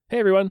Hey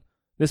everyone,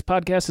 this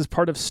podcast is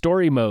part of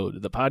Story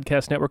Mode, the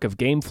podcast network of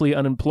Gamefully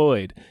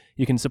Unemployed.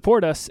 You can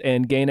support us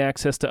and gain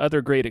access to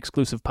other great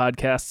exclusive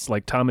podcasts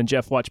like Tom and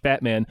Jeff Watch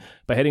Batman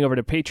by heading over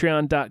to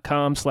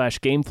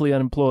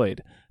patreon.com/gamefullyunemployed.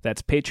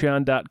 That's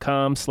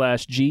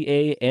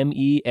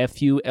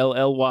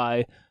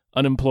patreon.com/GAMEFULLY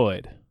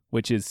unemployed,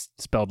 which is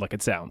spelled like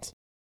it sounds.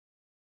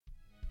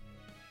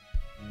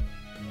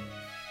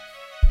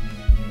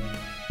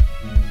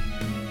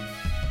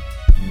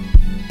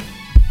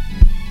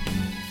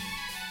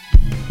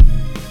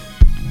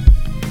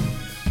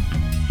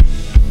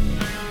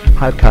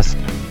 Halbkast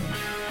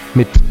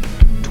mit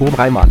Tom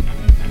Reimann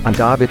und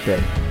David Bell.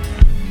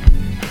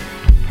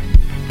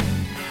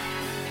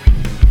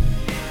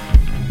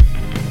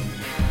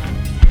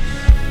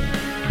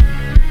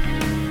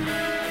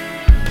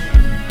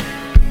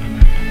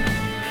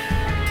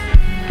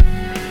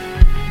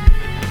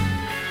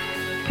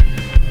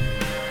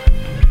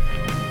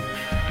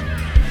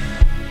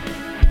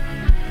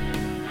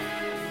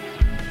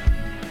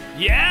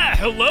 Yeah,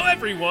 hello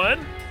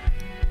everyone!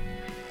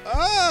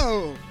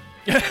 Oh!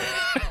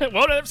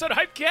 Welcome to episode of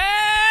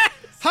Hypecast!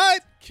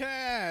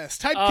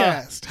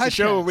 Hypecast! It's a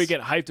show where we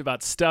get hyped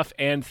about stuff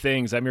and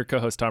things. I'm your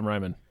co-host, Tom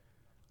Ryman.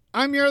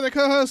 I'm your other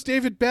co-host,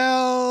 David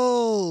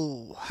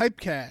Bell.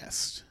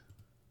 Hypecast.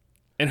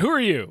 And who are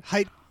you?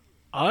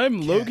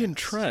 I'm Logan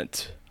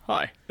Trent.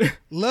 Hi.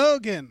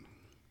 Logan,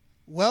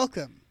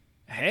 welcome.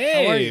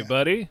 Hey, How are you?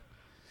 buddy.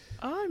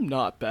 I'm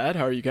not bad.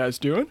 How are you guys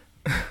doing?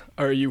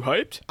 Are you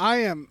hyped? I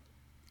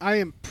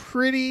am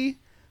pretty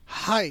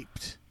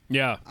hyped.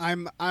 Yeah.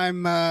 I'm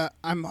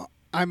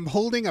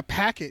holding a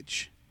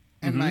package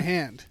in my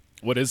hand.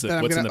 What is it? That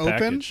I'm What's in the gonna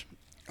open. package?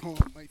 Oh,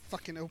 my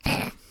fucking open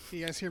it. Can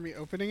you guys hear me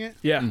opening it?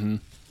 Yeah.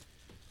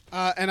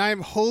 And I'm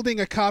holding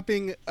a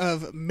copy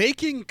of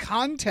Making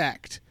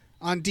Contact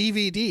on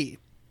DVD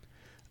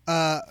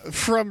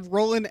from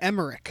Roland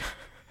Emmerich.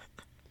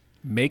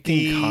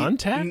 Making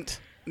Contact?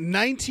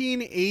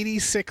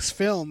 1986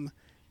 film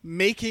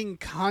Making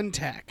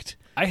Contact.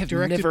 I have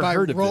directed never by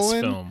heard of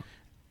Roland this film.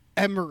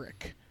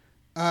 Emmerich,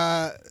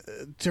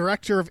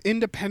 director of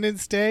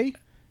Independence Day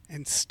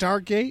and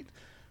Stargate.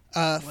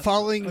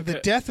 Following the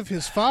death of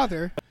his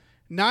father,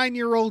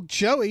 9-year-old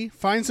Joey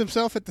finds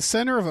himself at the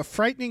center of a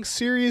frightening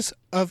series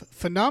of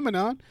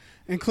phenomena,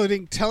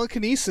 including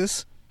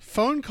telekinesis,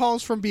 phone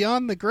calls from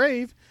beyond the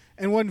grave,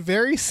 and one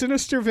very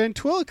sinister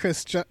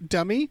ventriloquist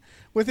dummy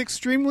with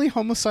extremely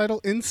homicidal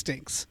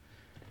instincts.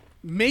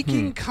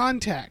 Making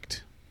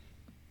Contact.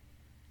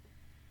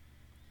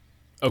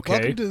 Okay.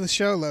 Welcome to the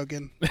show,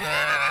 Logan.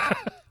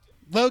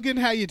 Logan,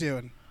 how you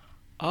doing?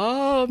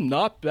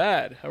 Not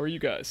bad. How are you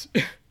guys?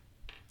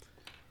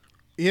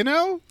 You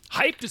know?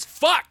 Hyped as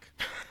fuck!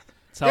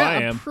 That's how Yeah, I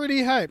I'm am.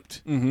 pretty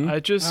hyped. I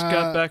just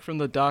got back from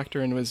the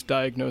doctor and was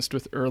diagnosed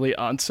with early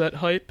onset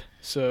hype,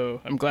 so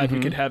I'm glad we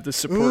could have this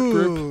support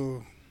group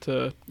Ooh.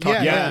 to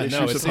talk Yeah, about no,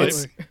 issues it's- of hype.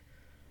 Absolutely.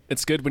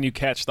 It's good when you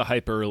catch the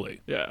hype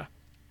early, Yeah.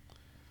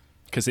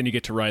 because then you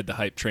get to ride the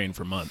hype train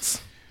for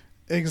months.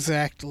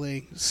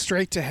 Exactly.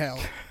 Straight to hell.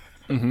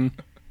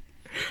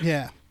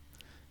 Yeah.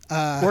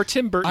 Or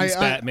Tim Burton's I-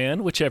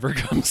 Batman, whichever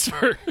comes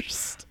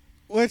first.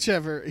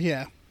 Whichever.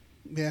 Yeah.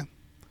 Yeah.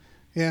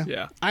 Yeah.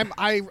 Yeah.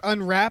 I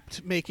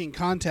unwrapped Making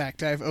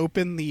Contact. I've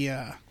opened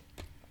the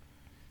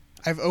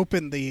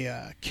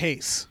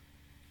case,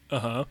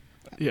 Uh-huh.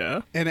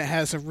 Yeah. and it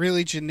has a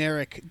really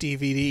generic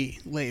DVD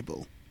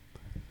label.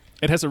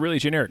 It has a really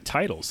generic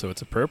title, so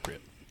it's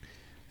appropriate.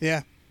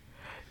 Yeah.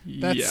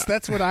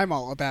 That's what I'm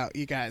all about,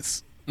 you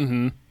guys.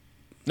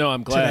 No,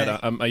 I'm glad.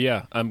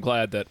 Today. I'm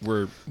glad that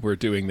we're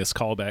doing this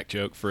callback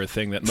joke for a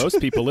thing that most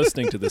people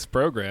listening to this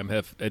program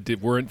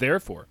weren't there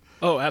for,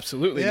 Oh,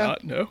 absolutely Yeah.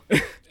 not. No.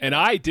 and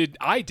I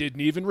didn't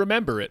even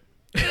remember it.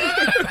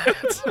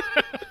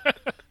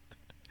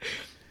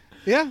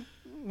 Yeah.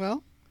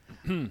 Well,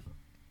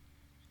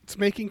 it's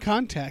Making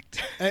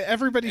Contact.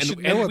 Everybody should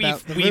know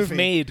about the we've movie.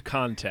 made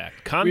contact.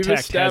 We've Contact has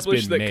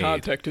established been that made.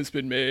 contact has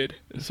been made.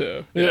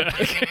 So, Yeah.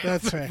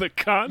 That's right. The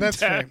That's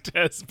contact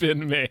has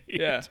been made.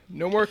 yeah.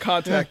 No more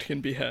contact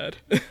can be had.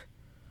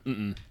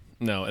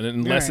 No, and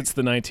unless Right. it's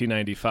the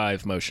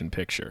 1995 motion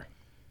picture.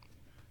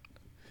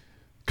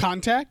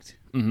 Contact?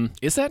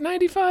 Is that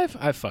 95?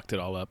 I fucked it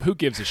all up. Who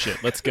gives a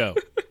shit? Let's go.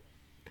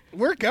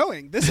 We're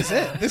going. This is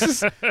it. This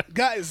is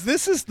guys,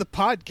 this is the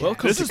podcast.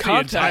 Welcome This to is the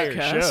Contact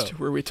entire Cast, show.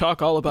 where we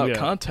talk all about Yeah.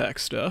 contact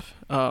stuff.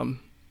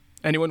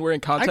 Anyone wearing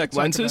talk contact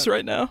lenses about-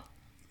 right now?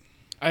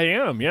 I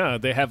am, yeah.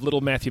 They have little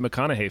Matthew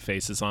McConaughey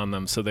faces on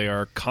them, so they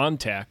are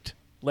contact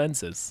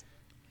lenses.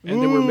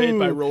 And they were made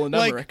by Ooh, Roland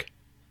like- Emmerich.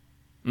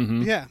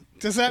 Yeah.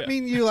 Does that Yeah.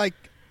 mean you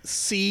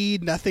see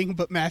nothing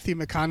but Matthew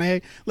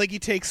McConaughey? Like he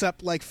takes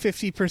up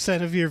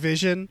 50% of your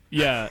vision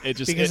Yeah, it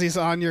just because it, he's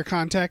on your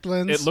contact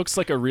lens? it looks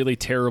like a really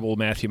terrible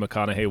Matthew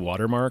McConaughey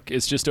watermark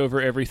is just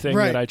over everything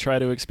Right. that I try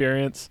to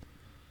experience.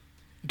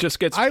 Just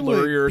gets I would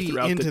blurrier be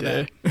throughout into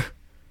the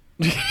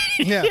day.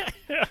 Yeah.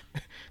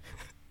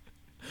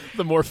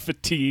 The more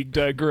fatigued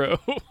I grow.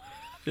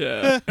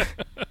 Yeah.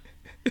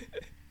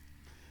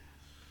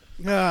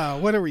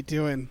 What are we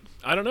doing?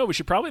 I don't know. We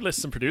should probably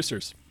list some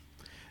producers.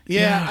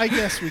 Yeah, I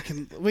guess we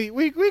can.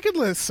 We could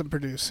list some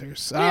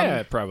producers.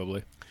 Yeah,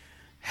 probably.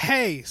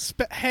 Hey,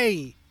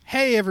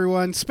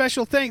 everyone!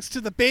 Special thanks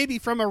to the baby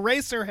from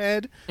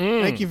Eraserhead.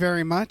 Thank you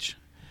very much.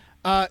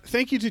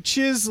 Thank you to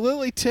Chiz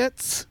Lily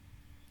Tits.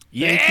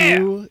 Yeah. Thank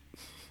you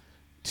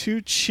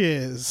to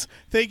Chiz.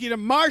 Thank you to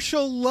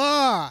Martial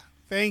Law.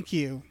 Thank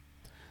you.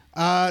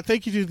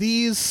 Thank you to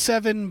these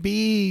 7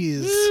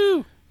 Bs.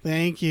 Woo.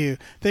 Thank you.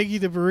 Thank you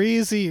to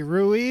Barizi,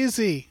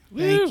 Ruizi.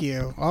 Thank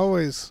you.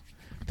 Always.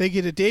 Thank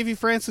you to Davy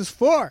Francis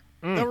 4,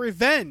 The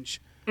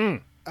Revenge.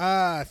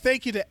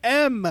 Thank you to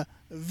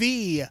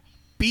MVB.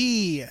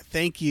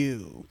 Thank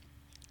you.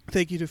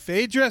 Thank you to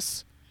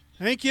Phaedrus.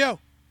 Thank you.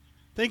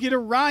 Thank you to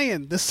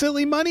Ryan, the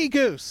Silly Money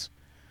Goose.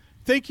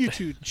 Thank you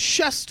to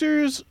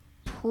Chester's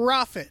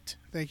Prophet.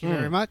 Thank you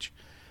very much.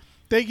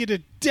 Thank you to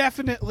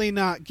definitely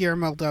not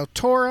Guillermo del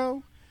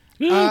Toro.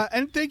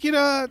 And thank you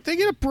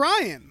to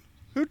Brian,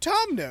 who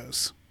Tom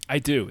knows. I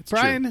do. It's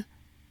Brian, true.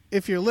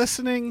 if you're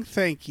listening,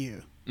 thank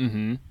you.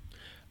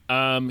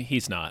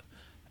 He's not.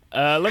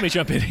 Let me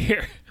jump in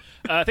here.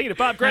 Thank you to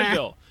Bob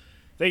Grenville.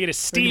 Thank you to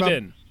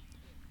Steven.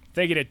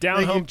 Thank you to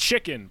Down Home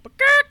Chicken.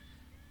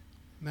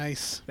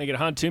 Nice. Thank you to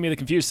Han Toomey, the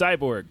Confused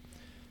Cyborg.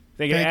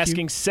 Thank you to Thank you.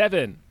 Asking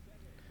 7.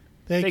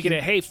 Thank you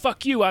to Hey,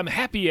 Fuck You, I'm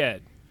Happy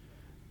Ed.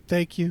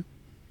 Thank you.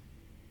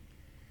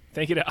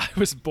 Thank you to I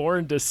Was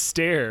Born to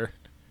Stare.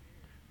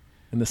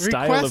 In the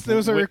style of There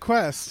was a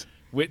request.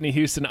 Whitney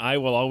Houston, I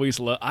Will Always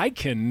Love. I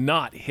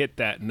cannot hit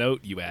that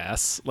note, you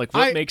ass. Like,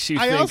 what makes you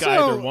think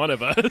either one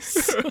of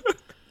us?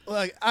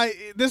 Like,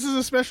 this is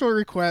a special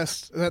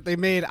request that they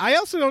made. I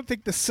also don't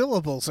think the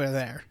syllables are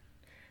there.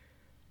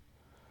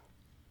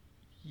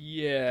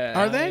 Yeah.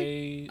 Are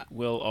they? I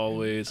will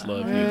always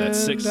love you. That's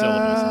 6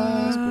 syllables.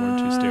 I was born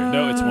to stare.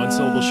 No, it's 1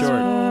 syllable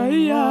short.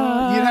 You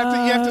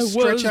have to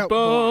stretch out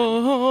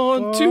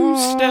born to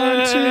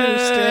stare.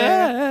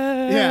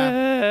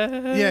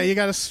 Yeah, you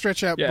got to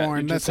stretch out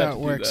born. That's how it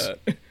works.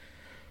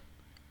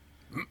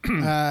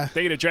 Thank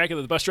you to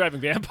Dracula, the bus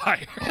driving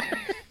vampire.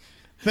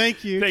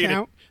 Thank you,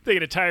 Count. Thank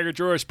you to Tiger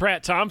Drawers,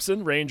 Pratt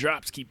Thompson.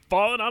 Raindrops keep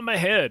falling on my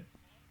head.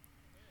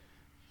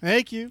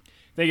 Thank you.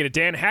 Thank you to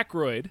Dan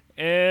Hackroyd.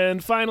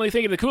 And finally,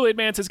 thank you to the Kool-Aid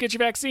Man says, get your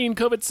vaccine.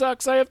 COVID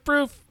sucks. I have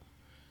proof.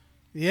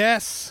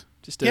 Yes.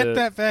 Just get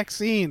that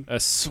vaccine. A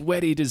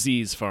sweaty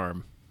disease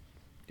farm.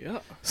 Yeah.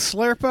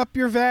 Slurp up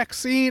your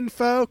vaccine,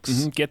 folks.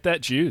 Mm-hmm. Get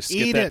that juice.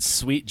 Eat Get that it.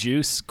 sweet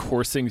juice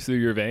coursing through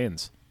your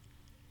veins.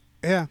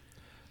 Yeah.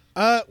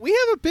 We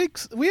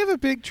have a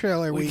big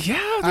trailer week. Yeah,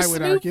 I this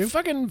would is new argue.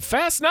 fucking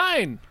Fast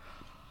 9.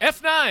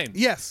 F9.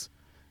 Yes.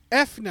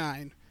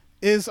 F9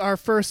 is our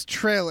first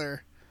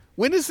trailer.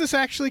 When is this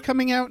actually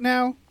coming out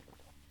now?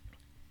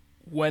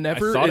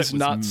 Whenever I thought is it was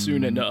not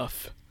soon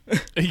enough.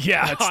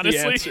 Yeah, That's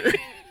honestly. the answer.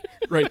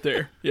 Right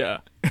there. Yeah.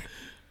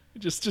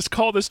 Just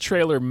call this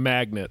trailer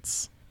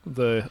Magnets,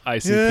 the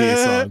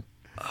ICP song.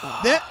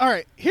 All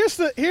right. Here's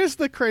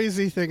the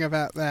crazy thing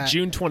about that.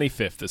 June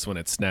 25th is when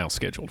it's now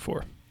scheduled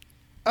for.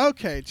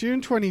 Okay,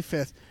 June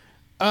 25th.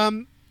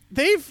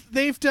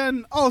 They've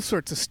done all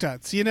sorts of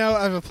stunts,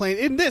 of a plane.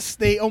 In this,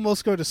 they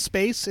almost go to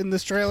space in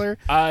this trailer.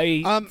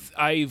 I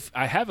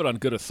have it on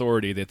good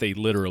authority that they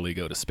literally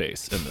go to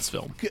space in this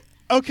film.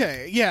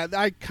 Okay, yeah,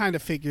 I kind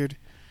of figured.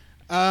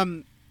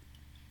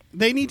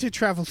 They need to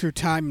travel through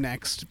time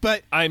next,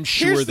 but I'm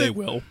sure they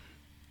will.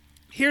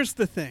 Here's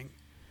the thing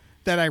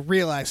that I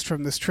realized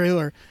from this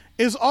trailer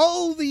is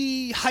all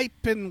the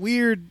hype and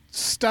weird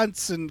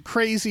stunts and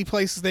crazy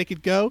places they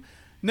could go.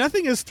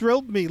 Nothing has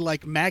thrilled me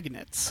like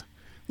magnets.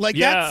 Like,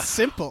 that's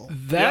simple.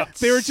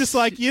 They were just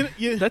like,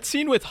 that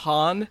scene with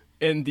Han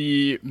and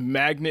the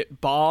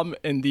magnet bomb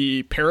and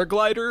the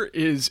paraglider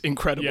is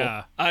incredible.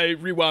 Yeah. I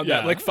rewound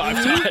that like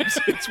 5 times.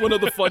 It's one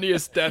of the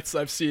funniest deaths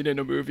I've seen in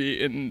a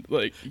movie in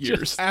like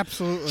years.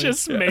 Absolutely.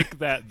 Just make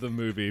that the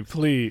movie,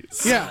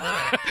 please.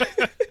 Yeah.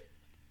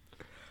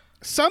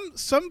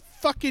 Some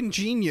fucking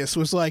genius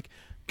was like,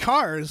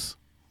 cars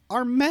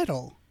are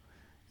metal.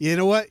 You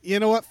know what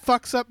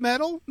fucks up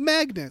metal?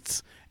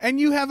 Magnets. And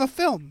you have a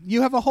film.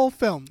 You have a whole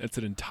film. It's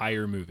an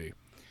entire movie.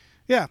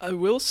 Yeah. I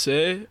will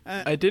say,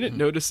 I didn't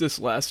notice this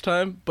last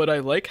time, but I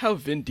like how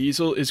Vin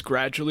Diesel is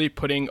gradually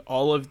putting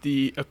all of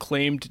the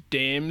acclaimed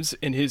dames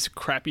in his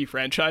crappy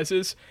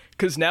franchises.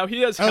 Because now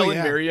he has Helen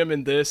Mirren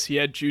in this. He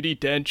had Judi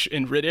Dench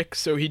in Riddick.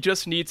 So he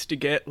just needs to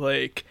get,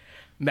 like,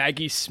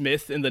 Maggie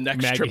Smith in the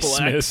next Triple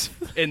X.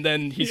 And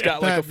then he's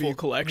got, like, a full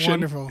collection.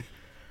 Wonderful.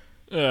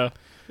 Yeah.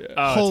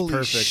 Oh, Holy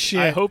it's perfect. shit.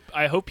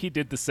 I hope he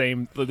did the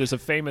same. There's a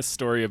famous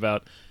story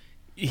about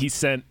he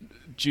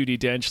sent Judi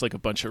Dench like a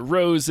bunch of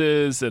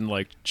roses and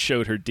like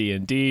showed her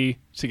D&D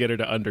to get her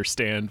to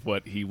understand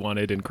what he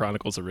wanted in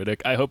Chronicles of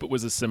Riddick. I hope it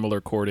was a similar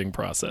courting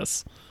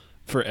process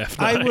for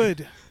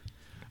F9.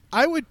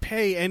 I would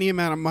pay any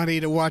amount of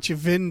money to watch a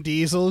Vin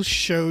Diesel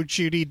show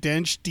Judi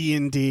Dench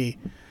D&D.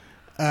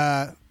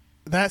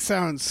 That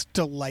sounds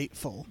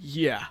delightful.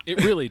 Yeah.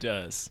 It really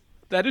does.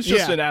 That is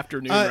just an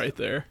afternoon right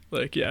there.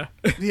 Like, yeah.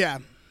 Yeah.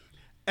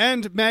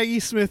 And Maggie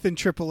Smith in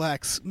Triple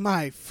X.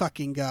 My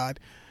fucking God.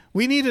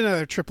 We need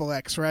another Triple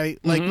X, right?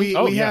 Like we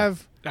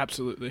have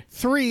Absolutely.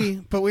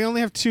 3, but we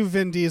only have 2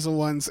 Vin Diesel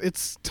ones.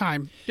 It's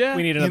time. Yeah.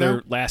 We need another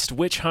know? Last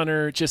Witch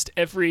Hunter. Just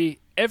every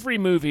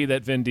movie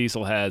that Vin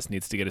Diesel has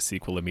needs to get a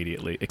sequel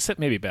immediately, except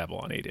maybe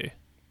Babylon AD.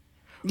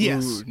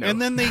 Yes, Ooh, no.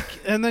 and then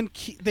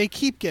they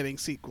keep getting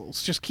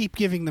sequels. Just keep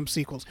giving them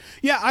sequels.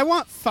 Yeah, I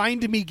want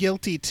Find Me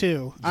Guilty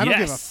too. I don't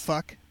give a Yes.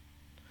 fuck.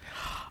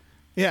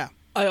 Yeah.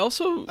 I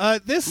also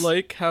This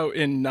like how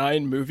in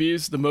 9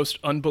 movies, the most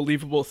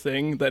unbelievable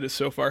thing that has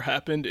so far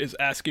happened is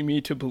asking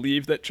me to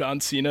believe that John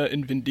Cena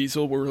and Vin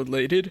Diesel were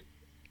related.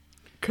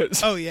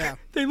 Because Oh yeah.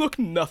 they look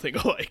nothing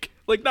alike.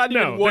 Like, not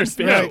No, even one there's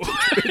bit. no.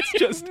 It's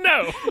just...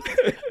 No.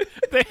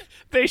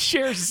 they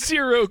share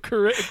zero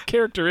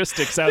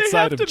characteristics They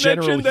outside have to of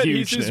general mention that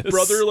hugeness. he's his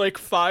brother like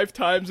 5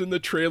 times in the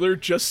trailer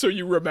just so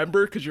you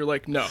remember, because you're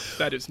like, no,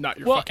 that is not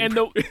your Well, fucking and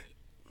brother.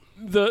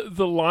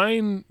 the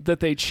line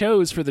that they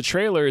chose for the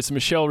trailer is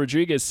Michelle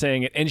Rodriguez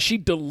saying it, and she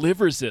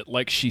delivers it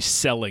like she's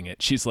selling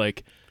it. She's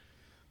like,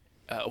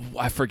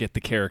 I forget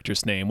the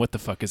character's name. What the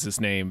fuck is his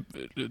name?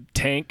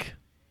 Tank?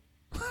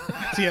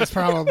 Yes,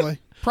 probably.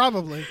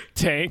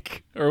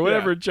 Tank? Or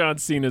whatever Yeah. John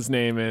Cena's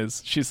name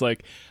is. She's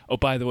like, oh,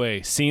 by the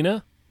way,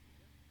 Cena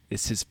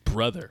is his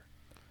brother.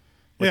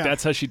 Like, Yeah.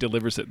 that's how she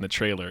delivers it in the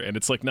trailer, and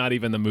it's like not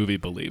even the movie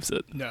believes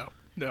it. No.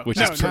 Which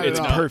No, is not at it's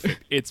all.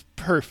 perfect. It's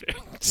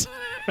perfect.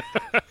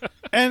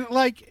 And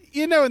like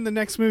in the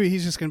next movie,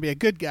 he's just gonna be a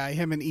good guy.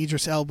 Him and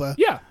Idris Elba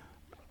Yeah.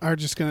 are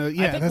just gonna.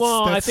 Yeah,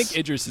 I that's, think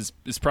Idris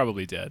is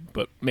probably dead,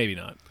 but maybe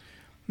not.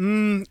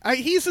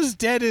 he's as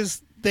dead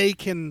as they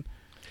can.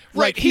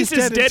 Right, Like, he's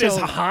as dead as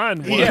until- Han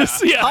was. Yeah.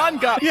 Yeah. Han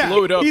got Yeah,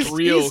 blowed up he's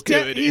real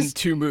dead- good he's- in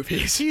 2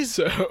 movies. he's-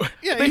 so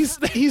Yeah,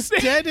 he's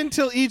dead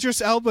until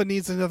Idris Elba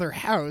needs another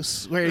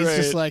house, where he's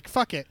just Right. like,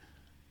 fuck it.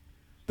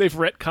 They've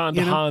retconned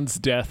You know? Han's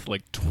death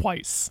like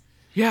twice.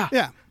 yeah.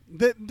 Yeah,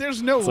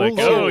 there's no It's like, rules.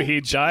 oh,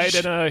 he died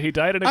in a I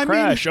mean-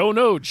 crash. Oh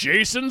no,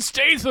 Jason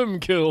Statham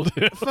killed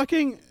him.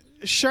 Fucking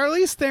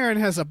Charlize Theron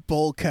has a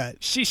bowl cut.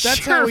 She That's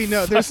sure how we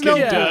know. There's no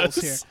fucking rules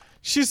does. here.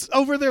 She's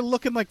over there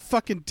looking like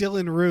fucking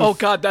Dylan Roof. Oh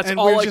god, that's and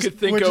all we're I just- could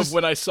think we're of just-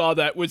 when I saw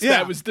that was Yeah.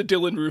 that was the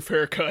Dylan Roof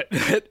haircut.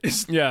 That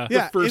is Yeah.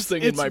 Yeah, first it's,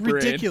 thing in it's my brain.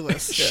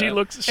 ridiculous. She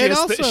looks. She And has,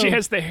 also- she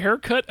has the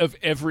haircut of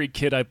every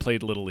kid I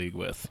played Little League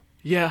with.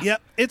 Yeah.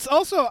 Yep. It's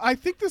also, I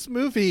think this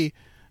movie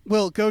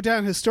will go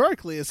down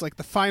historically as like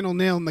the final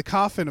nail in the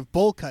coffin of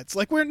bowl cuts.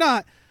 Like,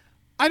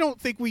 I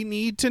don't think we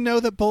need to know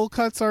that bowl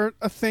cuts are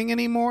a thing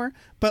anymore,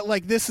 but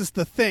like this is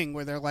the thing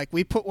where they're like,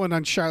 we put one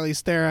on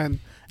Charlize Theron,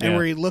 and Yeah.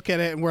 we look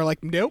at it and we're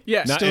like, nope,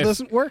 Yeah. still Not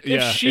doesn't work.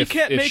 Yeah, If she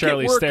can't if make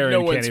Charlize it work, Theron no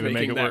can't one's even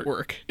making make it that work.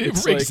 work.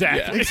 It's like,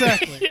 Exactly. yeah.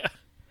 Exactly. Yeah.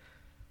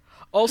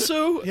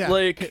 Also, Yeah.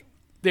 like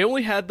they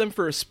only had them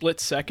for a split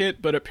second,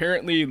 but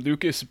apparently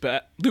Lucas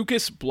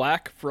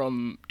Black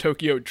from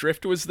Tokyo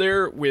Drift was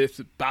there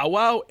with Bow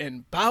Wow,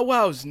 and Bow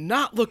Wow's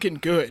not looking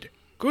good.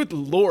 Good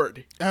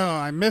lord. Oh,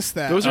 I missed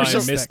that. Those are I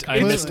some- missed that I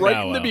It's missed completely.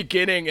 right in the Bow Wow.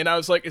 beginning, and I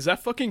was like, is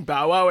that fucking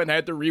Bow Wow? And I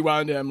had to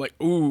rewind it. I'm like,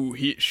 ooh,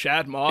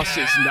 Shad Moss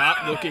is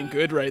not looking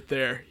good right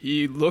there.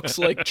 He looks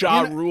like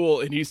Ja Rule,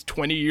 and he's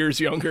 20 years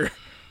younger.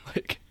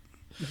 Like,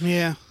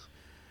 Yeah.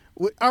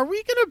 Are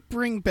we gonna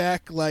bring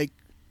back like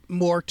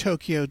more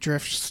Tokyo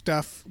Drift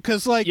stuff?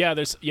 Because like, Yeah,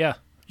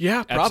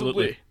 yeah,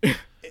 probably. Absolutely.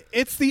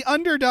 it's the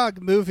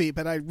underdog movie,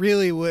 but I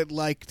really would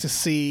like to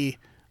see,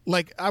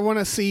 like, I want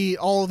to see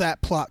all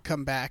that plot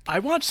come back. I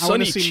want I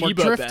wanna Sonny see more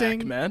Chiba drifting.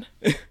 back, man.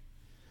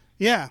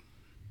 Yeah,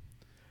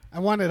 I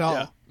want it all.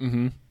 Yeah.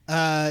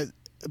 Mm-hmm.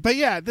 But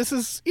yeah, this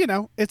is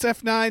it's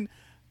F9.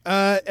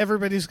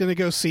 Everybody's gonna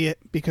go see it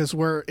because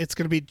it's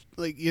gonna be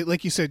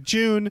like you said,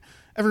 June.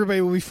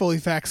 Everybody will be fully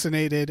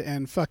vaccinated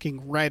and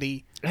fucking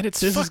ready. And it's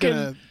This is fucking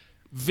gonna-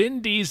 Vin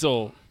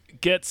Diesel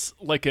gets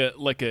like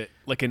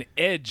an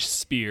edge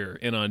spear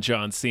in on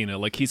John Cena.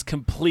 Like he's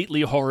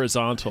completely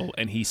horizontal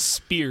and he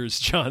spears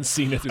John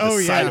Cena through Oh,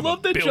 the yeah. side I of I love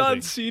a that building.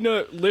 John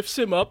Cena lifts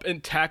him up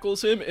and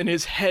tackles him, and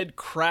his head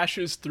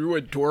crashes through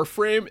a door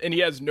frame, and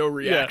he has no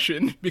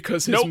reaction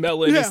because his Nope.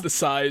 melon Yeah. is the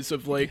size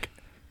of like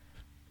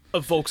a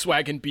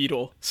Volkswagen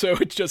Beetle. So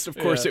it's just, of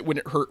course, Yeah. it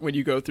wouldn't hurt when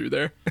you go through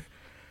there.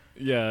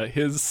 Yeah,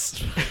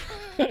 his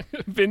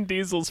Vin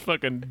Diesel's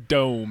fucking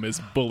dome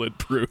is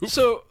bulletproof.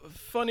 So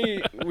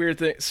funny, weird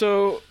thing.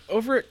 So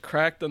over at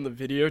Cracked on the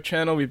video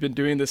channel, we've been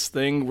doing this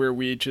thing where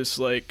we just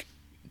like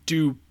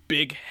do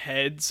big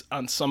heads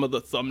on some of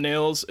the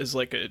thumbnails as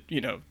like a,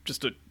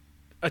 just a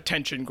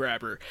attention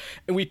grabber.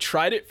 And we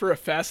tried it for a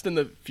Fast and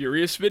the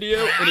Furious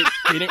video, and it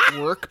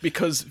didn't work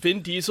because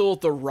Vin Diesel,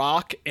 The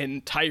Rock,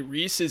 and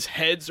Tyrese's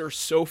heads are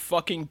so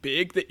fucking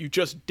big that you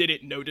just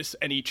didn't notice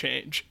any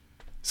change.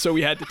 So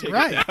we had to take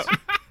Right. it down.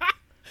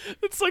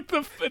 It's like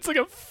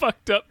a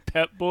fucked up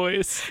Pep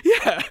Boys.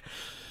 Yeah.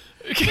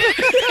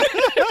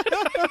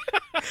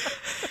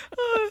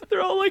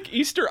 They're all like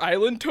Easter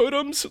Island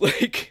totems.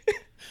 Like,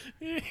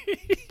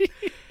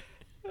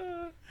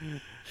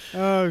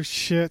 Oh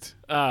shit!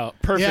 Oh,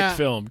 perfect Yeah.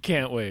 film.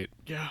 Can't wait.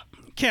 yeah.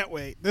 Can't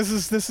wait. This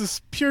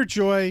is pure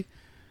joy.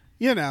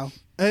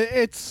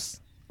 It's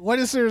what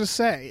is there to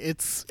say?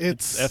 It's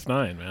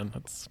F9, man.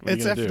 It's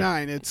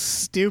F9. It's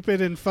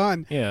stupid and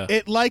fun. Yeah.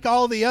 It, like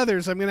all the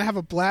others, I'm going to have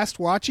a blast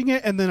watching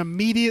it and then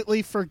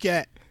immediately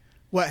forget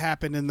what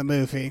happened in the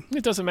movie.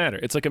 It doesn't matter.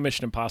 It's like a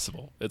Mission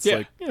Impossible. It's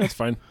like, yeah, it's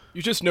fine.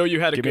 You just know you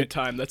had a good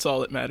time. That's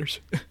all that matters.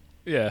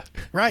 Yeah.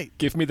 Right.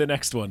 Give me the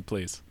next one,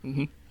 please.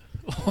 Mm-hmm.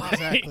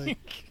 Exactly.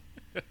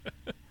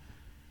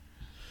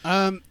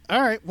 All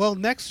right. Well,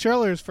 next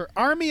trailer is for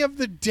Army of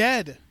the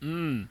Dead.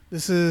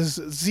 This is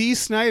Z.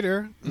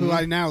 Snyder, who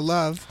I now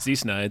love. Z.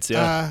 Snides,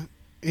 yeah.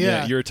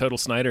 Yeah. You're a total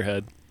Snyder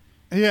head.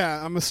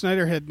 Yeah, I'm a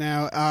Snyder head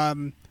now.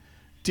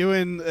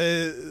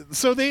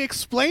 So they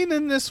explain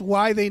in this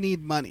why they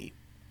need money.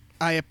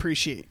 I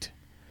appreciate.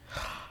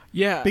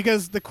 Yeah.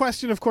 Because the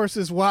question, of course,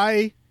 is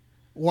why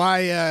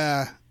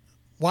rob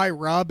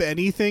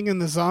anything in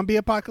the zombie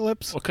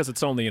apocalypse? Well, because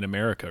it's only in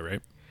America,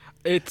 right?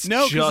 It's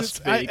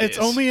Vegas. It's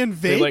only in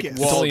Vegas. They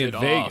It's only in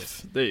walled it Vegas.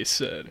 off, they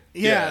said.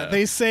 Yeah,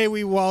 they say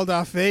we walled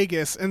off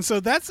Vegas. And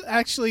so that's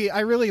actually, I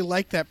really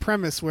like that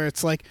premise where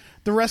it's like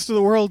the rest of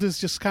the world is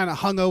just kind of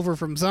hung over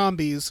from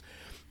zombies.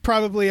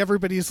 Probably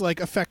everybody's like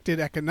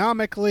affected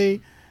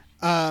economically.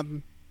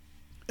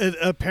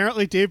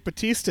 Apparently Dave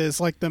Bautista is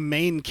like the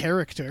main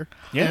character,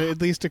 at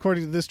least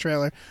according to this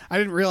trailer. I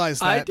didn't realize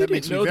that. I That didn't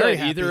makes me know very that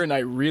happy. either, and I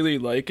really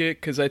like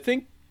it because I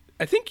think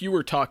you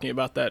were talking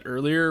about that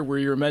earlier, where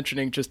you were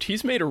mentioning just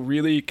he's made a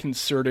really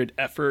concerted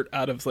effort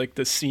out of like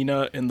the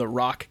Cena and the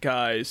Rock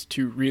guys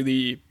to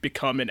really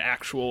become an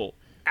actual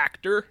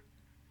actor.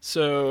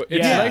 So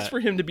it's nice for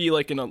him to be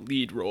like in a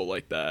lead role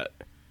like that.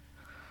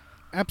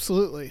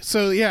 Absolutely.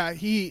 So yeah,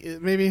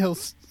 maybe he'll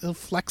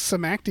flex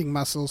some acting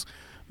muscles.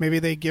 Maybe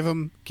they give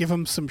him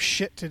some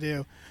shit to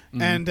do.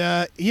 And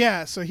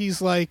so he's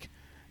like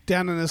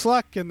down on his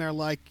luck, and they're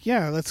like,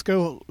 yeah, let's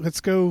go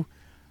into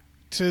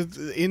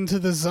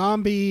the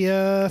zombie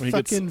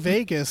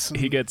Vegas. And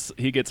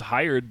He gets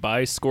hired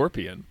by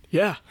Scorpion.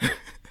 Yeah.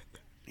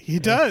 he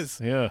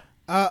does. Yeah.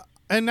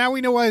 And now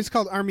we know why it's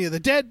called Army of the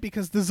Dead,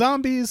 because the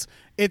zombies,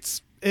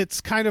 it's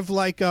kind of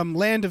like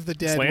Land of the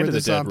Dead, It's Land where of the the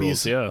Dead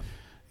zombies, rules, yeah.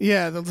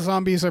 yeah, the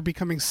zombies are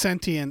becoming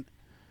sentient,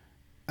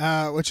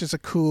 which is a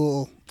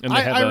cool. And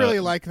I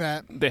really like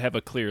that. They have a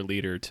clear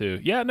leader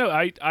too. Yeah, no,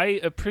 I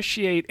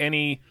appreciate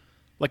any,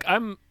 like,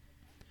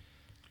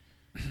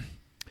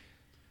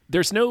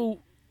 there's no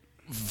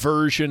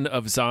version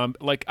of zombie,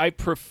 like I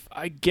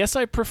guess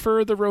I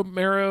prefer the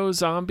Romero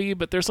zombie,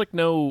 but there's like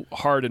no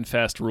hard and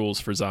fast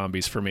rules for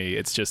zombies for me.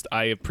 It's just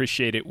I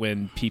appreciate it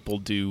when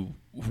people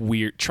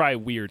try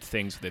weird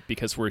things with it,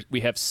 because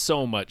we have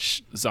so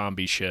much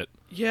zombie shit.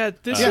 Yeah,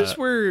 this is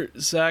where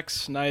Zack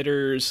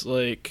Snyder's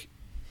like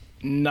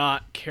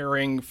not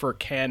caring for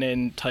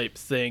canon type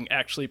thing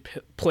actually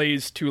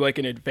plays to like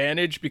an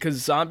advantage,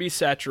 because zombie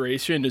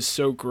saturation is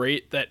so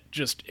great that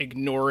just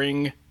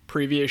ignoring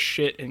previous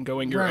shit and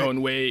going your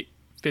own way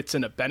fits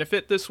in a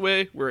benefit this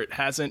way, where it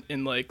hasn't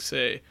in like,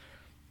 say,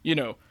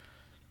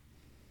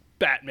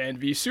 Batman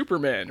v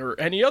Superman or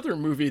any other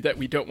movie that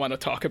we don't want to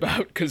talk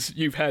about because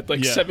you've had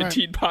like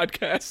 17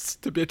 podcasts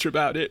to bitch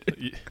about it.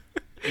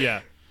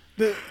 Yeah.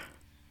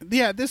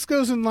 This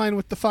goes in line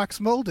with the Fox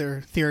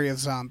Mulder theory of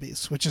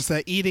zombies, which is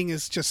that eating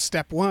is just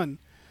step one,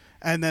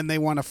 and then they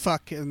want to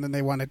fuck, and then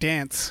they want to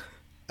dance,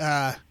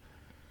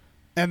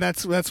 and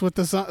that's what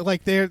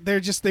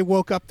they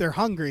woke up, they're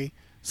hungry,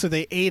 so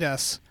they ate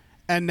us,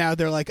 and now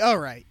they're like, all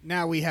right,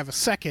 now we have a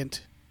second,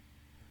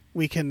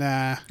 we can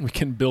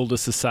build a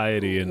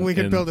society, and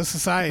build a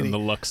society in the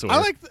Luxor.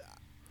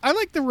 I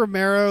like the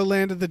Romero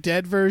Land of the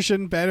Dead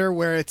version better,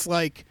 where it's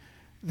like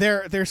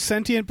they're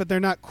sentient, but they're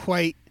not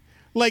quite.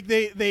 Like,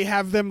 they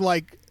have them,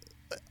 like,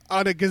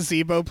 on a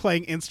gazebo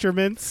playing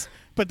instruments,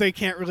 but they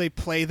can't really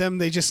play them.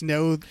 They just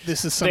know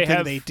this is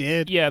something they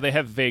did. Yeah, they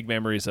have vague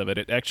memories of it.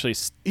 It actually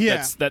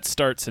that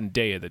starts in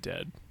Day of the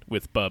Dead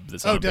with Bub the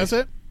zombie. Oh, does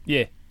it?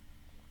 Yeah.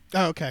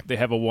 Oh, okay. They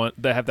have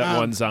that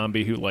one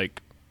zombie who,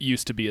 like,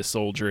 used to be a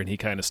soldier, and he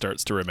kind of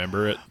starts to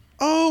remember it.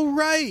 Oh,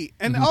 right.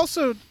 And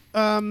also,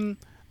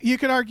 you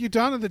could argue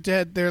Dawn of the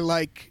Dead, they're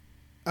like...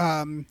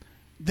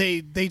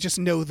 They just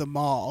know them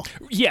all.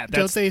 Yeah,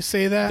 don't they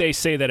say that? They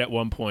say that at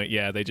one point.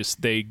 Yeah,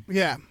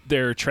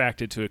 they're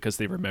attracted to it because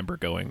they remember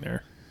going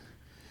there.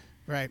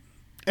 Right,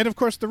 and of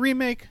course the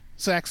remake,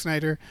 Zack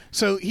Snyder.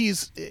 So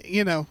he's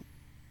he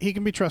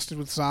can be trusted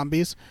with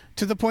zombies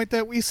to the point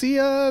that we see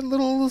a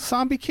little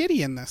zombie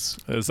kitty in this.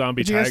 A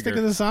zombie tiger. What do you guys think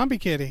of the zombie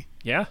kitty?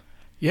 Yeah,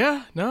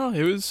 yeah. No,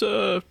 it was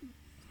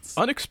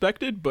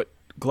unexpected but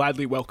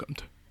gladly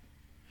welcomed.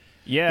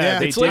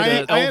 Yeah, it's like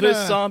an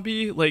Elvis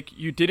zombie. Like,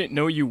 you didn't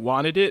know you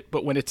wanted it,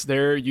 but when it's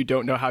there, you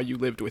don't know how you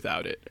lived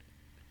without it.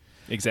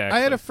 Exactly.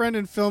 I had a friend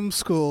in film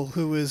school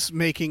who was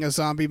making a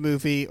zombie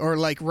movie, or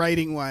like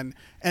writing one,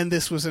 and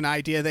this was an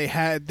idea they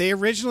had.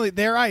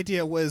 Their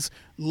idea was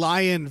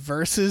lion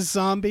versus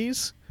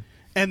zombies,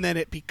 and then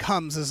it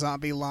becomes a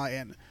zombie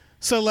lion.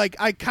 So, like,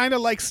 I kind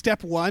of like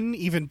step one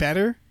even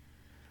better.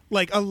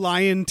 Like, a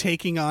lion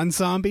taking on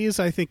zombies,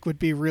 I think would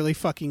be really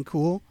fucking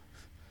cool.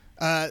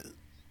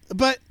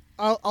 But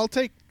I'll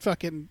take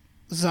fucking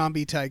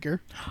zombie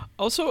tiger.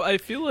 Also, I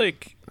feel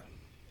like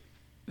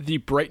the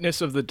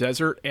brightness of the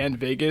desert and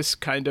Vegas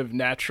kind of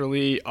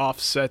naturally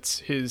offsets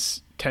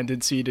his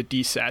tendency to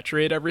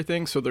desaturate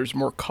everything, so there's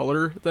more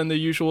color than the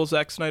usual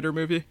Zack Snyder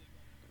movie.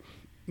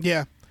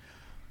 Yeah.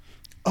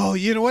 Oh,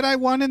 you know what I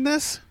want in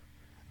this?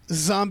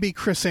 Zombie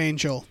Chris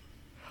Angel.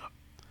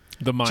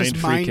 The mind Just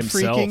freak mind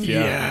himself. freaking?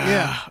 Yeah.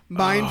 Yeah.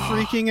 Mind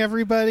freaking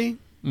everybody.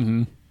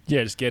 Mm-hmm.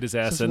 Yeah, just get his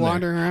ass Just in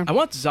wandering there. around. I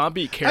want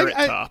zombie Carrot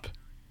Top.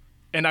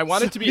 And I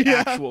want it to be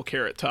actual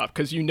Carrot Top,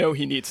 because you know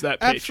he needs that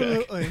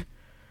paycheck.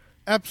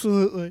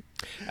 Absolutely.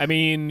 I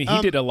mean,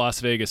 he did a Las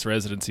Vegas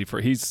residency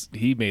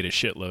he made a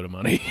shitload of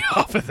money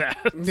off of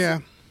that. Yeah.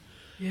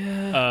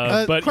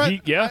 But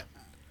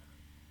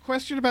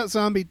Question about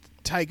Zombie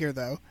Tiger,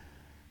 though.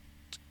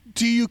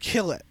 Do you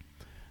kill it?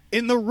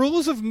 In the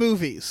rules of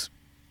movies,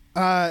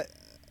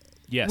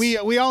 yes.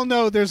 we all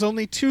know there's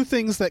only two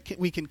things that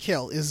we can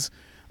kill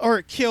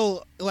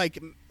kill like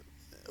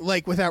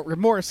without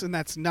remorse, and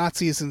that's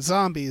Nazis and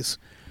zombies.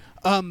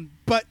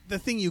 But the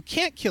thing you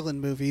can't kill in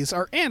movies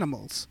are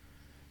animals.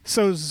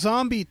 So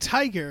Zombie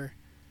Tiger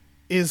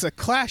is a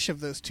clash of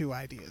those two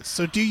ideas.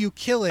 So do you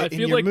kill it in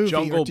your movie? I feel like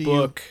Jungle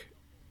Book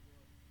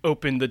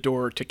opened the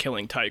door to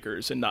killing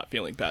tigers and not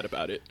feeling bad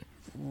about it.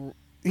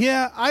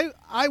 Yeah,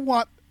 I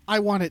want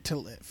it to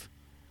live.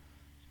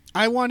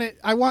 I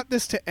want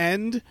this to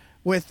end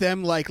with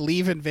them like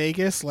leaving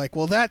Vegas, like,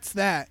 well, that's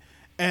that.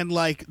 And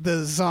like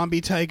the zombie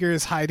tiger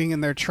is hiding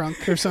in their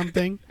trunk or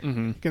something.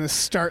 Mm-hmm. Gonna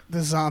start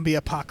the zombie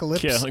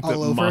apocalypse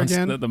all over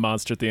again. The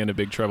monster at the end of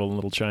Big Trouble in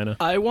Little China.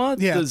 I want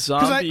the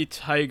zombie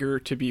tiger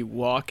to be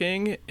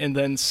walking, and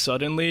then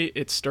suddenly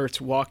it starts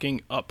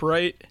walking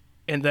upright,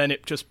 and then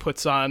it just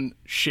puts on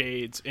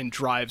shades and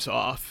drives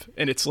off,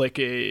 and it's like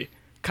a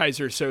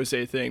Kaiser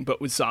Soze thing, but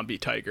with zombie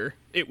tiger.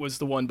 It was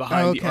the one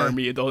behind the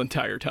army the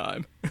entire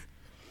time.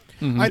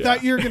 I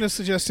thought you were going to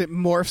suggest it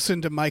morphs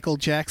into Michael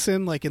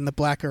Jackson, like in the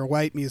Black or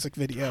White music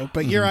video,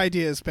 but your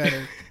idea is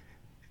better.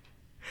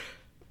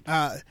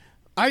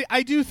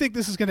 I do think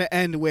this is going to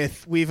end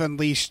with we've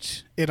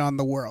unleashed it on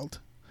the world.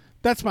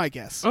 That's my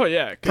guess. Oh,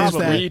 yeah, because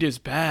greed is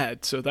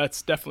bad, so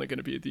that's definitely going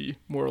to be the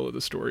moral of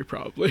the story,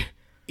 probably.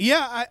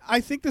 Yeah,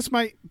 I think this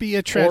might be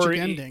a tragic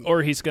ending.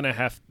 Or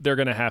they're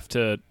going to have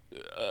to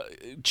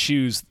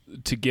choose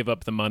to give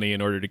up the money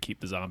in order to keep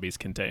the zombies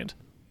contained.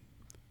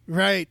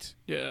 Right.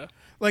 Yeah.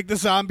 Like the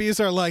zombies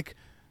are like,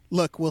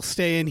 look, we'll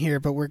stay in here,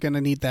 but we're going to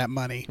need that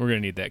money. We're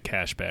going to need that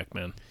cash back,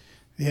 man.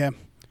 Yeah.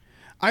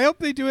 I hope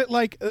they do it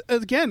like,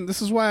 again,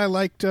 this is why I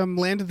liked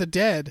Land of the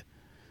Dead.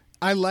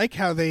 I like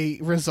how they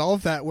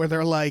resolve that, where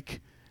they're like,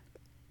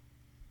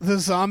 the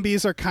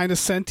zombies are kind of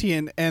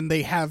sentient and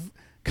they have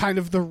kind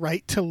of the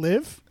right to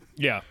live.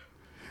 Yeah.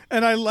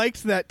 And I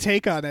liked that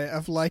take on it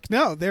of like,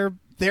 no, they're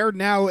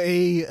now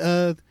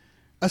a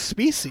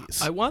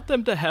species. I want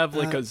them to have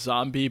like a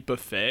zombie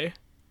buffet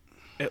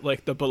at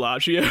like the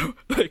Bellagio.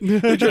 Like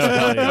they just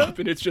pop up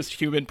and it's just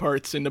human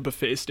parts in the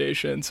buffet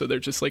station, so they're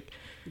just like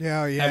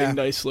having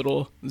nice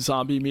little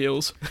zombie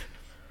meals.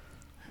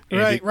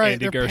 Right.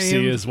 Andy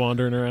Garcia is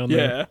wandering around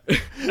there.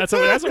 That's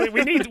what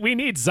we need. We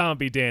need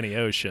zombie Danny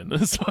Ocean.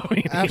 That's what we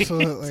need.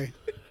 Absolutely.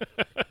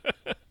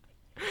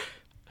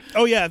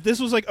 Oh yeah, if this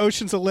was like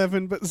Ocean's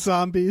 11 but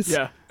zombies.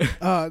 Yeah.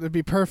 That'd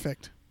be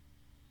perfect.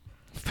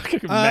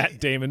 Matt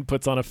Damon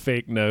puts on a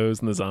fake nose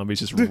and the zombies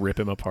just rip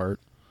him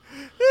apart.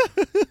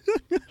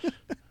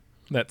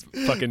 That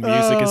fucking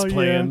music is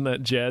playing,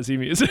 that jazzy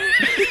music.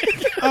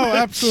 Oh,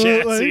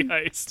 absolutely. Jazzy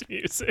heist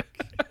music.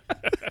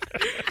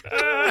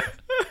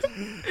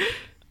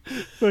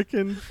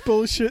 Fucking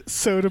bullshit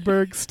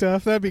Soderbergh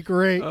stuff. That'd be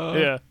great.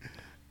 Yeah.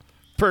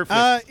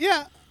 Perfect.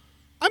 Yeah.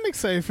 I'm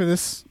excited for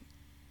this.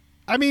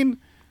 I mean,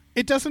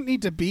 it doesn't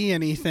need to be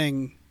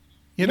anything,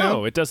 you know?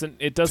 No, it doesn't.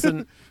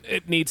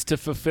 It needs to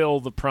fulfill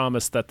the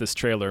promise that this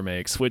trailer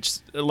makes, which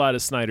a lot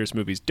of Snyder's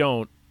movies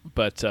don't.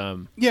 But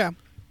yeah,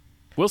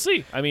 we'll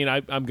see. I mean,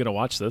 I'm going to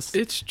watch this.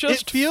 It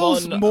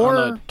feels fun more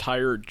on a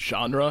tired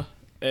genre,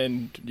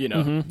 and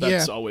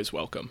that's always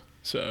welcome.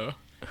 So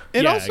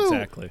it also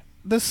exactly.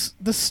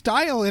 The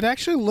style, it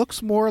actually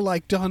looks more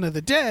like Dawn of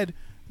the Dead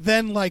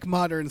than like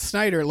modern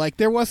Snyder. Like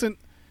there wasn't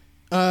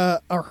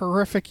a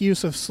horrific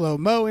use of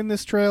slow-mo in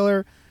this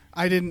trailer.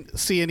 I didn't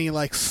see any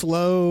like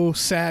slow,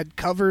 sad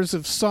covers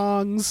of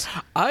songs.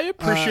 I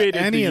appreciated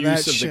any the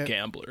use of shit. The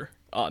Gambler,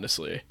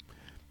 honestly.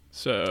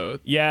 So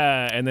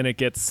yeah, and then it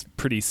gets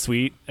pretty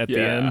sweet at the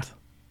end.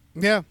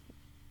 Yeah.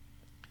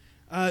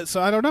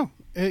 So I don't know.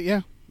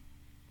 Yeah.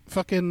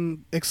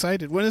 Fucking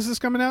excited. When is this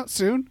coming out?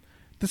 Soon?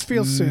 This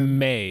feels soon.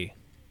 May.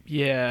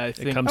 Yeah, I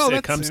think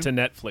it comes to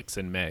Netflix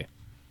in May.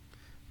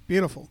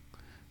 Beautiful.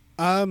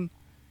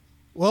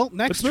 Well,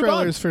 next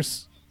trailer is for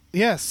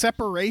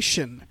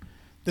Separation.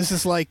 This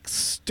is like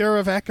Stir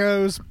of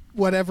Echoes,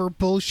 whatever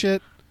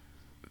bullshit.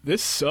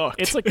 This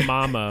sucked. It's like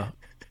Mama.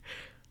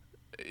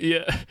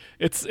 Yeah,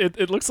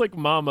 it looks like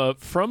Mama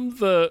from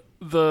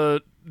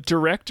the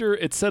director.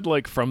 It said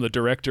like from the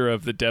director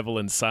of The Devil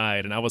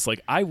Inside, and I was like,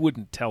 I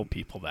wouldn't tell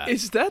people that.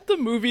 Is that the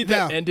movie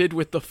that ended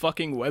with the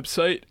fucking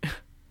website?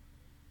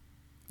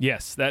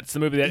 Yes, that's the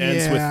movie that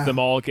ends with them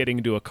all getting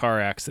into a car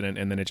accident,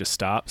 and then it just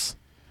stops.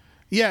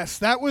 Yes,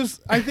 that was.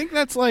 I think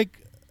that's like.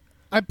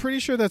 I'm pretty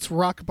sure that's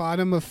rock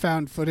bottom of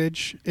found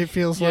footage. It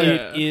feels like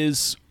it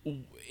is.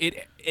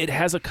 It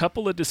has a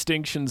couple of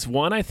distinctions.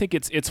 One, I think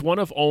it's one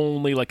of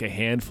only like a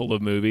handful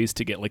of movies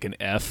to get like an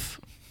F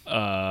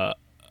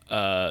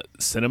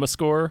cinema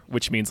score,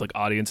 which means like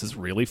audiences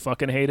really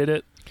fucking hated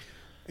it.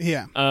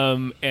 Yeah.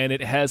 And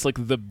it has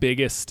like the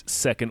biggest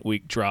second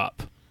week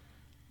drop.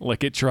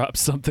 Like it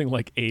drops something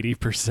like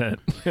 80%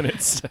 in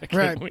its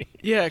second week.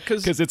 Yeah,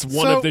 because it's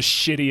one of the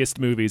shittiest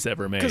movies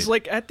ever made. Because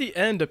like at the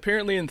end,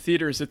 apparently in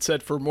theaters, it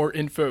said for more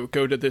info,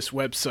 go to this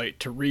website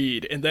to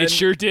read, and then it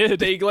sure did.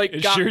 They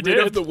like got rid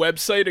of the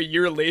website a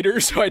year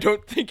later, so I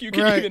don't think you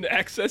can even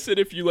access it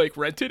if you like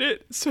rented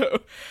it.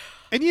 So,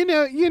 and you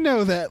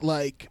know that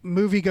like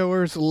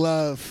moviegoers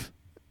love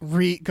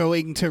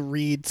going to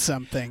read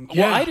something.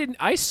 Well,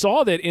 I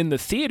saw that in the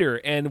theater,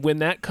 and when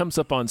that comes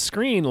up on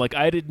screen, like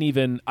I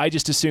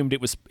just assumed it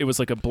was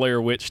like a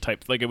Blair Witch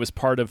type, like it was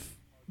part of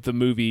the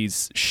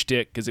movie's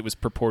shtick because it was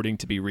purporting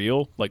to be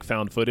real, like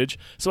found footage.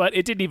 So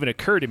it didn't even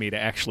occur to me to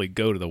actually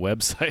go to the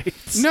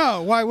website.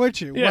 No, why would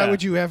you? Yeah. Why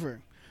would you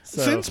ever?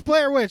 So. Since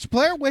Blair Witch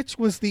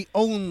was the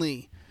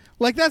only,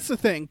 like that's the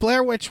thing.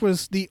 Blair Witch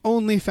was the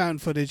only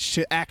found footage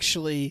to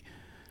actually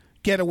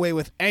get away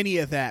with any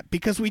of that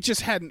because we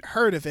just hadn't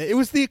heard of it. It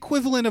was the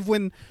equivalent of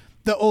when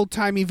the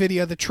old-timey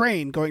video The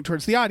Train going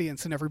towards the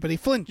audience and everybody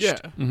flinched. Yeah.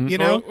 Mm-hmm. You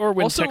know? Or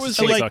when also Texas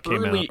it was Chainsaw like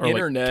came early out, or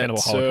internet, like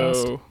Cannibal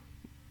Holocaust. so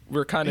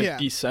we're kind of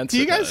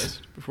desensitized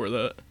before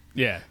that.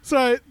 Yeah.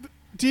 So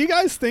do you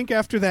guys think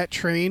after that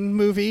Train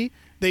movie,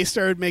 they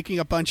started making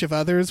a bunch of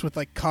others with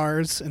like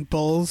cars and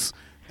bulls,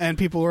 and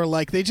people were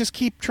like, they just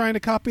keep trying to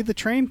copy the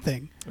Train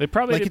thing? They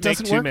probably Like, didn't it make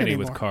doesn't too work many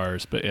anymore. with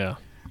cars, but yeah.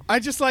 I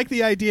just like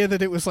the idea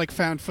that it was like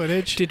found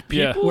footage. Did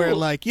Yeah. people Where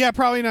like,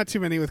 probably not too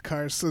many with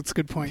cars, so that's a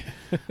good point.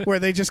 Where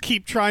they just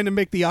keep trying to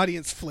make the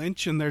audience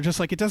flinch, and they're just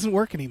like, it doesn't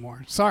work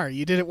anymore. Sorry,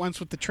 you did it once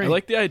with the I Train.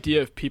 like the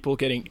idea of people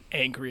getting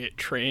angry at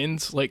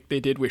trains like they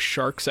did with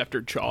sharks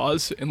after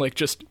Jaws and like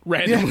just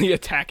randomly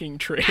attacking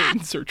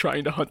trains or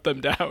trying to hunt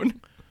them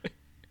down.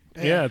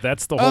 Yeah,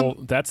 that's the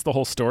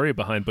whole story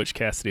behind Butch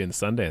Cassidy and the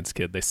Sundance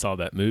Kid. They saw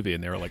that movie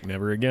and they were like,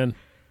 never again.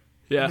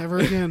 Yeah. Never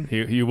again.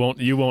 You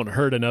won't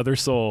hurt another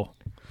soul.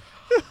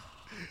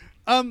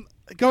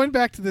 Going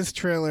back to this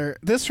trailer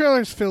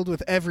is filled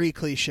with every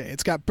cliche.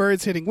 It's got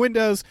birds hitting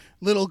windows,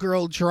 little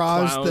girl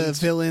draws the Clowns.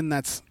 villain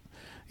that's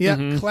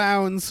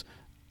clowns.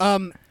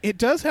 It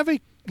does have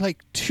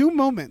like two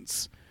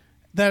moments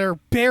that are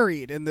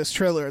buried in this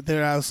trailer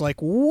that I was like,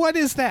 what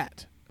is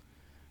that?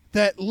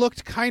 That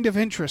looked kind of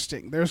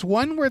interesting. There's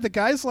one where the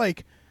guy's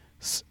like,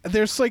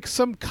 there's like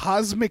some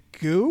cosmic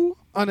goo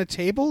on a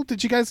table.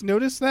 Did you guys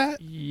notice that?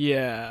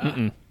 Yeah.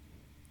 Mm-mm.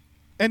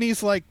 And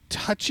he's like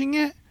touching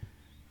it.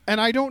 And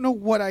I don't know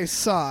what I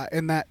saw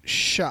in that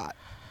shot.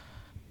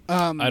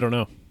 I don't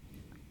know.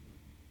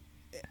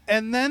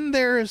 And then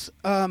there's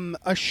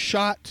a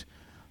shot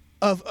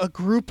of a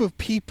group of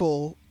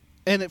people,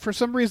 and for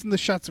some reason the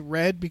shot's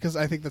red because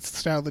I think that's the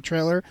style of the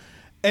trailer.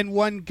 And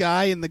one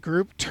guy in the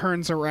group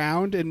turns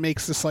around and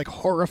makes this like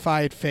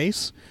horrified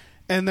face,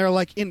 and they're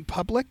like in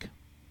public.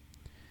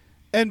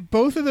 And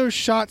both of those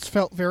shots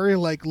felt very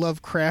like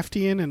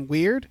Lovecraftian and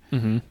weird.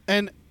 Mm-hmm.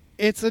 And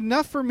it's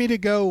enough for me to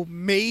go,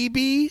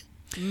 maybe.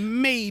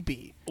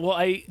 Well,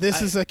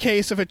 This is a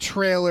case of a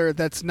trailer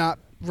that's not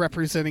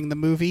representing the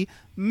movie.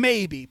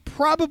 Maybe.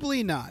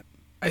 Probably not.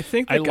 I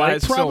think the I like-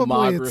 guy's probably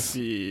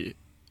filmography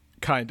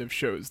kind of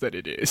shows that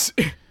it is.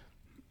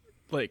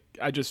 Like,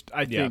 I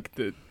think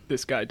that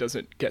this guy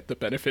doesn't get the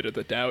benefit of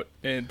the doubt,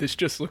 and this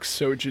just looks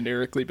so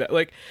generically bad.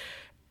 Like,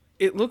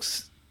 it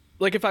looks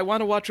like if I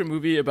want to watch a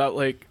movie about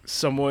like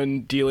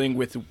someone dealing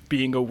with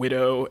being a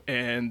widow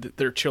and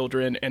their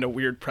children and a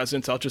weird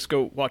presence, I'll just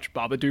go watch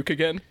Babadook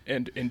again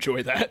and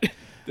enjoy that.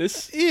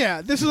 This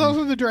is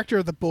also the director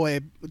of The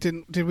Boy.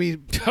 Did we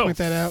point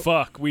that out?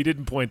 Fuck, we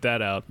didn't point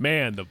that out.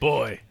 Man, The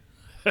Boy.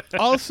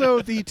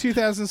 Also, the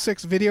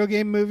 2006 video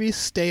game movie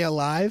Stay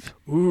Alive.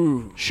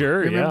 Ooh, Sure,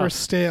 Remember yeah.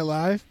 Stay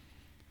Alive?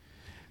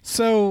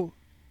 So,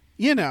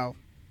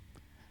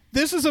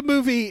 this is a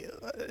movie.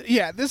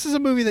 This is a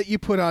movie that you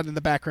put on in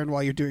the background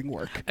while you're doing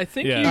work. I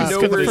think Yeah. you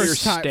know For where the you're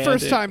first time, standing.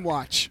 first time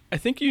watch. I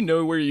think you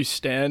know where you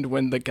stand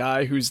when the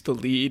guy who's the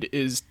lead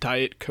is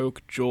Diet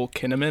Coke Joel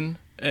Kinnaman,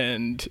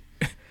 and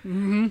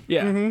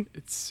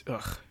it's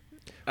ugh.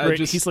 Right,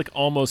 he's like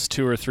almost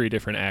 2 or 3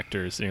 different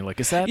actors, and you're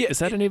like, is that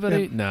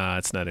anybody? Nah,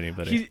 it's not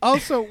anybody.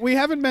 Also, we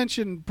haven't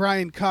mentioned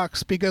Brian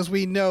Cox because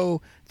we know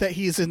that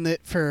he's in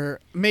it for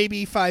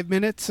maybe 5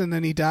 minutes and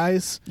then he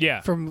dies.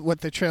 Yeah. From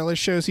what the trailer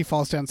shows, he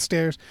falls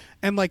downstairs,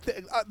 and like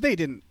they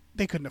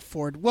couldn't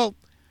afford. Well,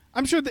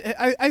 I'm sure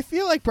I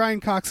feel like Brian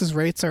Cox's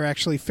rates are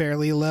actually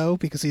fairly low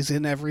because he's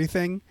in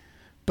everything.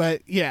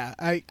 But yeah,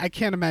 I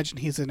can't imagine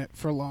he's in it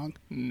for long.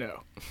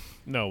 No.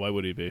 No, why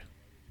would he be?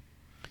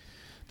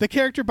 The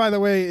character, by the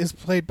way, is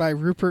played by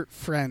Rupert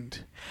Friend.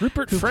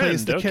 Rupert Who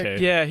plays Friend, the okay.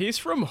 Yeah, he's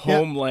from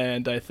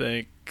Homeland, I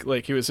think.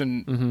 Like he was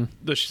in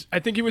I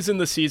think he was in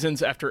the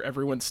seasons after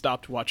everyone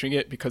stopped watching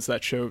it because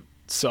that show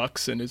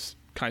sucks and is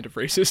kind of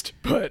racist,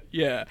 but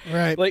yeah.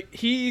 Right. Like,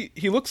 he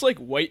looks like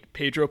white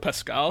Pedro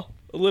Pascal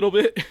a little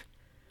bit.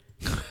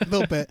 A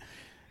little bit.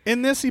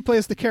 In this, he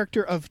plays the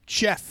character of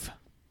Jeff.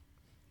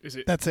 Is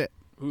it? That's it.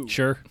 Ooh.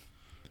 Sure.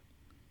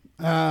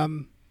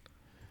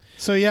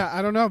 So yeah,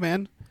 I don't know,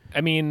 man.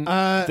 I mean,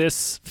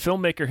 this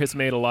filmmaker has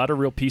made a lot of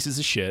real pieces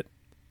of shit.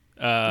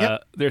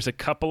 Yep. There's a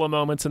couple of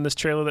moments in this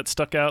trailer that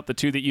stuck out. The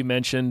two that you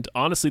mentioned,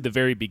 honestly, the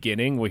very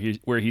beginning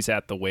where he's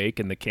at the wake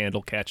and the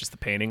candle catches the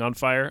painting on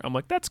fire. I'm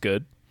like, that's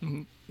good.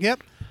 Mm-hmm.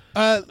 Yep.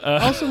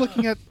 Also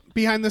looking at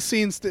behind the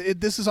scenes,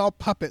 this is all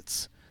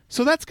puppets.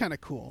 So that's kind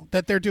of cool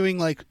that they're doing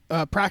like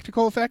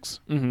practical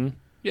effects. Mm-hmm.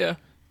 Yeah.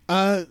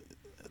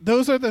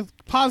 Those are the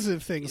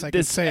positive things I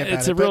can say about it.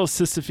 It's a real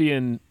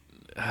Sisyphean,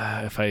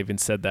 if I even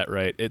said that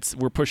right.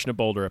 We're pushing a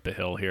boulder up a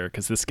hill here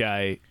because this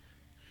guy,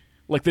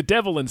 like the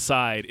devil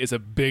inside, is a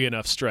big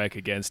enough strike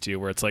against you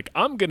where it's like,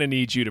 I'm going to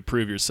need you to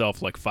prove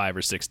yourself like 5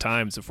 or 6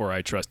 times before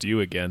I trust you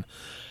again.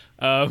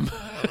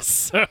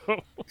 So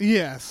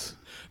yes,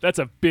 that's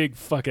a big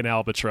fucking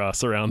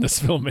albatross around this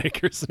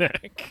filmmaker's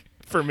neck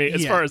for me,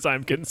 as far as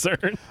I'm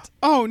concerned.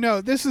 Oh no,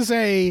 this is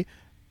a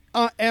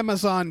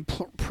Amazon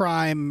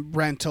Prime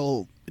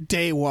rental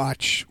day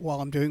watch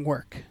while I'm doing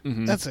work.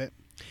 Mm-hmm. That's it.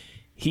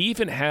 He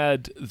even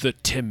had the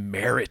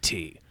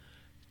temerity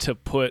to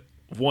put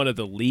one of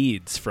the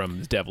leads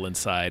from The Devil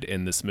Inside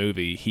in this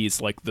movie.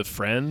 He's like the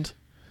friend.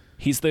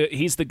 He's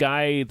the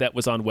guy that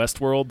was on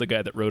Westworld, the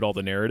guy that wrote all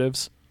the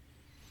narratives.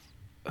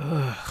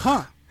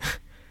 Huh.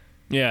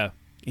 Yeah.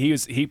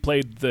 He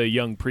played the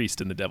young priest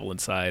in The Devil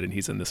Inside, and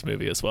he's in this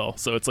movie as well.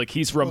 So it's like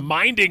he's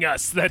reminding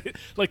us that,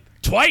 like,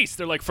 twice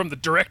they're like, from the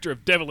director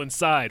of Devil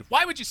Inside.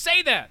 Why would you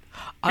say that?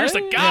 Here's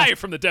a guy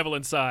from The Devil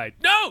Inside.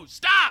 No,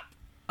 stop!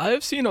 I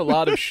have seen a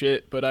lot of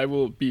shit, but I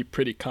will be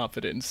pretty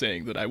confident in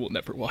saying that I will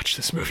never watch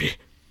this movie.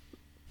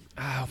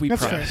 We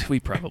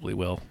probably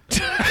will.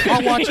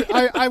 I'll watch it.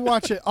 I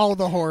watch it, all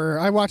the horror.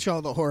 I watch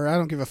all the horror. I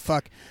don't give a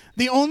fuck.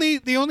 The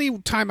only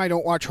time I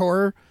don't watch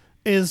horror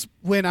is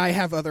when I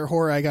have other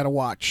horror I gotta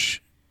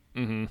watch.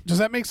 Mm-hmm. Does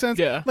that make sense?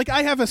 Yeah. Like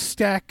I have a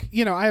stack,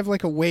 I have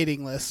like a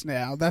waiting list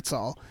now. That's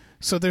all.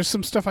 So there's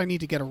some stuff I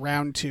need to get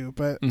around to,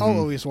 but I'll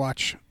always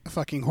watch a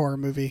fucking horror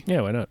movie.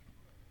 Yeah, why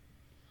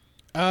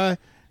not?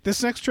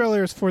 This next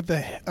trailer is for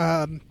the.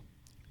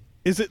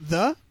 Is it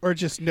the or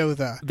just no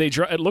the?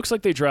 It looks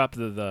like they dropped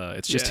the.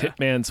 It's just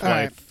Hitman's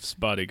wife's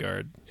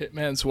bodyguard.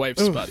 Hitman's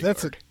wife's bodyguard.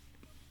 That's it.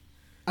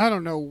 I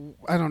don't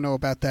know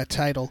about that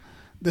title.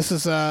 This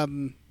is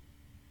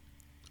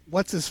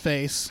what's his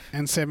face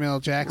and Samuel L.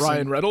 Jackson.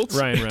 Ryan Reynolds.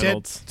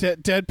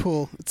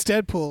 Deadpool. It's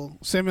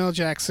Deadpool. Samuel L.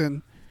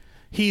 Jackson.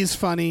 He's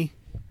funny.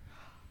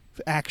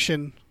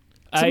 Action.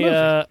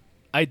 I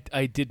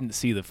didn't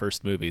see the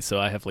first movie, so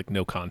I have like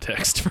no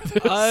context for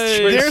this.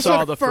 There's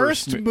saw a the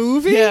first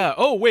movie? Yeah.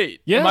 Oh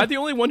wait. Yeah. Am I the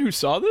only one who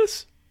saw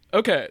this?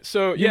 Okay.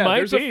 So You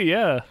might be.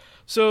 Yeah.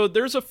 So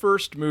there's a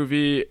first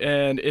movie,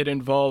 and it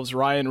involves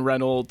Ryan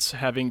Reynolds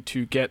having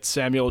to get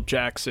Samuel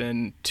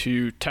Jackson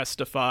to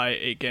testify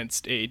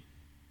against a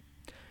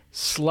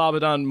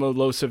Slobodan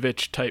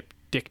Milosevic type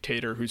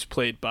dictator who's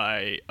played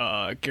by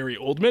Gary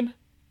Oldman.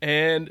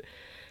 And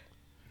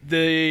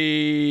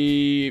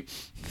the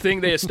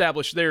thing they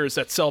established there is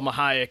that Selma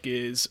Hayek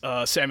is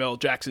Samuel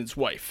Jackson's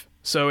wife.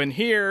 So in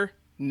here,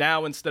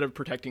 now instead of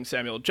protecting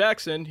Samuel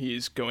Jackson,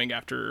 he's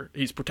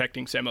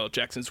protecting Samuel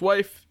Jackson's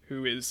wife,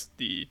 who is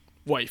the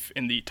wife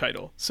in the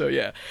title. So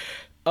yeah.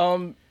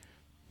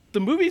 The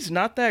movie's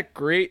not that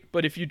great,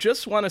 but if you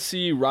just want to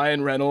see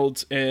Ryan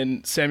Reynolds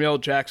and Samuel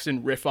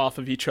Jackson riff off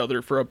of each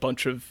other for a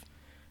bunch of,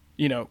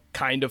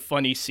 kind of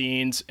funny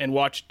scenes and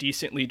watch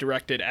decently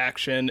directed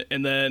action,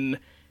 and then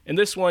in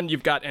this one,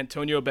 you've got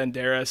Antonio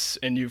Banderas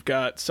and you've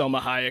got Selma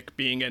Hayek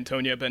being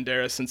Antonio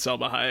Banderas and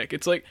Selma Hayek.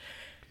 It's like,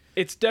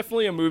 it's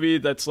definitely a movie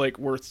that's like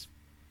worth,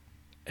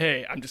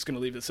 hey, I'm just going to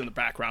leave this in the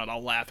background.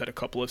 I'll laugh at a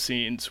couple of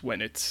scenes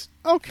when it's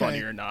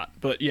funny or not.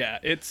 But yeah,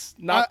 it's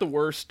not the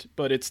worst,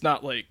 but it's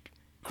not like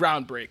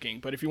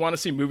groundbreaking. But if you want to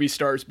see movie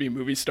stars be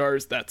movie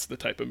stars, that's the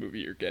type of movie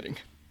you're getting.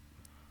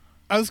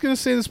 I was going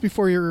to say this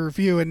before your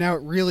review, and now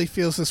it really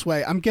feels this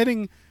way. I'm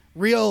getting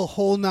real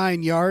Whole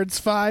 9 Yards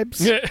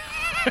vibes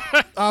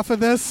off of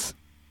this.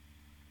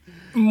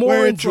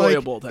 More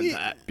enjoyable than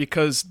that,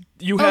 because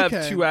you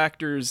have two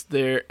actors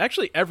there.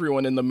 Actually,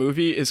 everyone in the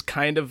movie is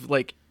kind of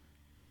like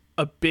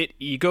a bit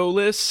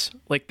egoless.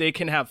 Like they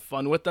can have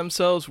fun with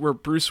themselves, where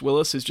Bruce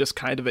Willis is just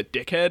kind of a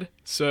dickhead.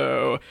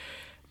 So,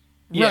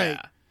 yeah.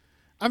 Right.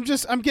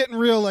 I'm getting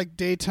real like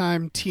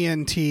daytime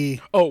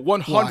TNT. Oh,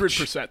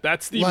 100%.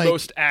 That's the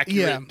most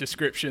accurate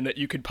description that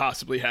you could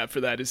possibly have for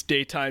that is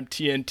daytime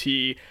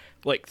TNT,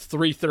 like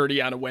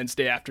 3:30 on a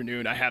Wednesday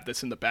afternoon. I have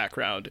this in the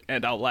background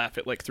and I'll laugh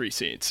at like 3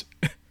 scenes.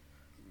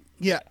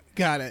 Yeah,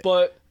 got it.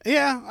 But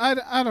yeah,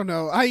 I don't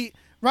know.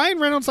 Ryan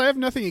Reynolds, I have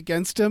nothing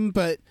against him,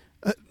 but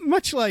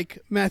much like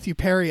Matthew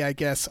Perry, I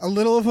guess, a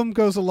little of him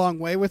goes a long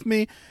way with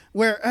me.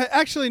 Where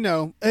actually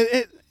no,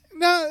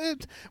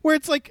 where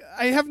it's like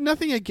I have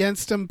nothing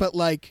against him, but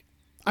like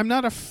I'm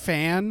not a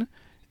fan,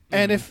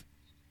 and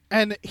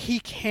he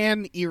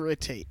can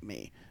irritate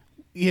me.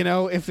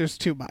 if there's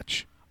too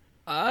much.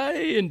 I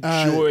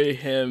enjoy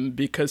him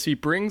because he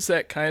brings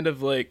that kind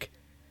of like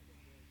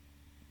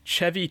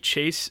Chevy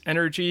Chase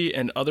energy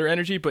and other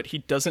energy, but he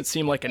doesn't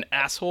seem like an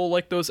asshole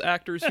like those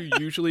actors who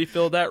usually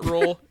fill that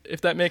role,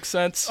 if that makes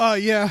sense. Oh,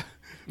 yeah.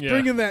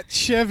 Bringing that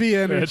Chevy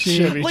energy.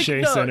 That Chevy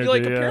Chase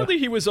energy, apparently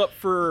he was up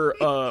for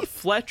a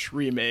Fletch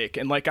remake,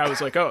 and like I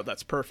was like, oh,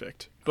 that's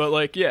perfect. But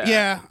like, yeah.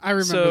 Yeah, I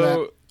remember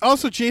that.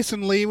 Also,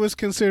 Jason Lee was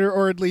considered,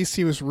 or at least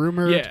he was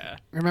rumored. Yeah.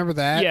 Remember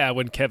that? Yeah,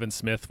 when Kevin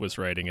Smith was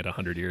writing it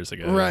 100 years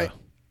ago. Right.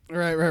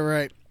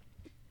 Right.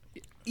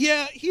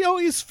 Yeah, he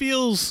always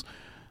feels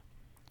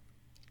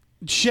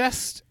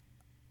just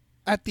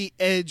at the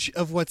edge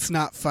of what's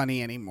not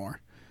funny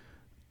anymore.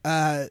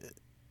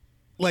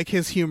 Like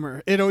his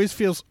humor. It always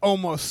feels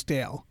almost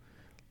stale.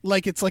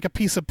 Like it's like a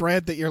piece of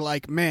bread that you're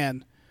like,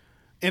 man,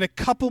 in a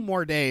couple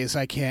more days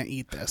I can't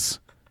eat this.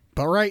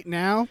 But right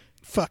now,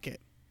 fuck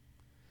it.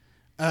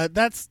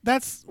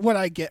 That's what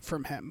I get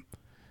from him.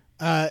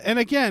 And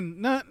again,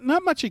 not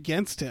much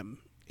against him.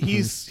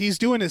 He's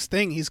doing his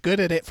thing. He's good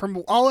at it. From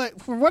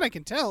what I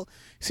can tell,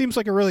 he seems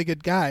like a really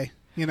good guy,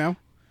 Yeah,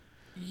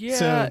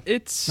 so,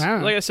 it's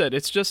like I said,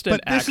 it's just an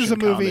action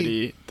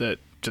comedy that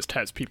just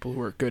has people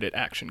who are good at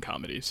action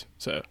comedies.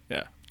 So,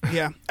 yeah.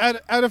 Yeah.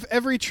 Out of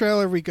every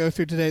trailer we go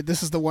through today,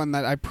 this is the one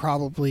that I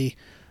probably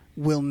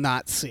will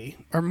not see,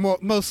 or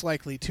most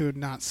likely to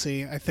not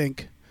see, I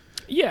think.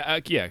 Yeah,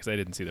 because I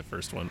didn't see the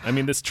first one. I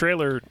mean, this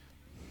trailer,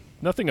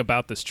 nothing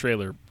about this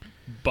trailer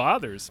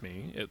bothers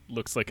me. It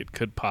looks like it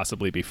could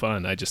possibly be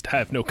fun. I just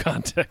have no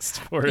context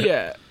for it.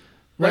 Yeah.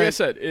 Like I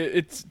said,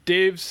 it's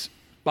Dave's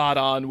spot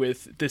on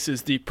with this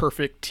is the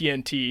perfect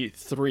TNT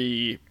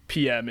 3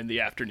 p.m. in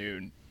the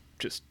afternoon,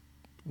 just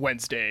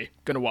Wednesday,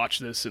 gonna watch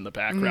this in the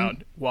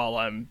background while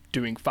I'm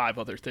doing 5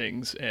 other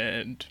things,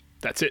 and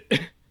that's it.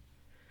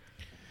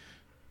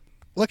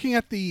 Looking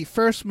at the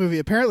first movie,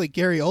 apparently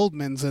Gary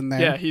Oldman's in there.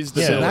 Yeah, he's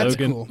the so that's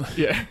Logan, cool.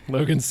 Yeah,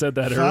 Logan said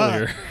that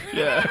earlier.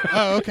 Yeah.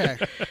 Oh, okay.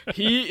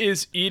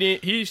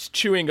 He's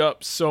chewing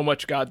up so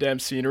much goddamn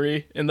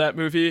scenery in that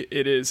movie.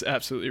 It is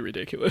absolutely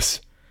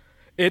ridiculous.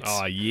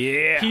 Oh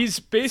yeah. He's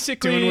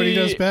basically doing what he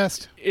does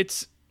best.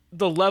 It's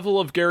the level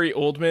of Gary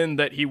Oldman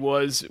that he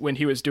was when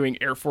he was doing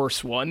Air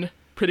Force One,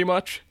 pretty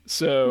much.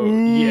 So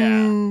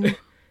yeah.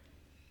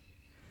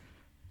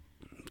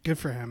 Good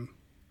for him.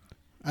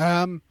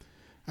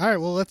 All right,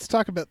 well, let's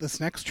talk about this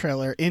next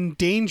trailer,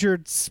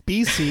 Endangered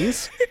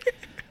Species.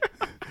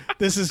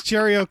 This is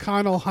Jerry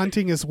O'Connell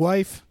hunting his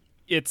wife.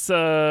 It's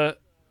the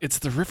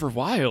River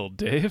Wild,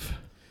 Dave.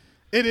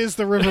 It is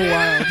the River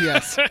Wild,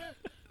 yes.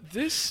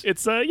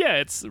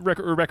 It's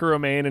Rebecca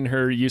Romaine and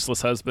her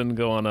useless husband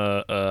go on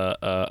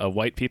a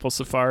white people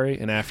safari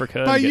in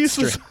Africa. By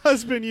useless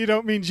husband, you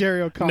don't mean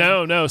Jerry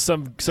O'Connell. No,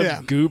 some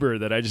goober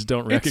that I just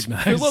don't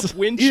recognize. It's Philip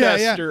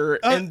Winchester,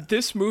 and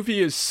this movie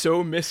is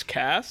so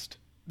miscast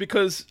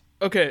because,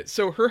 okay,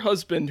 so her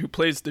husband, who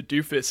plays the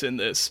doofus in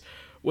this,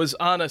 was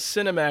on a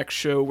Cinemax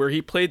show where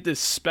he played this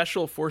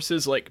special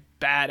forces like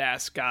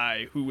badass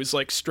guy who was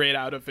like straight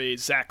out of a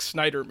Zack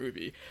Snyder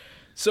movie.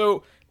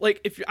 So,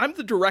 like, if I'm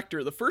the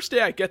director, the first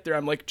day I get there,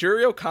 I'm like,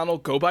 Jerry O'Connell,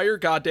 go by your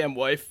goddamn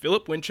wife.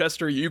 Philip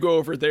Winchester, you go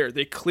over there.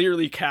 They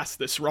clearly cast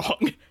this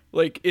wrong.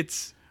 Like,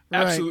 it's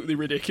absolutely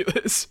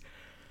ridiculous.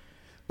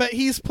 But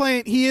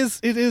it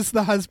is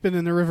the husband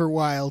in the River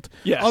Wild.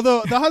 Yeah.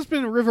 Although the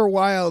husband in River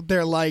Wild,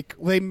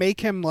 they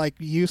make him like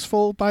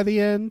useful by the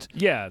end.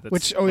 Yeah. That's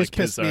which always like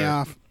pissed me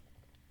off.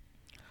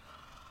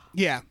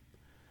 Yeah.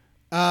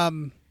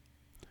 God,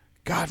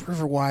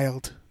 River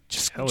Wild.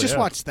 Just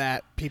watch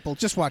that, people.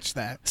 Just watch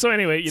that. So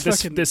anyway,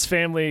 this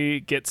family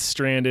gets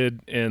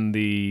stranded in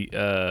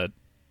the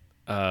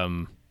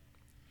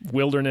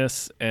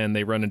wilderness, and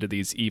they run into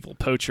these evil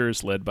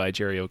poachers led by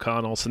Jerry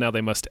O'Connell. So now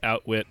they must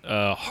outwit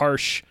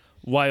harsh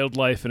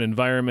wildlife and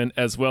environment,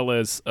 as well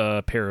as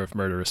a pair of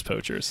murderous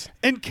poachers.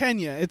 In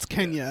Kenya, it's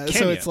Kenya.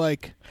 So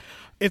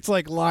it's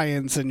like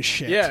lions and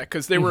shit. Yeah,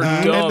 because they were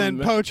dumb, and then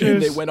poachers,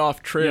 and they went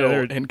off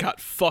trail and got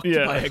fucked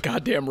by a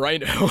goddamn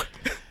rhino.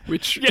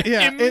 Which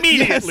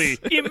immediately.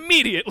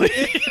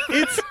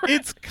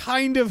 It's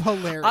kind of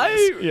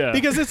hilarious.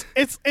 Because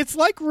it's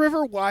like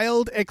River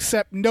Wild,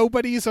 except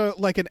nobody's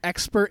like an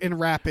expert in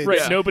rapids.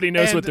 Right, nobody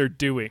knows what they're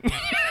doing.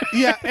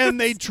 Yeah,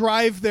 and they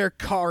drive their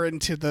car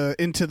into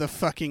the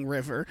fucking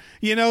river.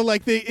 You know,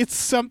 like it's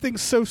something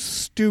so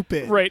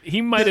stupid. Right,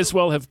 he might as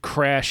well have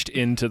crashed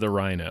into the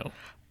rhino.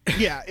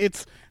 Yeah,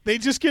 they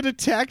just get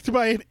attacked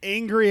by an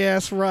angry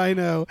ass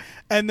rhino,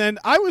 and then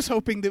I was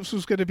hoping this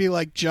was going to be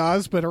like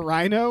Jaws, but a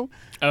rhino.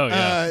 Oh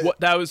yeah,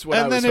 that was what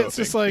I was hoping. And then it's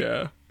just like,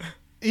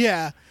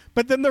 yeah.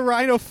 But then the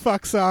rhino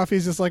fucks off.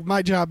 He's just like,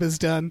 my job is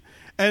done,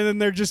 and then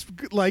they're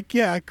just like,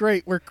 yeah,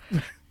 great,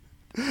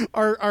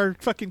 our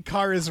fucking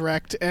car is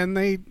wrecked, and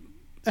they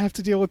have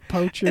to deal with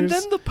poachers. And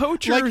then the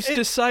poachers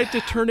decide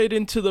to turn it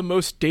into the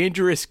most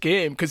dangerous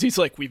game because he's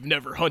like, we've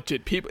never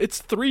hunted people.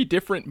 It's 3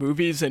 different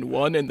movies in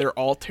one, and they're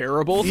all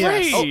terrible.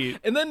 Yes. Oh,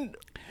 and then,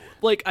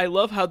 like, I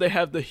love how they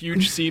have the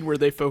huge scene where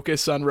they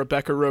focus on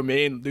Rebecca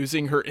Romaine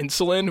losing her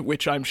insulin,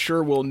 which I'm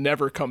sure will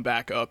never come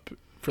back up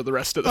for the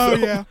rest of the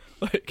film. Yeah.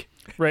 Like,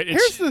 Right.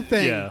 Here's the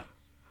thing. Yeah.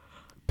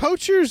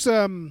 Poachers,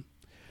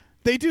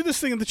 they do this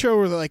thing in the show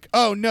where they're like,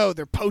 oh no,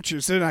 they're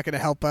poachers. They're not going to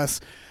help us.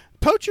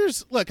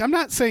 Poachers, look, I'm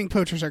not saying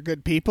poachers are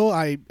good people.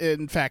 I,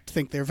 in fact,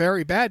 think they're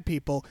very bad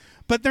people,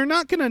 but they're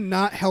not going to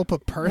not help a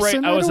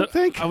person, Right. I don't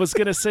think. I was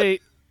gonna say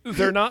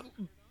they're not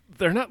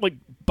like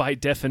by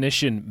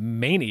definition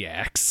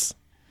maniacs.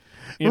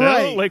 You know,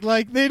 right.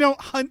 Like they don't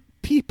hunt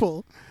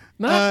people.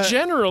 not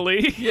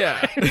generally.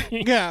 yeah.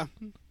 Yeah.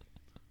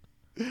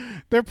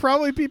 They're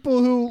probably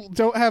people who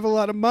don't have a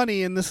lot of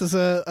money, and this is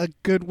a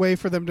good way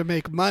for them to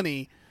make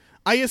money.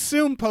 I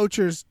assume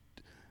poachers...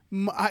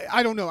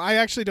 I don't know. I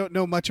actually don't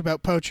know much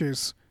about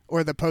poachers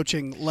or the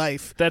poaching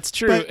life. That's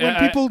true. But when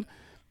people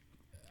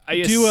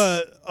I do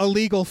a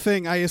legal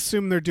thing, I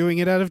assume they're doing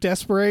it out of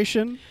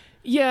desperation.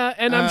 Yeah,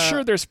 and I'm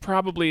sure there's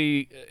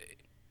probably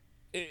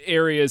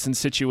areas and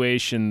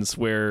situations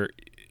where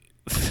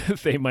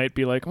they might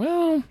be like,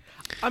 well,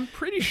 I'm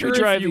pretty if sure we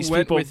drive if you these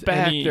went people with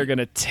back, any... they're going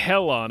to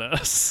tell on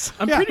us.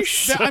 I'm pretty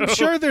sure... I'm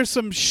sure there's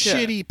some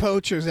shitty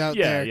poachers out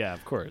there. Yeah,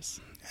 of course.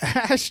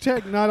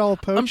 Hashtag not all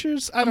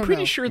poachers. I don't know. I'm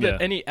pretty sure that Yeah.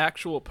 any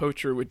actual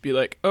poacher would be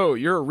like, oh,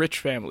 you're a rich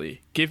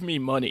family. Give me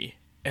money,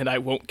 and I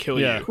won't kill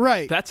Yeah. you.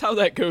 Right. That's how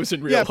that goes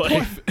in real Yeah,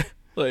 life.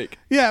 Like,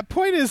 Yeah,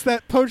 point is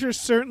that poachers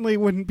certainly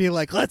wouldn't be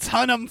like, let's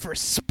hunt them for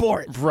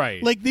sport.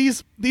 Right. Like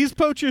these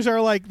poachers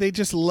are like, they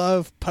just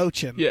love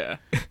poaching. yeah.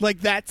 Like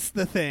that's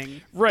the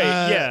thing. Right,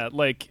 yeah,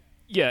 like,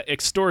 yeah,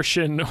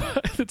 extortion.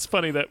 It's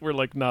funny that we're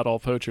like not all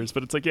poachers,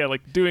 but it's like, yeah,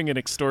 like doing an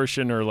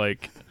extortion or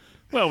like,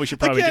 well, we should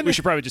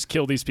probably just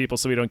kill these people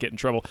so we don't get in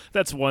trouble.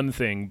 That's one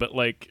thing, but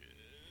like,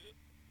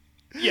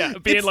 yeah,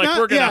 being It's like not-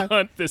 we're gonna yeah.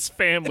 hunt this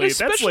family. And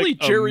especially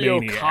that's like Jerry a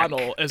maniac.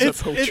 O'Connell as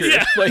It's- a poacher.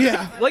 it's- Like,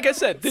 yeah. like I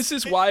said, this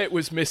is why it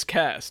was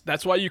miscast.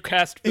 That's why you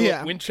cast Philip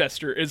Yeah.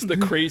 Winchester as the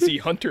crazy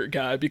hunter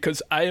guy,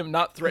 because I am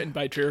not threatened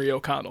by Jerry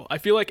O'Connell. I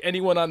feel like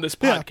anyone on this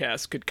Yeah.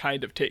 podcast could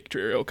kind of take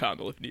Jerry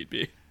O'Connell if need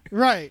be.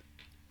 Right.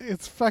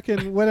 It's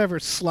fucking whatever,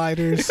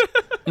 Sliders.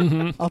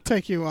 Mm-hmm. I'll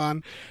take you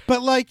on.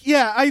 But like,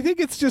 yeah, I think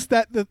it's just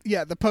that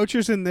the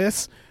poachers in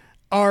this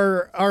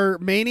are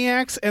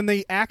maniacs, and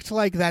they act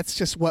like that's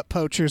just what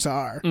poachers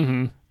are.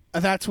 Mm-hmm.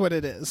 That's what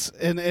it is.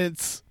 And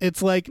it's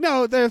like,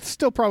 no, they're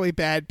still probably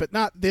bad, but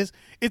not this.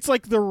 It's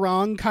like the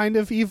wrong kind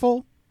of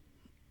evil.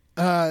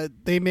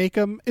 They make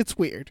them. It's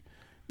weird.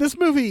 This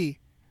movie,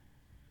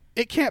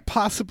 it can't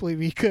possibly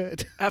be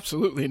good.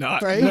 Absolutely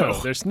not. Right? No,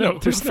 there's no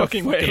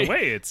fucking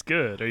way. It's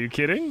good. Are you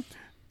kidding?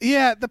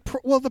 Yeah, the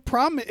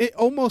problem, it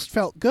almost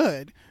felt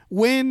good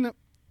when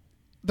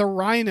the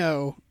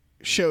rhino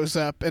shows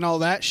up and all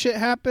that shit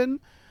happened,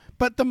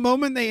 but the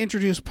moment they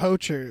introduce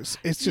poachers,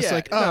 it's just Yeah,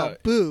 like, oh, no.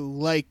 boo,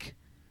 like,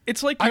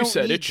 It's like I you don't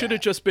said, need it should have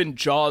that. just been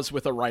Jaws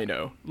with a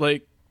rhino.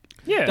 Like,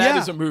 Yeah. that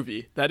Yeah. is a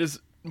movie. That is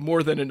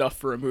more than enough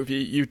for a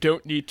movie. You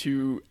don't need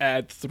to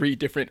add 3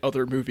 different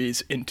other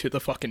movies into the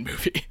fucking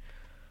movie.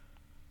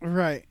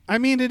 right. I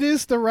mean, it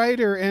is the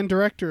writer and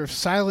director of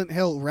Silent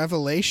Hill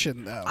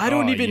Revelation, though. I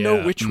don't Oh, even know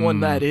yeah. which one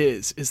that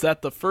is. Is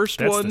that the first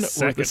That's one the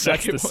second. or the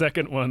second That's the one?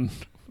 second one.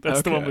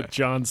 That's the one Okay. with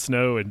Jon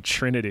Snow and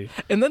Trinity.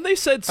 And then they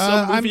said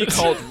some I'm- movie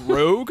called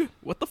Rogue.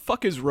 What the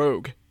fuck is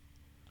Rogue?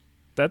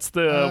 That's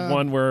the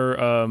one where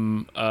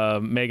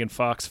Megan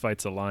Fox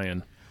fights a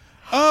lion.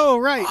 Oh,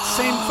 right.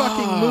 Same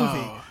fucking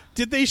movie.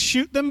 Did they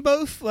shoot them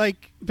both,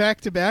 like, back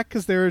to back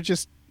because they were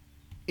just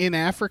in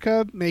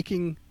Africa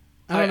making...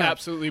 I I don't know.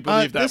 absolutely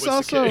believe that this was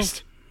also- the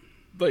case.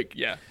 Like,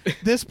 yeah.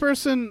 This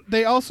person,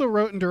 they also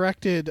wrote and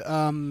directed,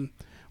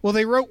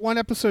 they wrote one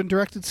episode and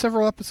directed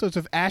several episodes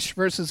of Ash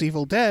vs.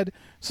 Evil Dead,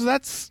 so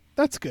that's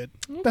good.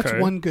 That's Okay.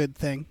 one good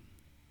thing.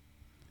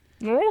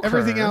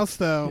 Everything else,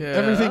 though, Yeah.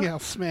 everything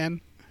else, man.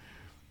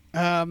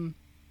 I mean,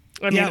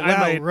 Yeah, I wow,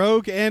 might.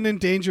 Rogue and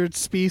Endangered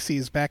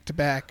Species back to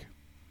back.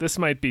 This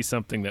might be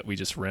something that we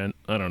just rent.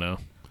 I don't know.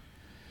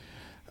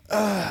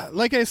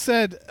 Like I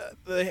said,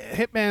 the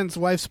Hitman's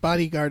Wife's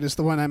Bodyguard is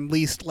the one I'm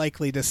least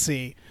likely to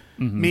see,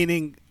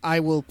 meaning I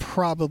will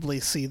probably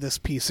see this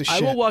piece of I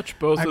shit. will watch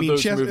both I of mean,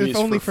 those just- if movies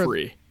only for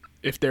free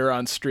if they're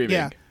on streaming.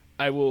 Yeah.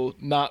 I will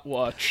not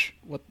watch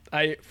what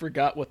I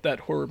forgot what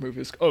that horror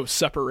movie is. Oh,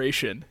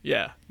 Separation.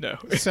 Yeah, no.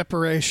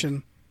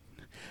 Separation.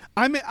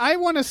 I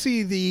want to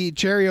see the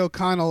Jerry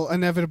O'Connell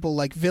inevitable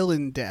like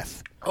villain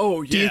death.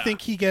 Oh, yeah. Do you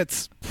think he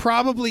gets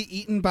probably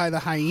eaten by the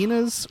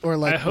hyenas or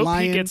like I hope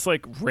lion? he gets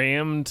like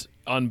rammed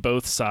on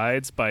both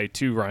sides by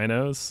 2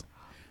 rhinos.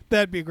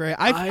 That'd be great.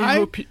 I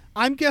hope he-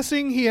 I'm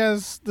guessing he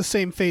has the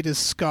same fate as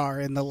Scar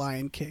in The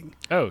Lion King.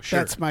 Oh, sure.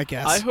 That's my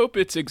guess. I hope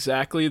it's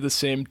exactly the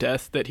same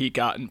death that he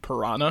got in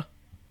Piranha,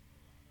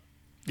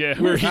 yeah.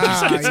 where he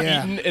just gets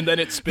yeah. eaten and then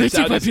it spits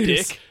They out took his my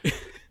penis. dick.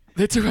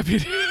 They took my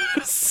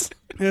penis.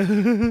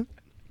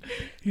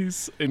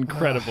 He's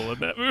incredible in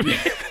that movie.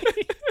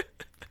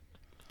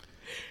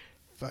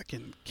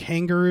 Fucking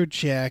Kangaroo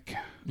Jack.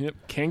 Yep.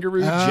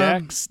 Kangaroo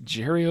Jack's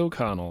Jerry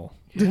O'Connell.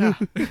 Yeah.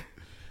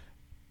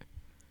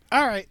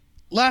 All right,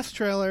 last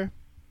trailer.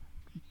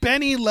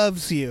 Benny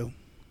Loves You.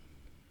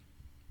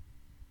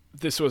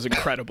 This was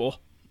incredible.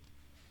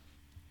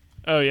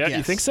 Oh yeah, you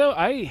Yes. think so?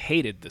 I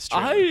hated this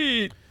trailer.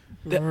 I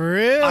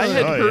Really? I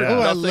had heard yeah.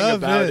 I nothing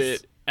love about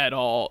this. it at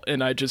all,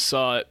 and I just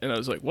saw it, and I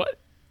was like, "What?"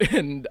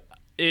 And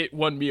it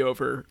won me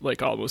over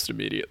like almost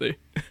immediately.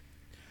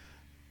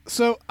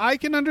 So I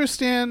can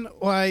understand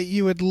why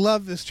you would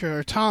love this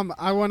trailer. Tom,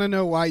 I want to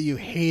know why you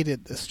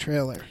hated this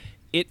trailer.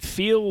 It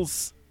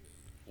feels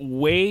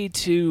way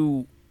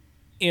too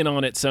in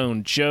on its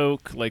own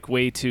joke, like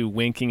way too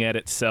winking at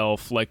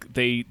itself. Like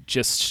they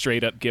just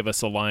straight up give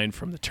us a line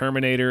from the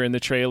Terminator in the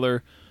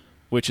trailer,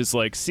 which is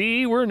like,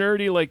 "See, we're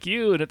nerdy like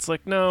you," and it's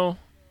like, no.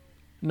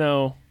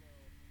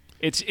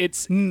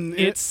 It's.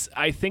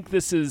 I think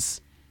this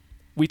is.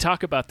 We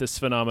talk about this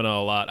phenomenon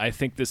a lot. I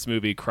think this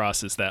movie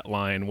crosses that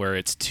line where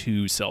it's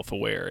too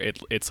self-aware.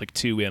 It's like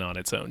too in on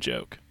its own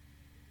joke.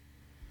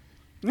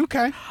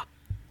 Okay.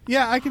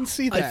 Yeah, I can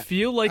see that. I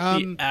feel like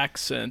the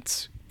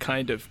accents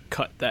kind of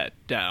cut that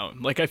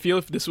down. Like, I feel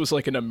if this was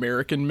like an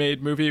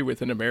American-made movie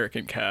with an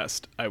American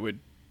cast, I would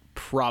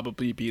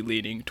probably be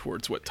leaning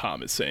towards what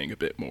Tom is saying a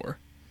bit more,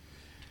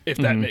 if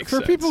that makes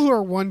sense. For people who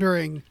are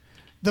wondering,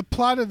 the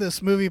plot of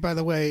this movie, by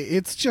the way,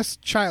 it's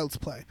just child's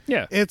play.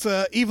 Yeah. It's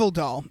a evil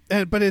doll,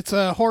 but it's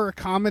a horror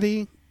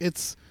comedy.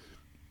 It's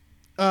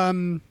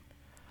seems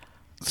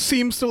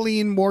to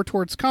lean more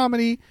towards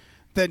comedy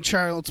than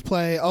child's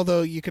play,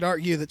 although you could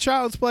argue that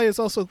child's play is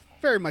also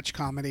very much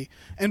comedy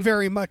and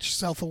very much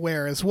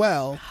self-aware as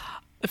well.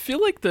 I feel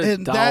like the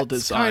And doll that's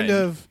design kind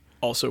of-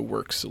 also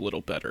works a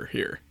little better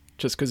here,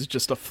 just because it's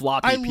just a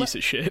floppy piece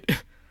of shit.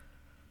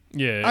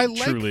 Yeah, I it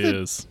like truly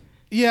the- is.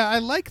 Yeah, I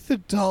like the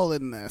doll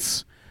in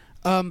this.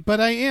 But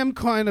I am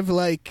kind of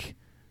like,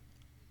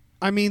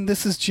 I mean,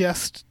 this is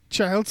just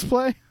child's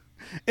play.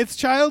 It's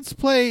child's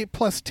play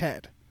plus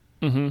Ted.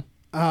 Mm-hmm.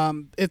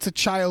 It's a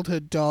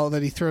childhood doll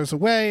that he throws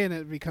away and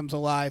it becomes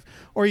alive.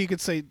 Or you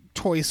could say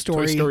Toy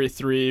Story. Toy Story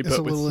 3, is but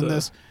a little with in the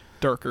this.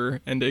 darker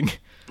ending.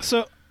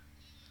 So,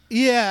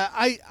 yeah,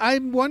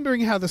 I'm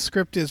wondering how the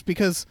script is,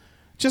 because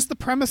just the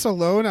premise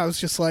alone, I was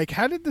just like,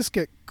 how did this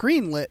get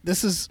greenlit?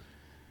 This is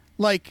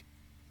like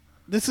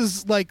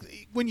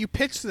when you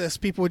pitch this,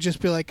 people would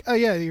just be like, "Oh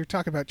yeah, you're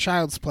talking about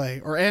Child's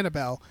Play or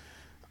Annabelle,"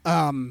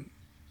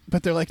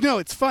 but they're like, "No,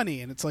 it's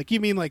funny," and it's like, "You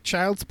mean like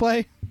Child's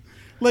Play?"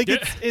 Like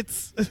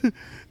it's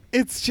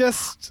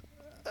just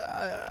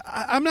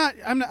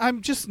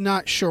I'm just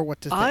not sure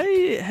what to think. I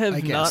have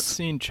not guess.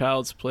 seen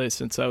Child's Play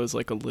since I was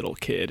like a little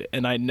kid,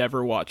 and I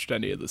never watched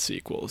any of the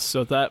sequels,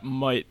 so that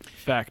might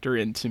factor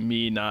into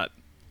me not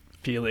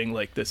feeling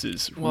like this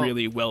is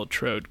really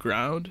well-trod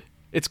ground.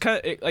 It's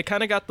I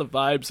kind of got the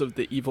vibes of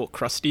the evil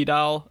Krusty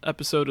Doll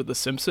episode of The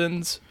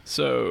Simpsons,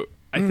 so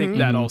I think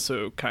that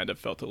also kind of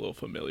felt a little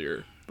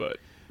familiar, but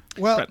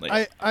friendly.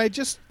 I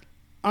just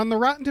on the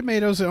Rotten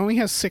Tomatoes, it only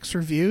has 6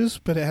 reviews,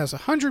 but it has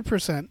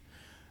 100%.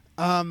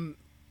 I'm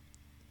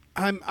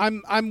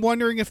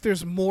wondering if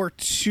there's more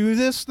to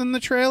this than the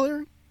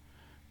trailer,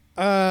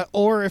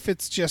 or if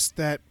it's just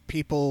that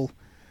people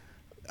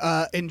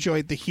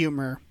enjoyed the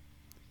humor.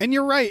 And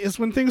you're right, is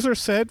when things are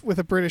said with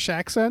a British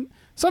accent,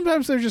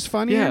 sometimes they're just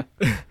funnier.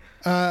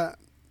 Yeah.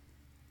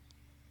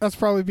 That's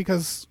probably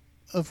because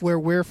of where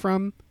we're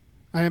from,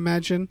 I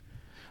imagine.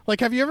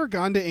 Like, have you ever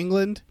gone to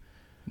England?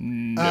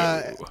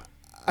 No.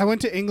 I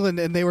went to England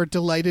and they were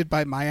delighted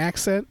by my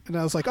accent, and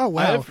I was like, "Oh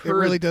wow, I've it heard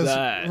really does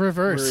that,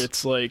 reverse." Where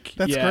it's like,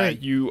 That's yeah,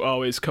 great. you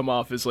always come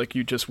off as like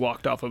you just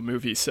walked off a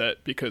movie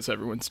set because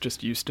everyone's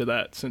just used to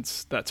that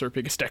since that's our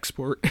biggest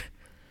export.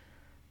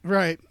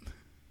 Right.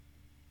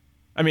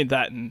 I mean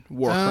that and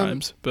war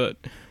crimes, but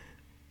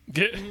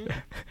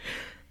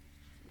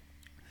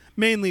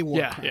Mainly war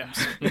yeah,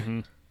 crimes.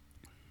 yeah.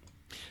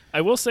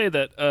 I will say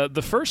that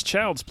the first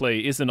Child's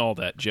Play isn't all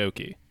that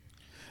jokey.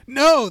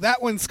 No,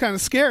 that one's kind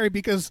of scary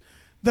because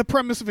the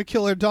premise of a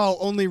killer doll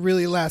only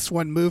really lasts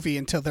one movie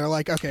until they're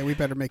like, okay, we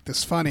better make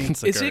this funny.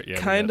 It's like, Is all it right, yeah,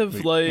 kind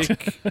of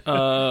like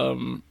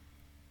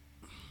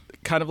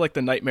kind of like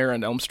the Nightmare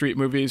on Elm Street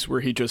movies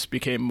where he just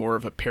became more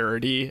of a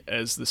parody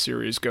as the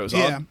series goes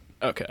Yeah. on?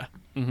 Okay.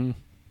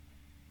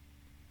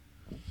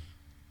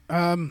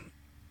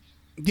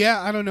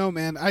 Yeah, I don't know,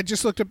 man. I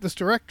just looked up this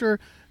director.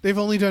 They've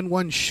only done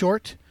one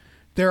short.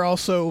 They're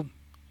also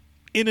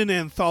in an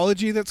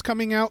anthology that's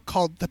coming out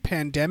called The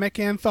Pandemic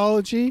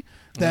Anthology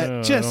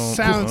that just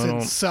sounds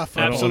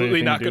insufferable.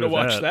 Absolutely not anything to going to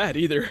do with watch that. that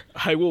either.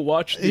 I will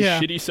watch the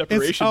shitty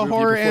separation it's a movie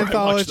horror before I watch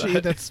anthology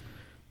that. that's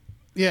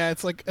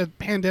it's like a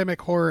pandemic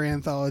horror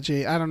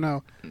anthology. I don't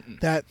know.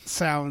 That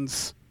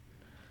sounds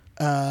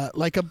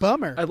like a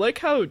bummer. I like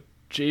how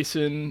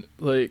Jason,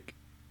 like,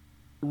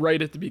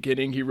 right at the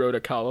beginning, he wrote a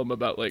column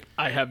about, like,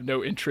 I have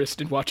no interest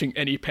in watching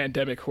any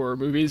pandemic horror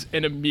movies,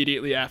 and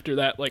immediately after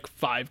that, like,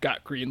 5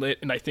 got greenlit,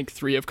 and I think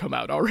 3 have come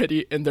out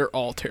already, and they're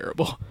all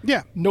terrible.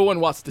 Yeah. No one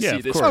wants to Yeah, see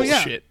of this course. Oh,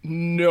 yeah. bullshit.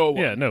 No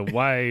one. Yeah, no.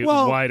 Why?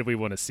 Well- why do we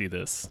want to see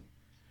this?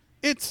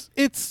 It's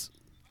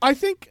I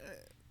think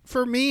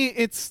for me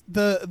it's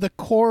the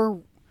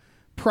core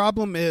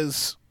problem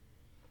is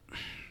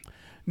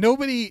no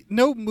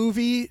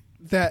movie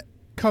that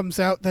comes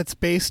out that's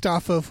based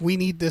off of we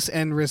need this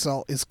end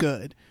result is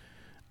good.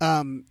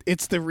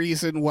 It's the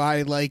reason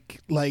why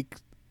like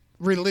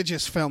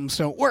religious films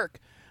don't work.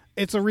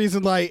 it's a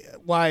reason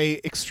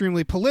why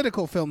extremely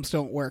political films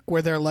don't work,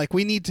 where they're like,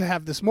 we need to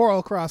have this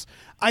moral cross.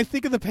 I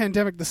think of the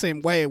pandemic the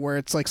same way, where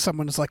it's like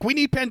someone is like, we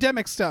need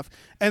pandemic stuff,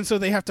 and so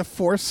they have to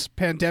force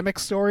pandemic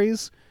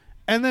stories,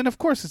 and then of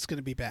course it's going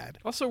to be bad.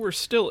 Also, we're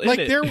still in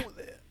it.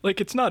 Like,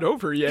 it's not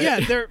over yet.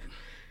 Yeah,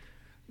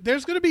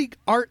 there's going to be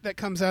art that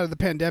comes out of the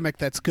pandemic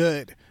that's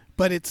good,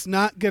 but it's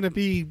not going to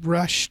be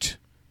rushed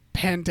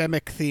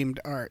pandemic-themed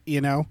art,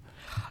 you know?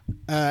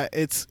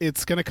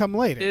 It's going to come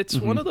later. It's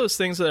one of those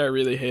things that I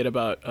really hate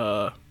about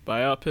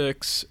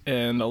biopics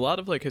and a lot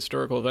of like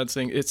historical events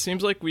thing. It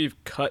seems like we've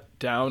cut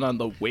down on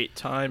the wait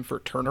time for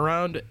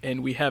turnaround,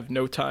 and we have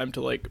no time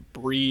to like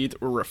breathe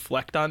or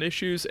reflect on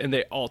issues, and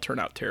they all turn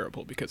out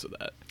terrible because of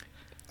that.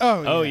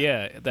 Oh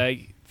yeah.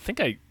 I think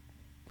I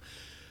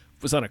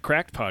was on a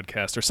Cracked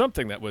podcast or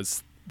something that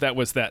was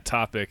that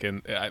topic,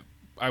 and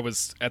I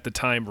was at the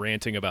time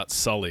ranting about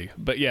Sully.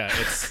 But yeah,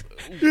 it's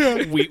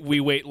we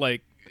wait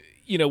like,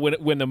 you know,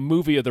 when a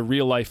movie of the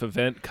real life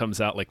event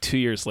comes out like 2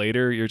 years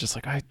later, you're just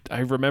like, I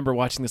remember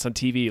watching this on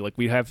TV. Like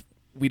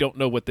we don't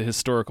know what the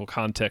historical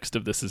context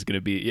of this is going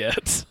to be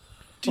yet.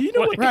 Do you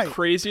know what the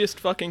craziest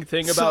fucking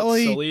thing about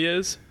Sully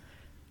is?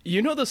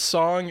 You know the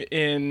song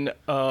in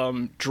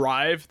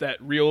Drive, that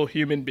Real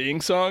Human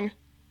Being song?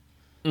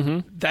 Mm-hmm.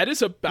 That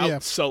is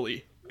about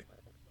Sully.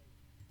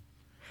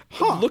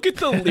 Huh. Look at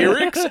the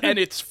lyrics, and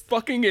it's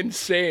fucking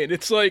insane.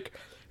 It's like,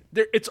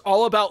 it's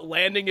all about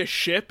landing a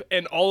ship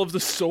and all of the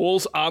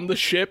souls on the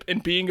ship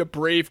and being a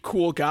brave,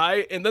 cool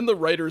guy. And then the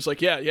writer's like,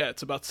 yeah,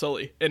 it's about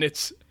Sully. And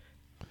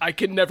I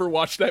can never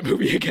watch that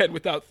movie again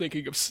without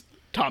thinking of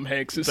Tom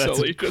Hanks as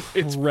Sully.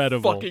 It's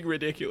fucking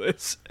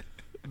ridiculous.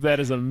 That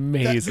is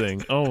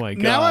amazing. Oh my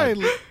God.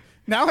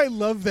 Now I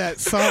love that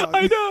song.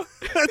 I know.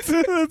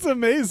 That's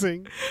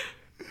amazing.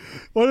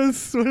 What a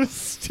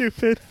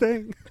stupid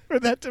thing for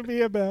that to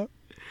be about.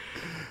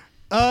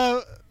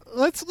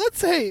 Let's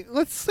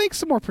thank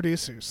some more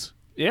producers.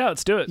 Yeah,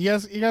 let's do it. You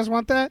guys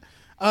want that?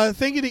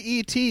 Thank you to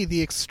E.T.,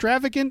 the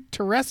extravagant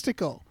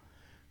terresticle.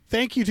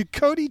 Thank you to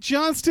Cody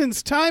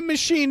Johnston's time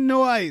machine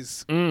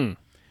noise.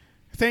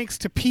 Thanks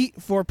to Pete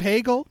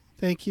Vorpagel.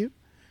 Thank you.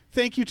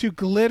 Thank you to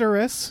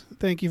Glitterous.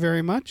 Thank you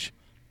very much.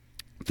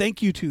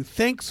 Thank you to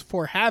Thanks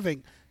for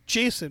Having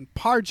Jason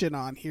Pargin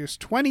on. Here's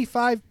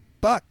 $25.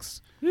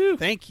 Woo.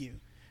 Thank you.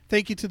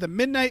 Thank you to the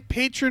Midnight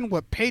Patron,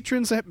 what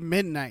patrons at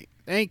midnight.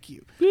 Thank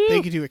you. Woo.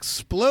 Thank you to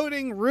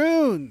Exploding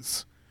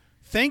Runes.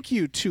 Thank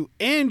you to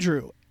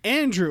Andrew.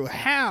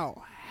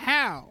 How?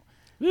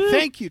 Woo.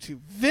 Thank you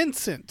to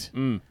Vincent.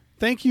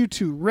 Thank you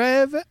to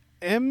Rev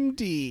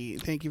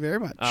MD. Thank you very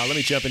much. Let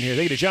me jump in here.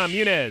 Thank you to John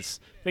Muniz.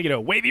 Thank you to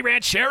Wavy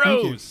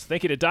Rancheros.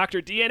 Thank you to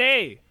Dr.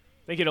 DNA.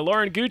 Thank you to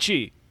Lauren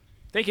Gucci.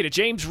 Thank you to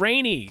James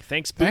Rainey.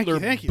 Thanks,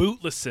 Bootler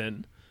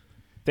Bootlesson.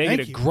 Thank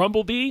you to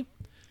Grumblebee.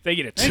 Thank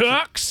you to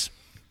Tux.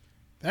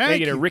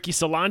 Thank you to Ricky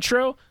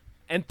Cilantro.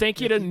 And thank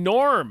you to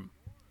Norm.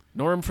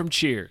 Norm from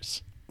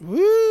Cheers.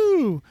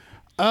 Woo!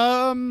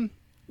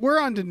 We're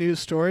on to news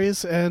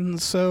stories,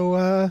 and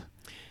so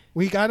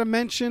we got to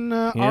mention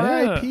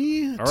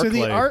R.I.P. to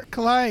the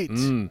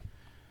ArcLight.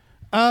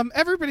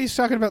 Everybody's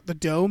talking about the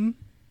Dome.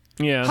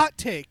 Yeah. Hot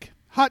take.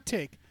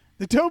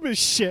 The Dome is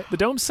shit. The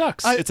Dome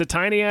sucks. It's a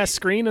tiny-ass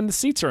screen, and the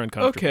seats are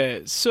uncomfortable.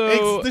 Okay,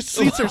 so the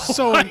seats are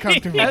so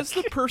uncomfortable. As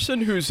the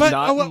person who's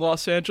not in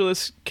Los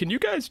Angeles, can you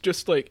guys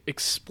just like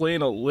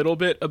explain a little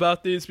bit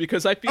about these?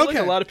 Because I feel like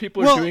a lot of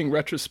people are doing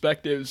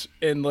retrospectives,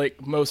 and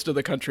like most of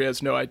the country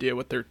has no idea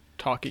what they're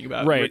talking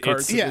about. Right.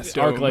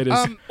 ArcLight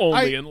is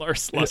only in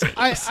Los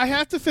Angeles. I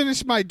have to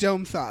finish my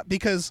Dome thought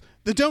because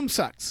the Dome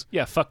sucks.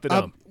 Yeah, fuck the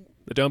Dome.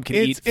 The Dome can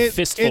eat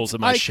fistfuls of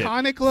my shit. It's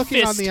iconic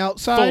looking on the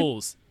outside.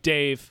 Fistfuls,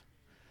 Dave.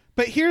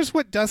 But here's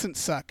what doesn't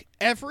suck.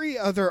 Every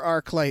other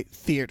ArcLight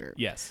theater.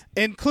 Yes.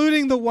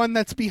 Including the one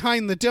that's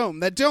behind the Dome.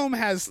 That Dome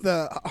has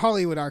the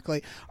Hollywood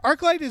ArcLight.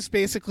 ArcLight is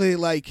basically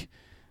like,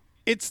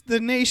 it's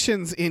the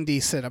nation's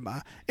indie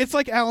cinema. It's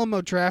like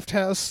Alamo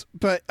Drafthouse,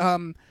 but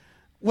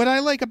what I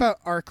like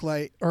about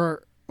ArcLight,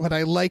 or what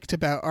I liked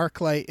about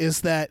ArcLight,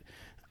 is that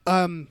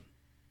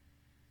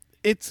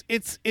it's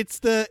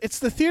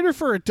the theater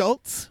for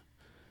adults.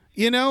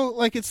 You know,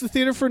 like it's the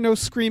theater for no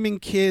screaming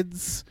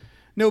kids,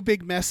 no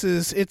big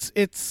messes. It's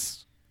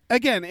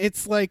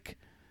like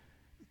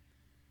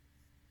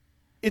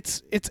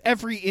it's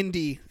every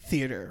indie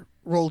theater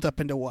rolled up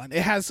into one.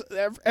 It has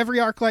every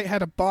ArcLight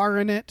had a bar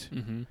in it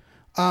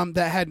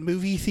that had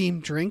movie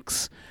themed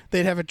drinks.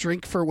 They'd have a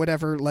drink for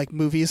whatever like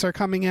movies are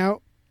coming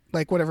out,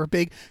 like whatever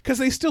big, because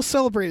they still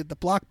celebrated the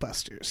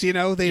blockbusters. You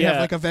know, they'd have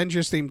like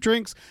Avengers themed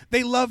drinks.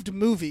 They loved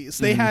movies.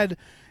 They had.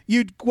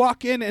 You'd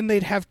walk in and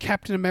they'd have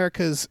Captain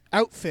America's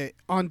outfit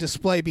on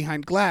display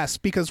behind glass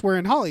because we're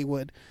in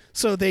Hollywood.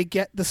 So they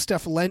get the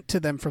stuff lent to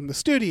them from the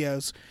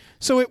studios.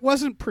 So it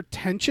wasn't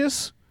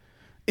pretentious.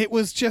 It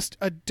was just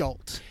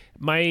adult.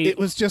 It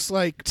was just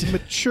like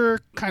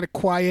mature, kind of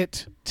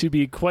quiet. To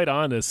be quite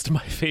honest,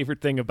 my favorite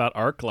thing about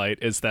ArcLight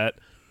is that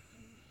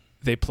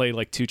they play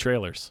like 2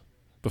 trailers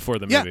before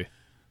the movie.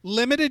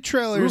 Limited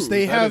trailers.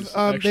 They have.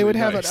 They would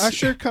have an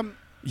usher come.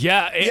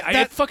 Yeah,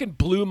 it fucking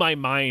blew my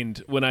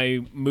mind when I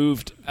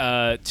moved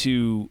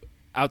to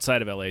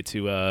outside of LA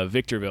to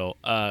Victorville,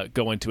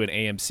 going to an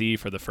AMC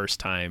for the first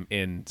time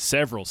in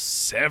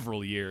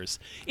several years.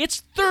 It's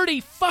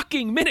 30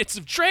 fucking minutes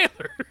of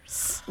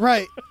trailers.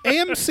 Right.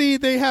 AMC,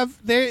 they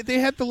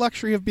had the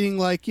luxury of being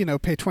like, you know,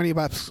 pay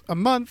 $20 a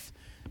month.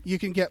 You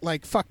can get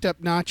like fucked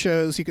up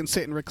nachos. You can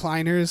sit in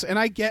recliners, and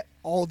I get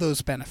all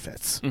those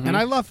benefits, and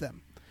I love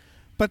them.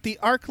 But the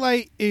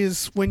ArcLight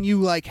is when you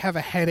like have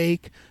a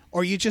headache,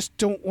 or you just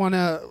don't want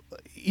to,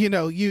 you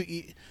know,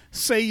 you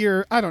say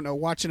you're, I don't know,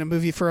 watching a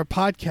movie for a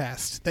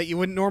podcast that you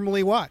wouldn't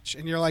normally watch,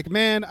 and you're like,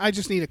 man, I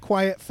just need a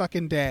quiet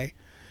fucking day.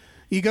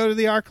 You go to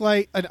the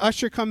ArcLight, an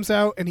usher comes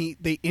out, and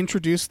they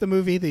introduce the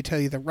movie. They tell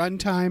you the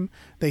runtime.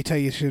 They tell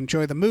you to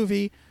enjoy the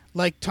movie.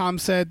 Like Tom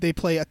said, they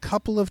play a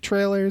couple of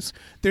trailers.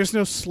 There's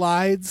no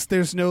slides.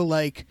 There's no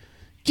like,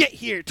 get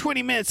here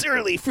 20 minutes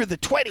early for the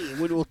 20,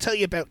 which will tell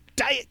you about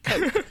Diet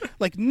Coke.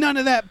 Like none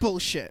of that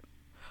bullshit.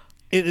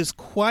 It is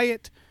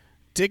quiet,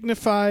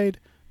 dignified,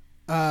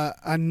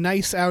 a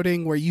nice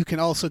outing where you can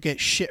also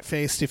get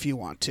shit-faced if you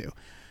want to.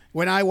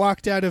 When I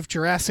walked out of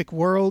Jurassic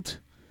World,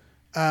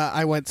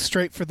 I went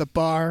straight for the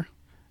bar,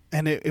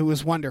 and it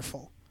was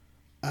wonderful.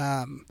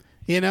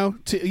 You know,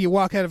 you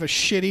walk out of a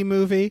shitty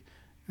movie,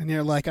 and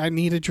you're like, I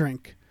need a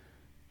drink.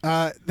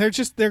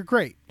 They're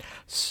great.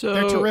 So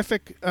they're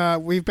terrific.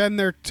 We've been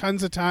there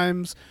tons of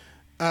times.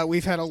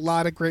 We've had a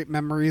lot of great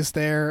memories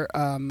there.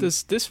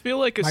 Does this feel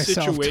like a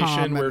myself, situation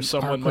Tom, where and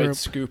someone our might group.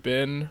 scoop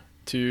in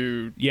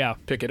to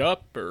pick it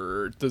up,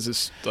 or does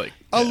this like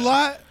A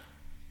lot?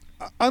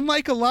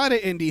 Unlike a lot of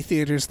indie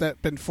theaters that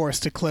have been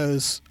forced to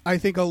close, I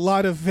think a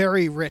lot of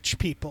very rich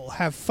people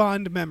have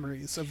fond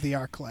memories of the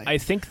ArcLight. I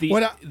think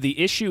the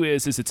issue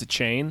is it's a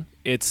chain.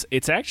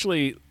 It's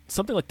actually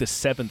something like the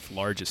 7th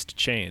largest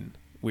chain,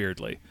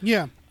 weirdly.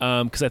 Yeah.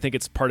 Because I think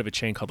it's part of a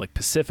chain called like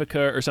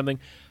Pacifica or something.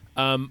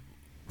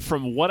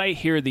 From what I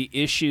hear, the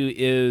issue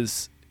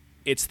is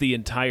it's the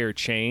entire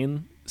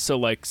chain. So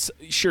like,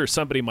 sure,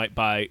 somebody might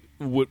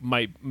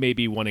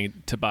maybe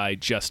wanting to buy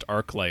just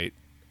ArcLight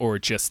or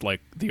just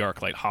like the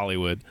ArcLight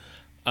Hollywood.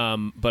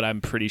 But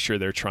I'm pretty sure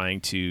they're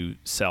trying to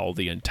sell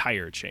the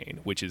entire chain,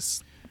 which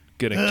is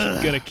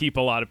gonna keep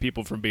a lot of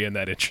people from being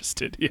that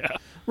interested. Yeah.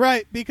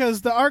 Right,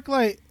 because the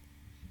ArcLight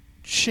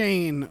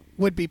chain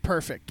would be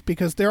perfect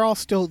because they're all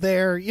still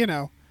there, you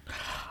know.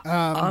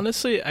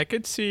 Honestly, I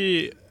could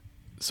see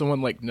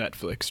someone like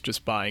Netflix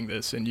just buying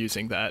this and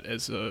using that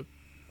as a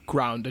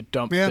ground to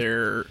dump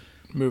their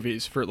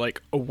movies for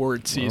like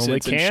award seasons they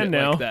and can shit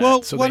now. like that.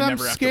 Well, so what they I'm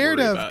never have to scared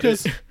worry of, about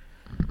because it.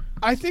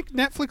 I think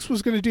Netflix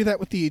was going to do that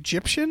with The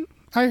Egyptian,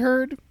 I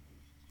heard.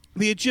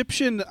 The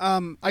Egyptian,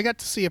 I got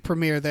to see a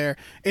premiere there.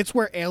 It's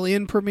where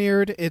Alien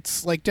premiered.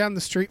 It's like down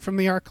the street from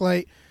the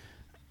ArcLight.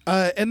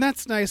 And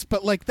that's nice,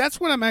 but like that's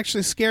what I'm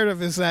actually scared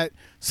of, is that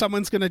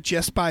someone's going to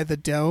just buy the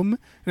dome,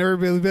 and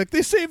everybody will be like,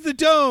 they saved the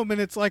dome,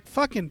 and it's like,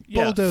 fucking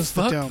bulldoze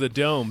the dome. The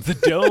dome. The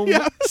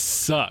dome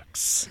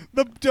sucks.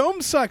 The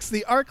dome sucks.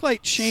 The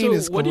ArcLight chain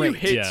is what great.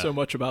 do you hate so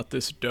much about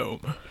this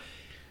dome?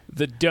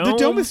 The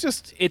dome is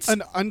just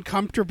an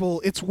uncomfortable.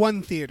 It's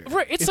one theater.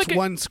 Right. It's like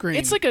one screen.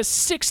 It's like a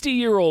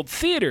 60-year-old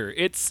theater.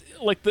 It's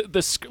like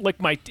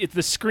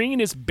the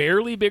screen is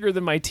barely bigger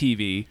than my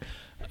TV.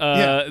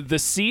 The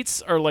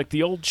seats are like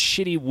the old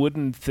shitty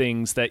wooden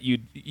things that you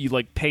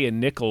like pay a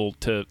nickel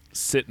to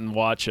sit and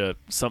watch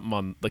something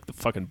on like the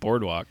fucking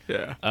boardwalk.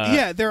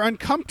 Yeah. They're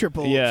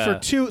uncomfortable. Yeah.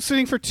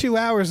 Sitting for 2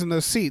 hours in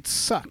those seats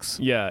sucks.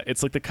 Yeah,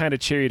 it's like the kind of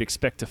chair you'd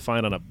expect to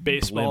find on a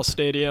baseball blimp.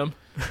 Stadium.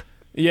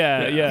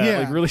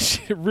 Yeah, like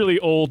really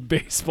old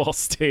baseball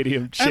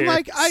stadium chairs. And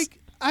like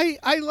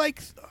I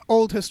like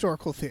old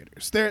historical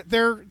theaters.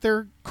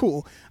 They're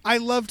cool. I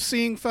loved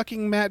seeing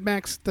fucking Mad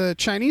Max the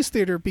Chinese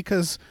theater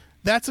because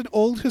that's an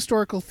old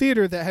historical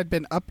theater that had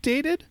been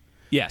updated.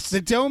 Yes.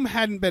 The dome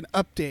hadn't been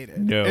updated.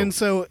 No. And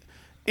so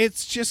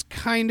it's just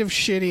kind of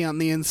shitty on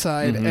the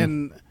inside.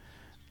 And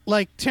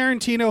like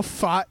Tarantino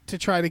fought to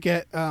try to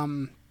get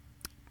a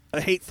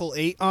Hateful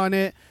Eight on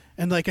it.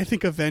 And like I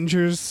think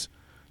Avengers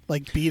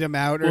like beat him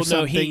out or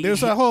something.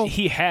 There's a whole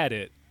he had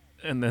it,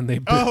 and then they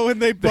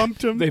and they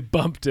bumped him. They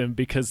bumped him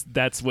because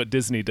that's what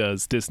Disney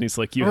does. Disney's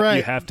like, you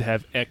have to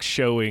have X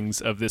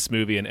showings of this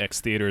movie in X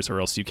theaters,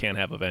 or else you can't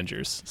have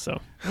Avengers.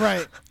 So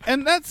right,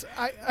 and that's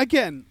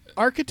again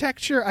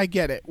architecture. I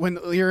get it when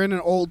you're in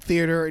an old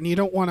theater and you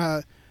don't want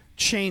to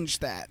change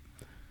that,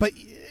 but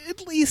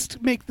at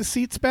least make the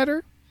seats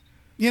better.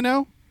 You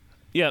know.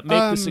 Yeah,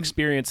 make this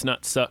experience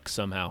not suck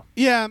somehow.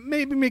 Yeah,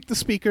 maybe make the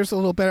speakers a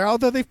little better,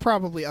 although they've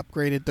probably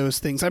upgraded those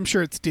things. I'm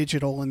sure it's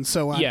digital and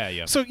so on.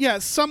 Yeah. So, yeah,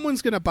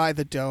 someone's going to buy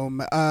the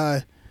dome.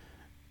 And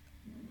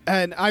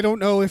I don't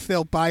know if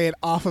they'll buy it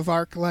off of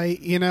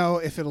ArcLight, you know,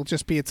 if it'll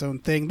just be its own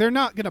thing. They're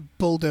not going to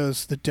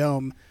bulldoze the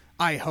dome,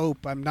 I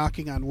hope. I'm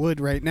knocking on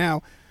wood right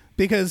now.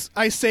 Because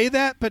I say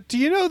that, but do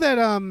you know that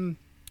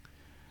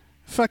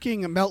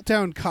fucking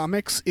Meltdown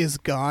Comics is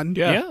gone?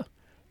 Yeah.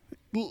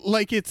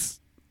 Like it's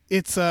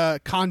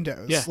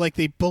condos. Yeah. Like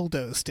they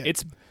bulldozed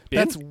it.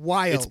 That's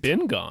wild. It's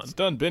been gone. It's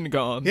been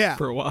gone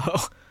for a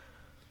while.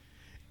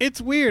 It's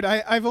weird.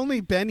 I've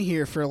only been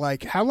here for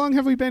like, how long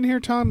have we been here,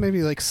 Tom?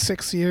 Maybe like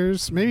 6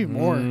 years, maybe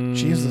more.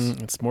 Jesus.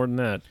 It's more than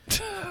that.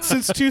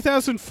 Since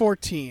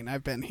 2014,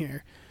 I've been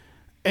here.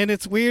 And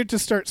it's weird to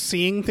start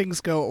seeing things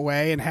go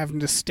away and have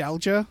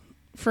nostalgia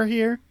for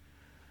here.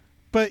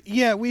 But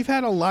yeah, we've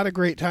had a lot of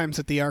great times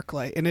at the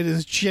ArcLight, and it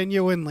is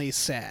genuinely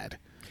sad.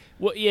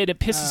 Well, yeah, it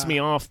pisses me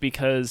off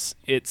because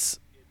it's,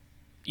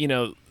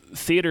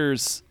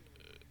 theaters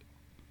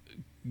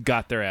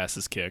got their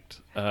asses kicked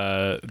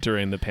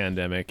during the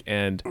pandemic,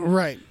 and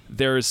right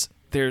there's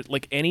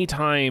like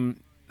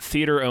anytime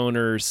theater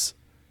owners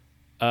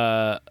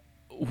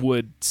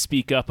would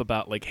speak up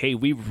about like, hey,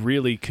 we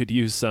really could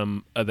use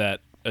some of that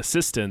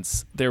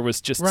assistance, there was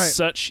just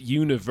such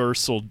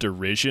universal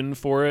derision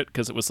for it,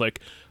 because it was like,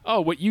 oh,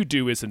 what you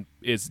do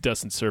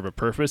doesn't serve a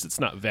purpose, it's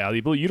not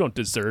valuable, you don't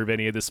deserve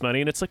any of this money.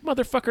 And it's like,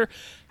 motherfucker,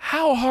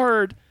 how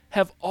hard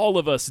have all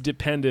of us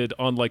depended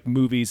on like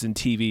movies and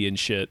TV and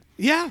shit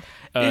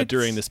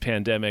during this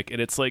pandemic? And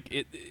it's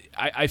like,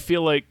 I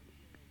feel like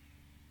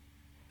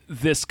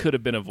this could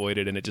have been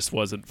avoided, and it just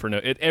wasn't for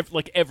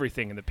like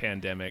everything in the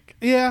pandemic.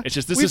 Yeah, it's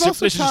just this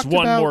is just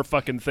one more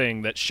fucking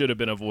thing that should have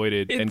been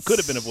avoided and could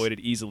have been avoided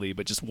easily,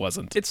 but just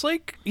wasn't. It's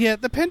like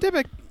the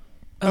pandemic.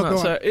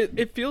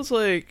 It feels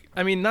like,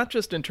 I mean, not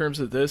just in terms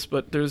of this,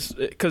 but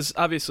because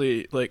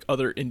obviously like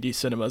other indie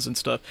cinemas and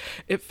stuff,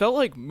 it felt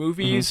like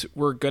movies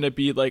were gonna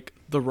be like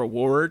the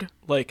reward,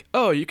 like,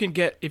 oh,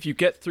 if you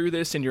get through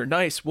this and you're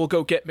nice, we'll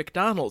go get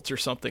McDonald's or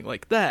something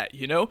like that,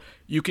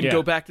 you can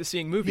go back to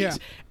seeing movies.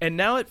 And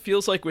now it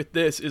feels like with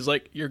this is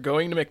like you're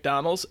going to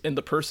McDonald's and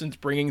the person's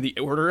bringing the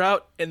order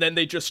out and then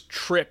they just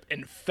trip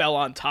and fell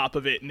on top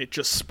of it and it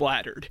just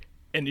splattered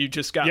and you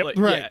just got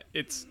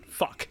it's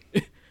fuck.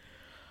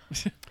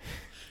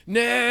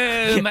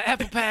 No, my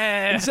apple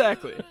pie.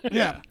 Exactly.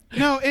 Yeah.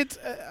 No, it's.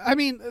 I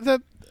mean,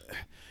 the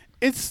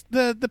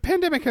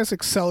pandemic has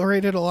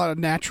accelerated a lot of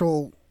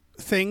natural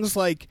things.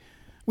 Like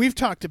we've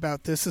talked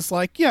about this. It's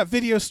like,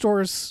 video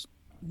stores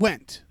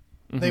went.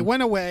 They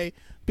went away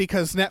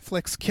because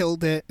Netflix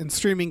killed it and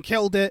streaming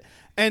killed it,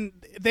 and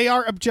they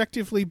are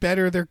objectively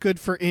better. They're good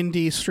for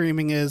indie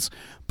streaming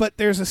but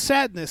there's a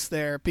sadness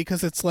there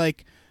because it's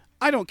like,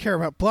 I don't care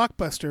about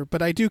Blockbuster,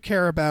 but I do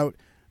care about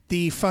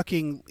the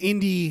fucking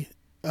indie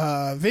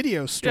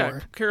video store. Yeah,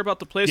 I care about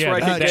the place where I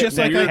can just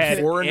get like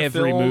weird foreign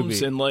films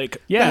movie. and like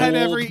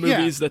old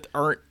movies that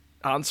aren't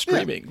on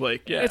streaming.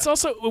 Like, it's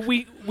also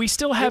we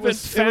still haven't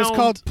found. It was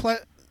called.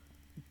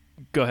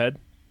 Go ahead.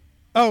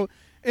 Oh,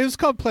 it was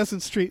called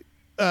Pleasant Street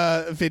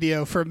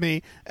Video for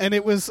me, and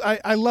it was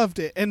I loved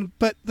it.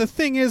 But the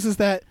thing is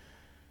that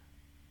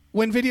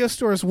when video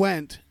stores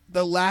went,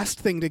 the last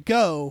thing to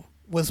go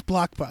was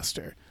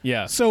Blockbuster.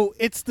 Yeah. So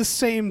it's the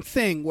same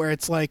thing where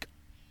it's like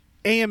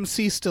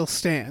AMC still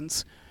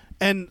stands,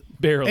 and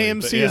barely,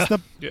 AMC is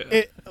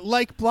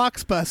like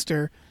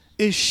Blockbuster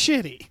is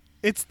shitty.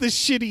 It's the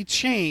shitty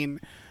chain,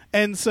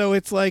 and so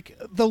it's like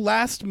the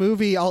last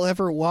movie I'll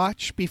ever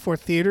watch before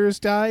theaters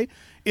die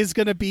is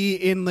going to be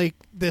in like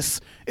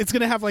this. It's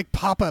going to have like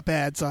pop-up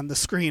ads on the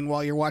screen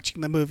while you're watching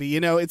the movie.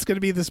 It's going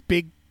to be this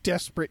big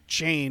desperate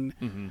chain.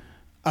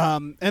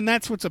 And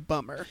that's what's a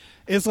bummer.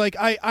 Is like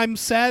I'm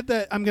sad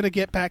that I'm going to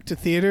get back to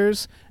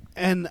theaters,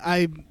 and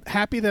I'm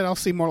happy that I'll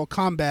see Mortal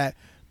Kombat,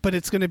 but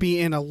it's going to be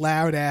in a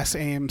loud-ass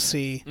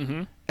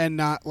AMC and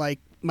not like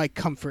my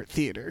comfort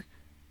theater.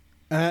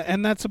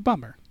 And that's a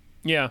bummer.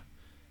 Yeah.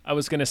 I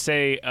was going to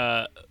say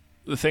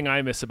the thing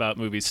I miss about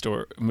video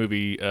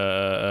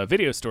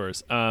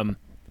stores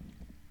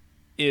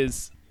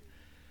is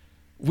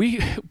we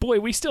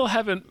still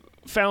haven't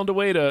found a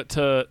way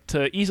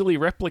to easily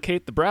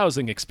replicate the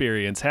browsing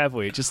experience, have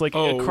we? Just like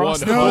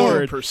across the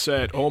board.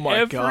 100%. Oh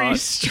my god. Every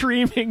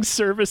streaming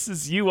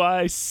service's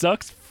UI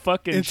sucks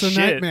fucking it's shit. A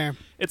nightmare.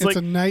 It's like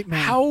a nightmare.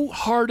 How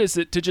hard is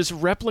it to just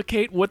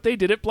replicate what they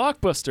did at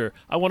Blockbuster?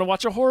 I want to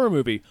watch a horror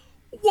movie.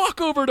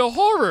 Walk over to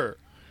horror.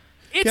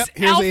 It's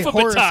here's alphabetized. A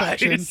horror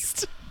section.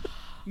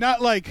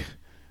 Not like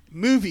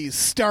movies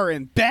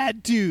starring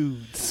bad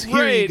dudes.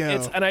 Here you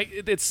go.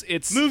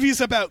 It's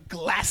movies about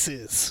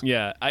glasses.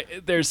 Yeah,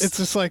 it's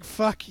just like,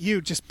 fuck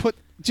you.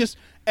 Just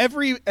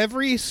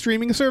every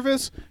streaming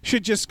service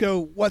should just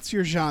go, what's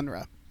your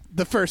genre?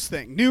 The first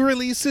thing. New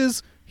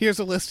releases, here's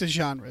a list of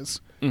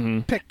genres.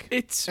 Pick.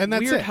 It's and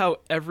that's weird it. how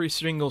every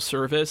single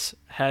service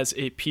has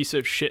a piece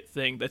of shit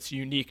thing that's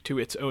unique to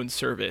its own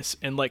service,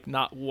 and like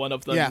not one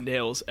of them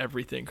nails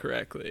everything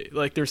correctly.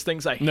 Like there's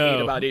things I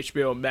hate about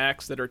HBO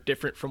Max that are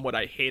different from what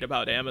I hate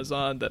about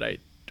Amazon that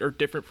are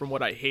different from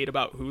what I hate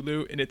about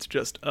Hulu, and it's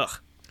just ugh.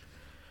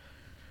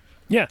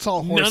 Yeah, it's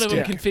all horse none of them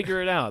dick. can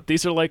figure it out.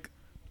 These are like,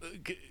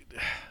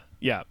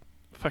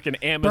 fucking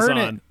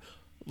Amazon,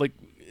 like.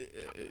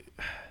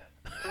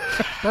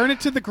 Burn it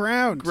to the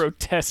ground.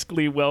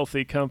 Grotesquely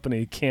wealthy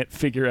company can't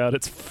figure out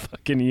its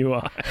fucking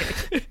UI.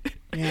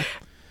 Yeah.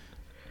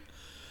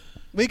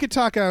 We could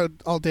talk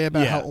all day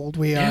about how old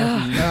we are.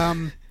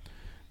 Yeah.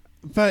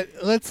 But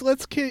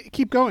let's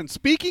keep going.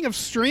 Speaking of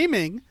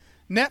streaming,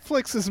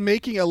 Netflix is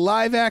making a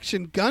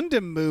live-action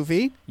Gundam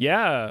movie.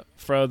 Yeah,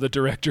 from the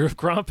director of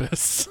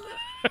Krampus.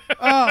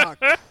 Oh,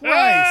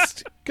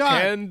 Christ.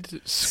 God.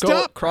 And Skull,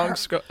 Stop. Krong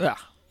Skull.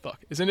 Fuck.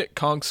 Isn't it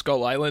Kong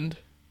Skull Island?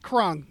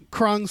 Krong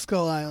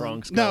Skull Island.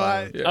 Krong Skull no,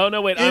 Island. Yeah. Oh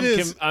no, wait. It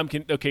is-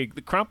 Okay,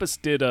 the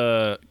Krampus did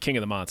King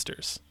of the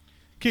Monsters.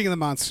 King of the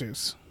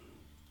Monsters.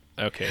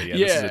 Okay, yeah,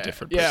 this is a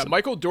different person. Yeah,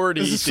 Michael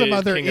Dougherty This is did some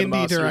other King of the indie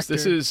Monsters. director.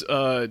 This is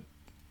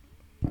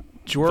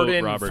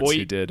Jordan Roberts Voight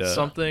who did,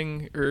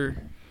 something or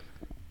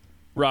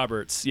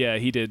Roberts. Yeah,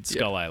 he did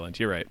Skull Island.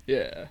 You're right.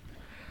 yeah.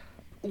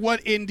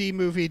 What indie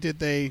movie did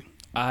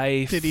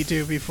he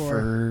do before?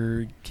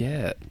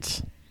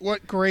 Forget.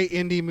 What great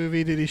indie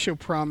movie did he show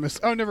promise?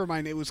 Oh, never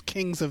mind. It was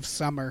Kings of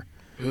Summer.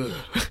 All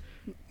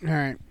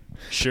right.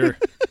 Sure.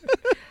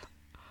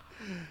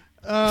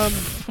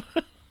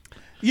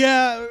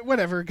 Yeah,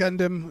 whatever.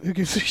 Gundam. Who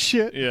gives a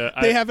shit? Yeah,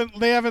 they haven't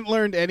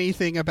learned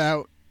anything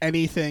about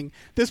anything.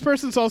 This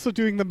person's also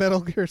doing the Metal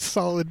Gear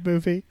Solid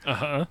movie. Uh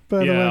huh. By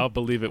the Yeah, way. I'll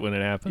believe it when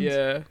it happens.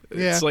 Yeah.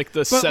 Yeah. It's like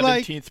the But,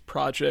 like- 17th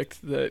project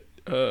that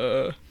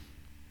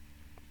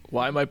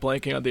why am I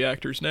blanking on the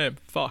actor's name?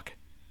 Fuck.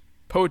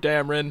 Poe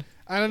Dameron.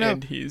 I don't know.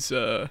 And he's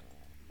Oh,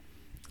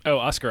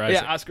 Oscar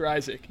Isaac. yeah, Oscar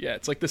Isaac. Yeah,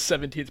 it's like the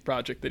 17th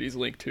project that he's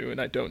linked to, and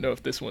I don't know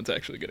if this one's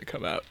actually going to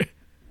come out.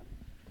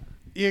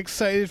 You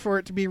excited for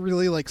it to be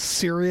really like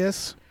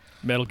serious?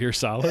 Metal Gear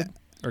Solid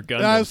or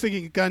Gundam. I was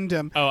thinking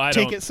Gundam. Oh, I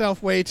take don't-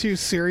 itself way too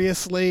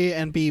seriously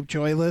and be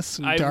joyless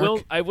and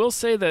dark. I will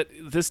say that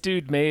this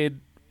dude made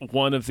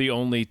one of the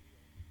only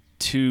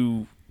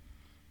 2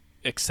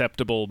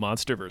 acceptable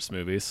MonsterVerse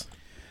movies.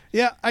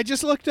 Yeah, I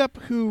just looked up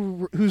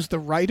who's the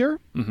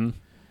writer. Mm-hmm.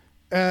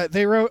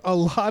 They wrote a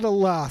lot of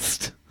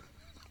Lost.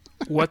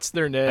 What's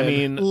their name? I A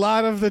mean,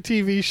 lot of the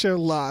TV show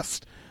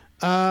Lost.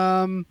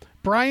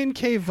 Brian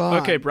K.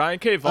 Vaughan. okay, Brian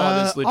K.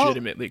 Vaughan is oh.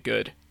 legitimately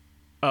good.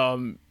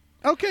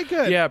 Okay,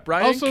 good. Yeah,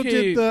 Brian also K.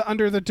 did the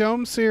Under the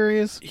Dome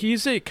series.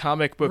 He's a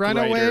comic book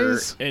writer,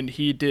 Runaways. and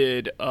he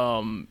did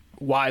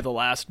Why the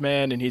Last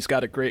Man, and he's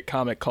got a great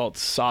comic called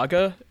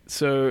Saga.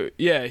 So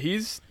yeah,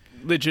 he's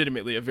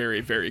legitimately a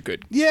very, very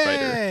good Yay!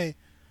 writer.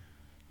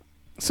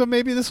 So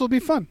maybe this will be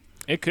fun.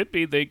 it could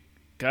be. They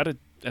got it.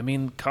 I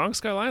mean, Kong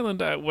Skull Island,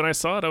 when I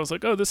saw it, I was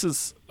like, oh, this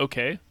is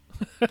okay.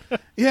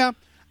 Yeah,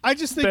 I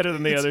just think Better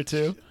than the it's other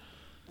 2.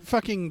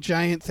 fucking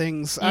giant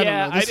things. I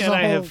Yeah, don't know. This is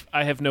a whole...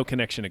 I have no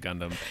connection to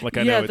Gundam. Like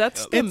I Yeah, know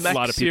that's the a mech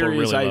lot of people series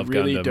really I love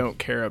really Gundam. don't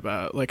care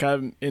about. Like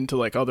I'm into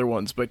like other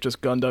ones, but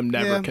just Gundam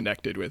never Yeah.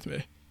 connected with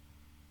me.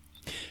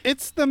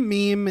 It's the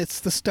meme. It's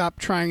the stop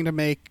trying to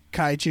make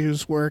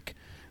kaijus work.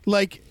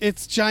 Like,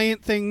 it's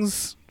giant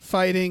things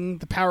fighting,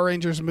 the Power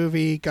Rangers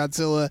movie,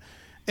 Godzilla.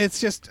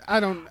 It's just I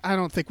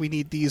don't think we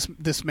need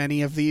this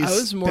many of these. I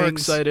was more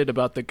things. excited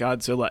about the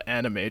Godzilla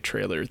anime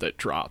trailer that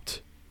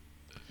dropped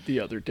the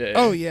other day.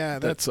 Oh, yeah,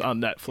 that's on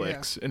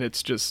Netflix, and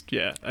it's just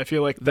I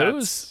feel like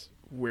that's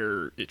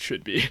where it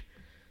should be.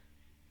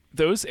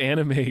 Those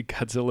anime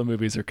Godzilla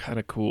movies are kind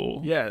of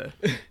cool. Yeah,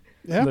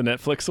 Yeah. The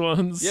Netflix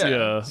ones.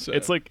 Yeah, so-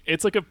 It's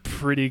like a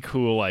pretty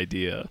cool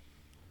idea.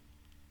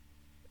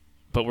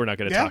 But we're not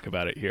going to Yeah. talk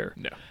about it here.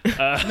 no.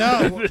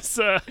 No.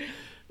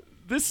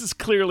 This is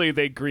clearly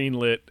they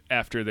greenlit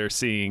after they're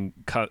seeing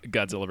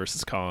Godzilla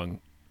vs.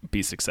 Kong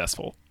be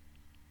successful.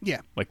 Yeah.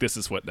 Like this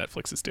is what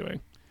Netflix is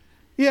doing.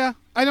 Yeah.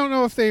 I don't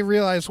know if they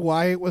realize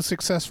why it was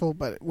successful,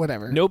 but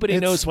whatever. Nobody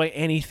It's- knows why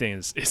anything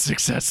is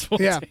successful.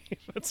 Yeah.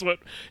 That's what.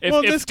 If, Well,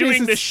 in if this case,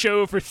 doing this it's-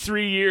 show for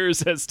 3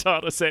 years has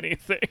taught us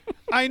anything.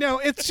 I know.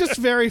 It's just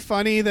very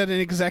funny that an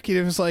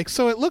executive is like,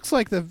 so it looks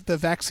like the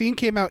vaccine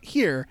came out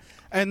here,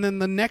 and then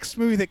the next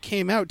movie that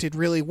came out did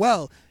really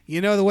well.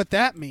 You know what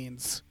that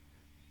means?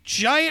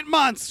 Giant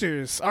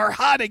monsters are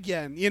hot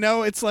again. You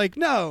know, it's like,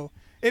 no,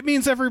 it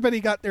means everybody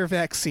got their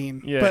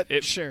vaccine. Yeah,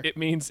 but sure. It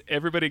means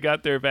everybody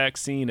got their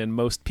vaccine, and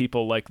most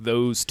people like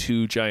those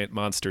 2 giant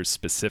monsters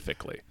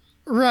specifically.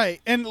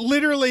 Right. And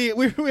literally,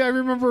 I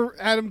remember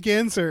Adam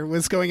Ganser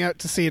was going out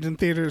to see it in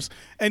theaters,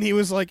 and he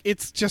was like,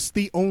 it's just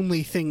the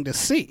only thing to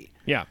see.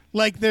 Yeah.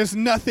 Like, there's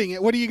nothing.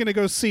 What are you going to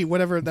go see?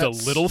 Whatever that's...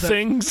 The little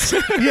things.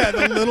 Yeah,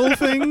 the little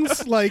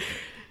things. Like,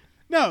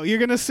 no, you're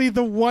going to see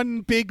the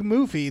one big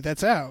movie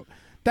that's out.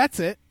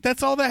 That's it.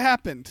 That's all that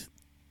happened.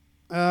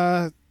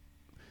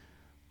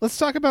 Let's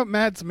talk about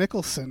Mads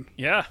Mikkelsen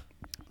Yeah.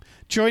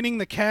 joining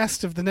the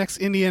cast of the next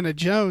Indiana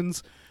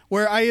Jones,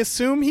 where I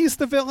assume he's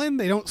the villain.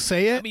 They don't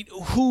say it. I mean,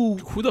 who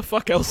Who the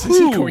fuck else is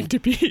he going to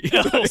be?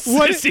 else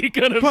What is he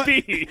gonna but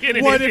be in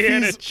an what if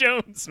Indiana he's-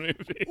 Jones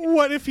movie?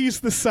 What if he's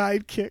the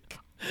sidekick?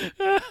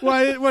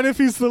 What if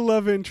he's the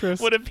love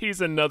interest? What if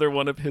he's another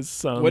one of his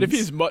sons? What if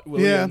he's Mutt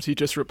Williams? He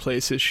just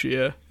replaces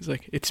Shia. He's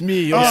like, it's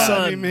me, your Oh, that'd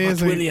son, be Mutt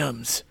amazing.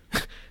 Williams.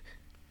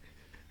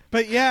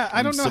 But yeah,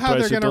 I don't know how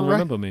surprised they're you going to don't write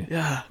remember me.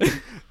 Yeah.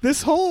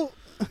 this whole.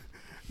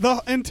 The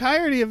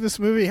entirety of this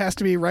movie has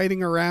to be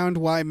writing around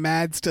why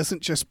Mads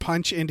doesn't just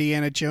punch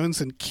Indiana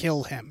Jones and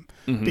kill him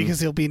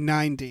because he'll be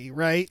 90,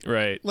 right?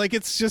 Right. Like,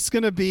 it's just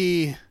going to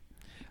be.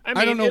 I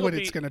don't know it'll what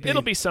it's gonna be.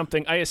 It'll be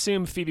something. I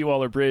assume Phoebe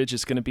Waller-Bridge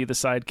is going to be the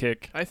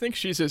sidekick. I think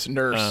she's his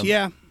nurse.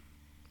 Yeah.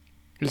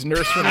 His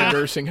nurse from the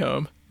nursing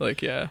home.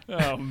 Like, yeah.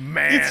 Oh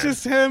man. It's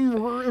just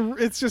him.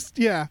 It's just,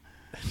 yeah.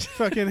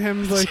 Fucking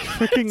him like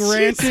fucking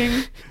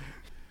ranting.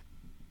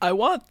 I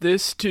want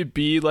this to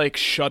be like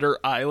Shutter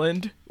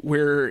Island,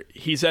 where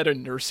he's at a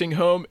nursing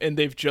home and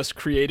they've just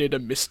created a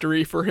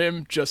mystery for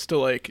him just to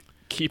like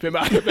keep him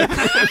out of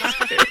everyone's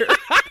hair.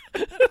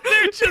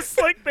 They're just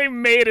like they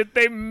made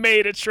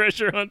a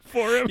treasure hunt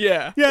for him.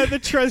 Yeah. Yeah, the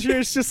treasure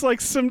is just like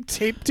some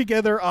taped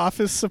together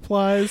office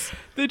supplies.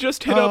 They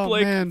just hit up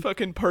like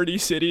fucking Party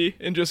City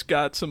and just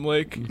got some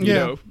like, you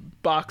know,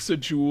 box of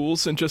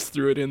jewels and just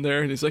threw it in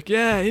there. And he's like,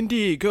 yeah,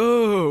 Indy,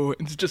 go.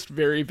 And it's just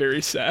very,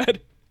 very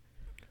sad.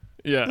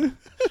 Yeah.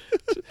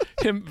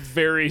 Him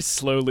very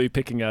slowly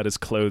picking out his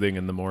clothing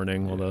in the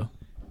morning while the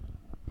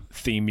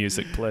theme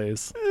music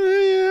plays.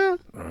 Yeah.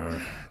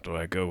 Do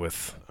I go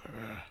with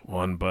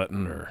one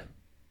button or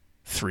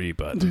 3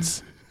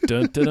 buttons?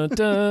 Dun, dun, dun,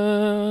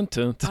 dun,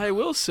 dun, dun. I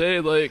will say,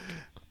 like,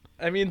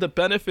 I mean, the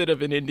benefit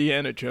of an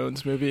Indiana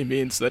Jones movie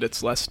means that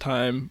it's less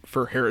time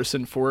for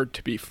Harrison Ford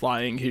to be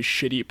flying his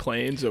shitty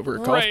planes over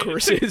golf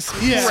courses.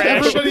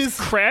 Yeah,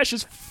 crash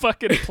his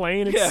fucking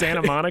plane in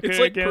Santa Monica it's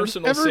like again.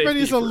 Personal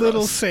everybody's safety a for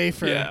little us.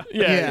 safer.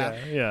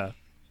 Yeah.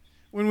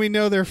 When we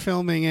know they're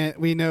filming it,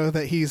 we know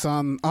that he's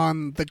on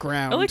the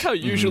ground. I like how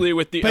usually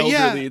with the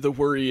elderly, the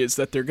worry is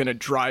that they're going to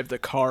drive the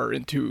car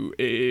into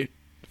a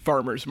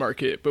farmer's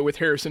market, but with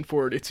Harrison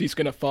Ford, he's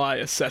going to fly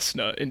a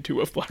Cessna into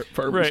a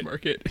farmer's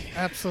market.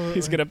 Absolutely.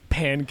 He's going to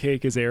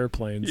pancake his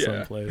airplane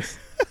someplace.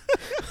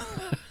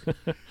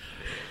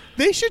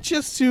 They should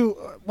just do...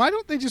 Why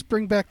don't they just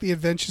bring back the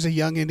adventures of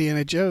young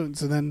Indiana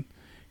Jones, and then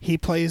he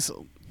plays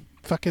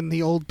fucking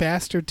the old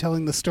bastard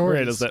telling the stories.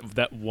 Right, is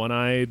that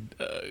one-eyed,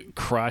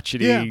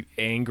 crotchety,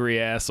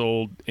 angry-ass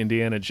old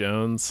Indiana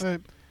Jones.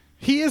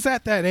 He is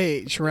at that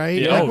age,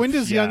 right? Yeah. Like, when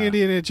does young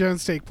Indiana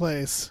Jones take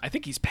place? I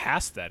think he's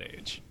past that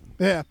age.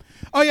 Yeah.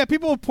 Oh, yeah,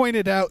 people have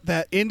pointed out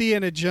that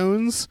Indiana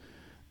Jones,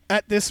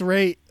 at this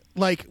rate,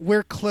 like,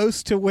 we're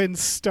close to when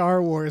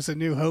Star Wars A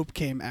New Hope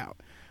came out,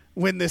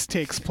 when this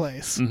takes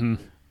place.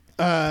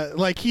 Mm-hmm.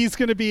 Like, he's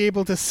going to be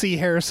able to see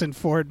Harrison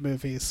Ford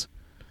movies.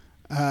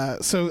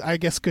 So I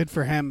guess good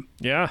for him.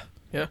 Yeah.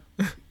 Yeah.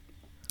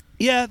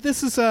 Yeah,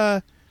 this is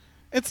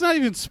it's not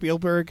even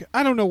Spielberg.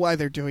 I don't know why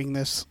they're doing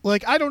this.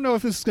 Like, I don't know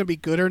if this is going to be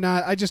good or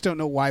not. I just don't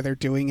know why they're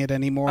doing it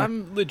anymore.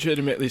 I'm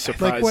legitimately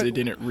surprised they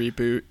didn't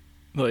reboot.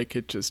 Like,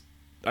 it just,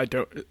 I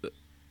don't.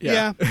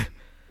 Yeah.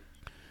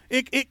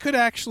 It could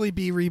actually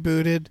be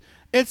rebooted.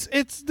 This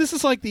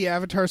is like the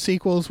Avatar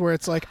sequels where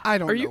it's like, I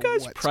don't know. Are you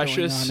guys what's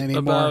precious going on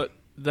about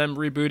them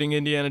rebooting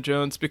Indiana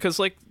Jones? Because,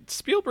 like,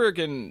 Spielberg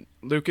and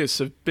Lucas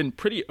have been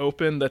pretty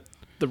open that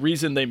the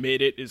reason they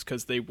made it is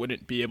because they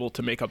wouldn't be able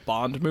to make a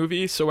Bond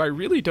movie, so I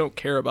really don't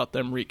care about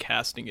them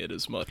recasting it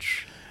as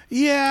much.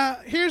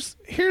 Yeah, here's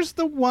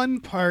the one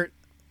part.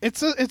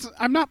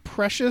 I'm not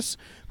precious,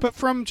 but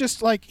from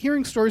just like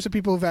hearing stories of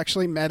people who've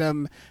actually met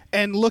him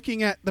and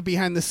looking at the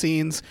behind the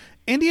scenes,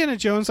 Indiana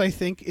Jones, I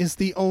think, is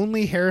the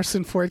only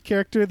Harrison Ford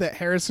character that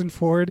Harrison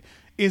Ford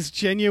is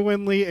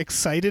genuinely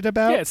excited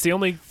about. Yeah, it's the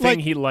only thing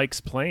he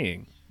likes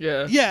playing.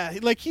 Yeah. Yeah,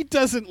 like he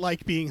doesn't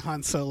like being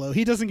Han Solo.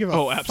 He doesn't give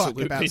a fuck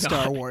about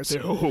Star Wars.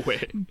 No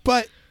way.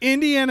 But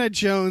Indiana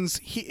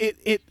Jones,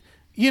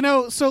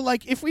 so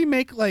like if we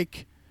make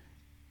like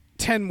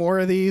 10 more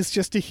of these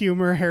just to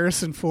humor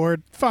Harrison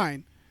Ford,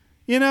 fine.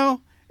 You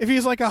know, if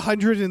he's like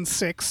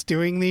 106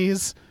 doing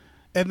these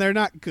and they're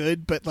not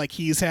good, but like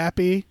he's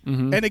happy,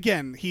 and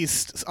again,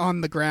 he's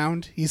on the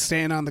ground, he's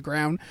staying on the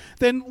ground,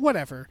 then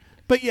whatever.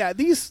 But yeah,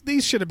 these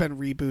should have been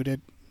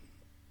rebooted.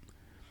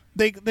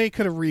 They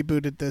could have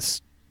rebooted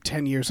this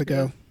 10 years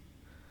ago.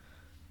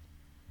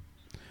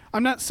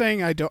 I'm not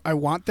saying I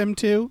want them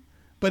to,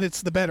 but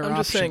it's the better option. I'm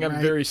just saying I'm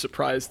right? very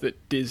surprised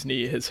that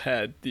Disney has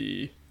had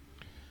the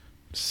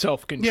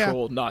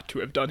self-control not to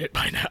have done it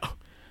by now.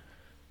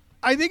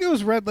 I think it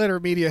was Red Letter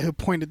Media who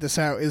pointed this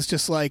out. Is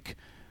just like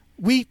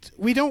we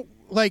don't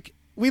like,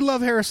 we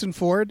love Harrison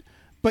Ford,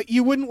 but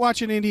you wouldn't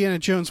watch an Indiana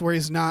Jones where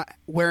he's not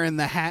wearing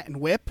the hat and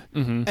whip,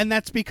 and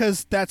that's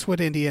because that's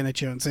what Indiana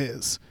Jones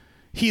is.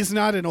 He's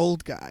not an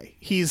old guy.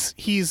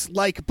 He's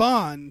like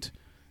Bond,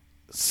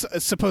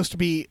 supposed to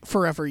be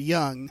forever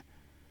young,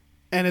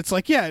 and it's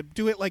like, yeah,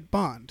 do it like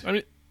Bond. I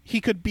mean,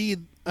 he could be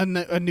a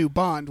new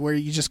Bond where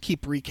you just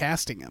keep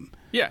recasting him.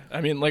 Yeah,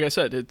 I mean, like I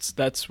said,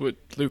 that's what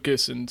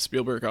Lucas and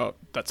Spielberg.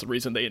 That's the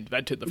reason they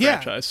invented the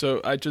franchise.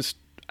 So I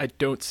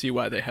don't see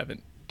why they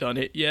haven't done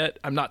it yet.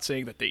 I'm not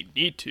saying that they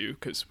need to,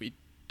 because we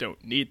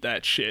don't need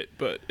that shit,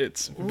 but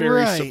it's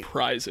very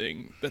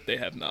surprising that they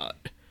have not.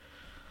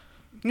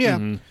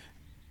 Yeah.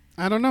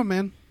 I don't know,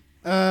 man.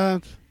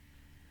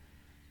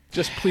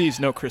 Just please,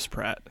 no Chris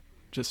Pratt.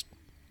 Just.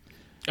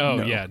 We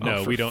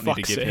don't need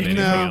to give him anything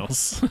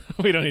else.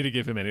 We don't need to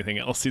give him anything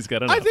else. He's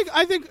got enough.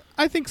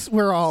 I think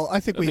we're all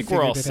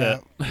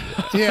set.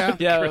 Yeah.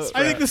 Yeah.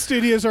 I think the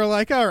studios are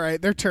like, all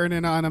right, they're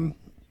turning on him.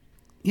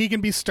 He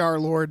can be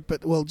Star-Lord,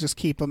 but we'll just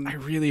keep him. I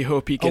really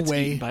hope he gets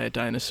away. eaten by a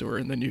dinosaur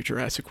in the new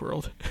Jurassic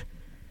World.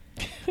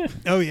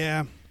 Oh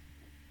yeah.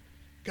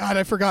 God,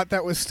 I forgot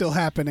that was still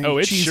happening. Oh,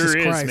 it Jesus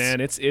sure Christ. is, man.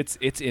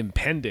 It's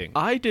impending.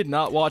 I did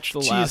not watch the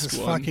last one. Jesus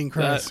fucking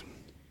Christ.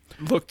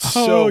 looked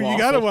so you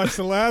got to watch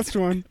the last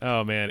one.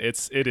 Oh man,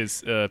 it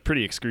is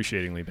pretty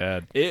excruciatingly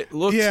bad. It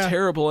looked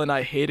terrible, and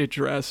I hated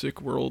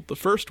Jurassic World, the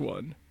first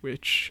one,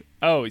 which...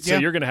 Oh, so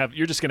you're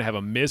just gonna have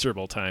a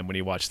miserable time when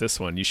you watch this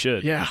one. You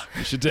should. Yeah.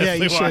 You should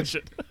definitely watch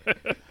it.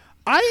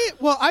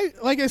 I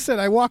like I said,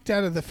 I walked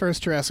out of the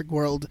first Jurassic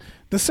World.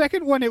 The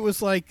second one, it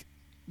was like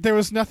there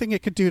was nothing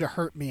it could do to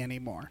hurt me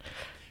anymore.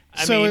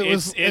 I mean,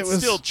 it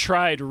still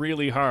tried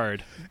really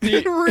hard.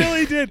 It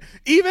really did.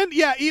 Even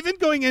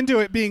going into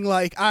it being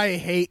like, I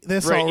hate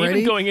this already.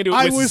 Even going into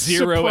it with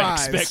zero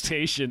surprised.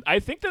 expectation. I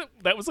think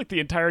that was like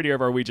the entirety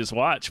of our We Just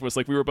Watched. Was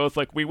like we were both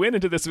like we went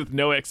into this with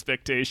no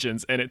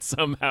expectations, and it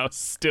somehow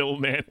still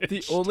managed.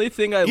 The only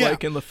thing I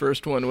like in the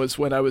first one was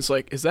when I was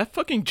like, "Is that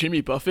fucking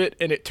Jimmy Buffett?"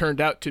 And it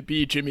turned out to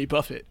be Jimmy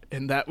Buffett,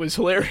 and that was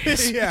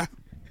hilarious. Yeah,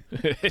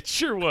 it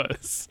sure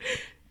was.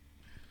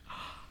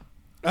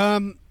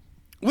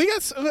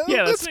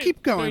 Let's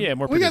keep going.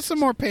 More we got some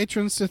more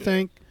patrons to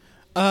thank.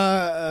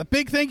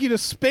 Big thank you to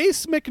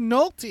Space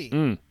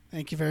McNulty.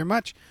 Thank you very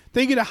much.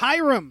 Thank you to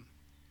Hiram.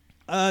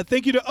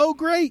 Thank you to Oh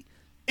Great,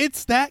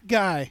 It's That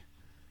Guy.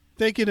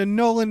 Thank you to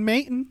Nolan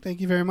Mayton.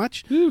 Thank you very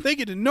much. Thank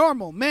you to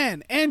Normal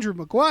Man Andrew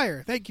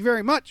McGuire. Thank you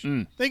very much.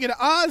 Thank you to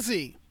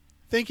Ozzy.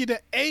 Thank you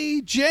to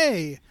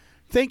AJ.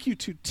 Thank you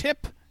to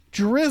Tip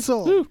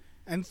Drizzle.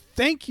 And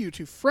thank you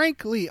to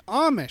Frank Lee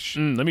Amish.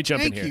 Let me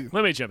jump in here. You.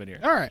 Let me jump in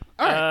here. All right.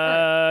 All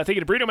right. Thank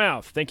you to Burrito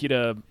Mouth. Thank you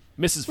to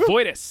Mrs.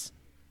 Voitis.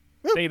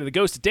 Thank you to the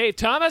Ghost of Dave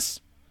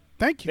Thomas.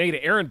 Thank you. Thank you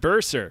to Aaron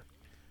Burser.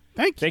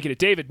 Thank you. Thank you to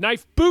David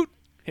Knife Boot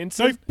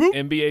Hinson, Knife Boot.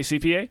 MBA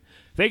CPA.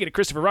 Thank you to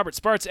Christopher Robert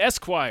Sparts,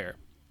 Esquire.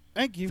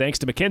 Thank you. Thanks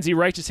to Mackenzie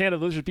Righteous Hand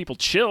of Lizard People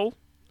Chill.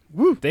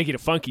 Woo. Thank you to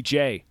Funky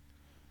J.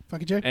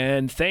 Funky J.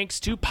 And thanks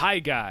to Pie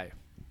Guy.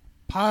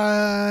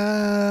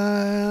 Pie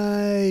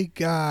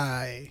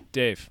Guy.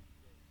 Dave.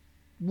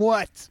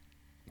 What?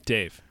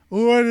 Dave.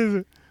 What is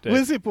it? Dave.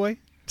 What is it, boy?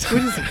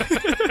 What is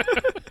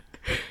it?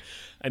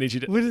 I need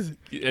you to. What is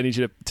it? I need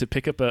you to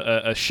pick up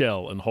a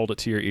shell and hold it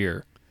to your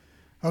ear.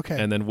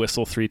 Okay. And then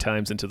whistle 3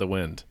 times into the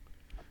wind.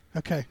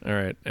 Okay. All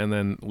right. And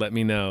then let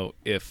me know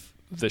if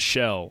the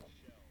shell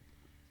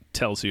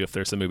tells you if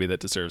there's a movie that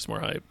deserves more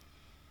hype.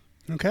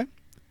 Okay.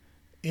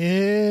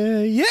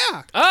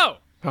 Yeah. Oh,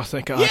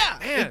 thank God. Yeah,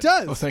 man. it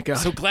does. Oh, thank God.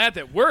 so glad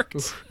that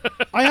worked.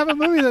 I have a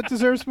movie that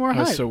deserves more I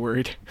hype. was so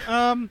worried.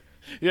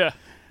 Yeah. It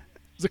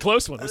was a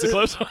close one.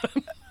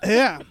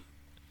 Yeah.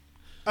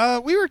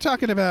 We were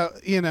talking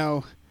about,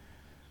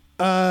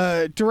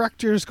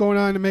 directors going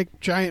on to make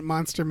giant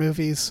monster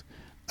movies.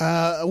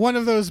 One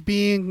of those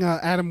being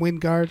Adam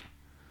Wingard,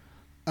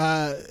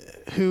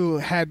 who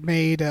had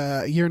made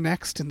You're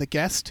Next and The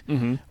Guest.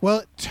 Mm-hmm. Well,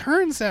 it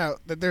turns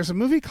out that there's a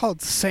movie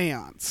called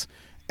Seance,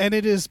 and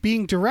it is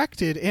being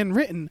directed and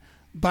written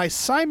by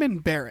Simon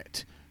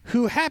Barrett,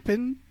 who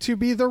happened to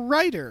be the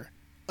writer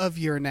of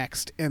You're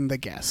Next and The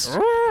Guest.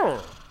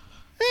 Oh.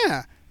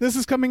 Yeah. This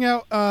is coming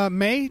out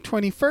May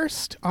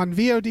 21st on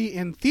VOD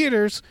in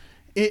theaters.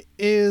 It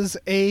is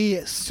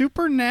a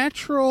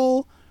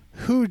supernatural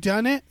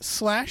whodunit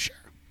slasher.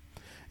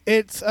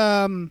 It's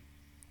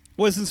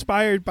was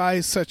inspired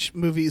by such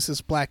movies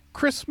as Black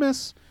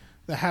Christmas,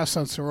 The House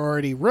on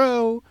Sorority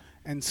Row,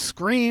 and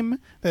Scream.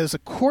 That is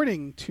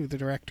according to the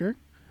director.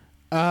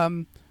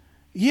 You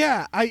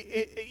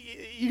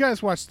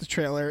guys watched the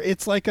trailer.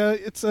 It's like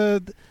it's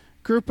a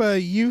group of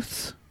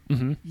youths.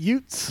 Mm-hmm.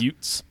 Utes.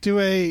 Utes.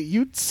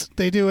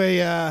 They do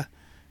a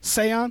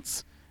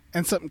seance,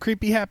 and something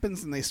creepy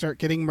happens, and they start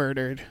getting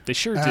murdered. They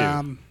sure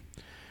do.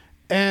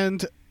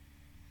 And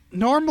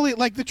normally,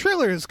 like, the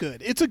trailer is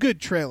good. It's a good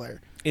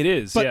trailer. It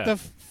is, but the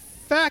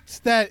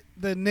fact that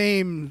the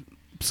name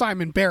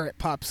Simon Barrett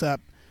pops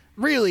up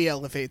really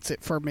elevates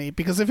it for me,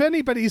 because if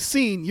anybody's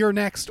seen You're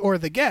Next or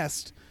The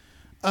Guest,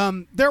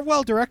 they're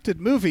well-directed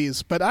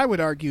movies, but I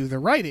would argue the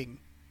writing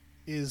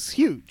is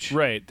huge.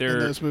 Right. In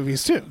those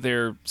movies, too.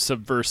 They're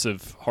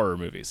subversive horror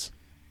movies.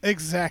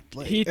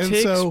 Exactly. He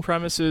takes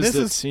premises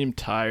that seem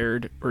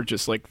tired or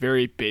just like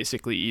very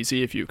basically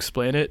easy if you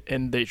explain it,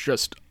 and they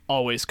just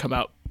always come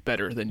out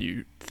better than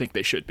you think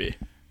they should be.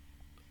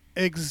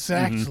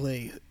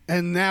 Exactly. Mm-hmm.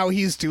 And now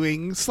he's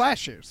doing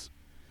slashers.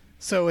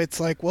 So it's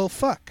like, well,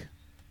 fuck.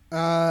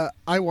 I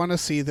want to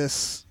see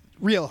this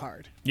real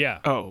hard. Yeah.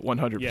 Oh,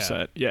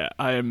 100%. Yeah,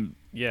 I am.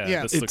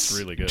 Yeah, this looks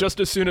really good. Just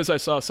as soon as I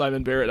saw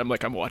Simon Barrett, I'm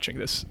like, I'm watching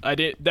this.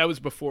 That was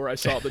before I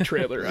saw the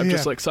trailer. I'm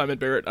just like, Simon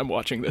Barrett, I'm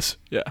watching this.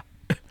 Yeah.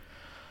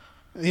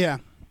 Yeah.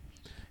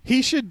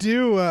 He should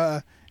do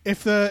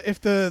if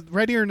the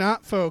Ready or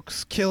Not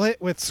folks kill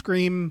it with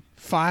Scream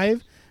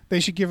 5, they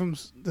should give him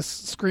the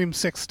Scream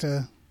 6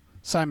 to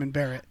Simon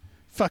Barrett.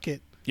 Fuck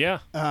it. Yeah.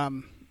 I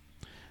mean,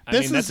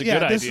 that's a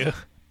good idea.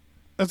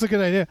 That's a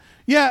good idea.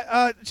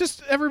 Yeah,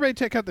 just everybody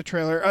check out the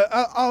trailer.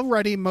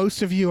 Already,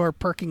 most of you are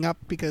perking up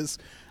because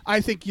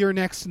I think You're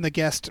Next and The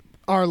Guest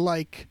are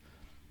like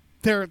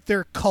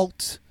they're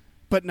cult,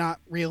 but not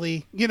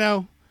really.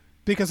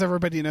 Because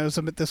everybody knows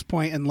them at this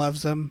point and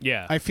loves them.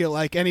 Yeah. I feel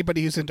like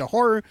anybody who's into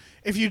horror,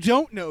 if you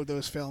don't know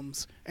those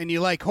films and you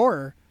like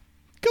horror,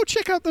 go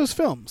check out those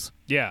films.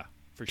 Yeah,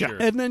 for sure.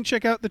 And then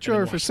check out the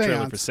trailer for Seance.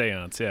 Trailer for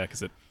Seance, yeah,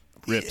 because it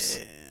rips.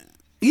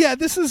 Yeah,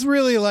 this is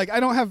really like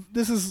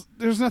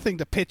there's nothing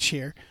to pitch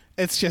here.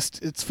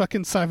 It's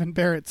fucking Simon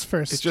Barrett's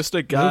first. It's just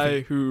a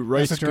guy who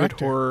writes good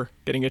director. horror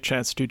getting a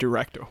chance to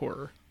direct a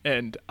horror,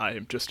 and I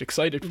am just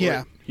excited for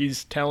it.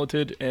 He's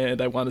talented,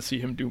 and I want to see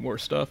him do more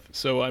stuff.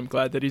 So I'm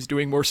glad that he's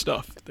doing more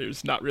stuff.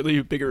 There's not really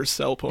a bigger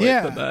sell point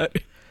than that.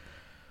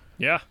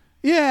 Yeah.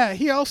 Yeah,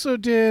 he also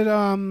did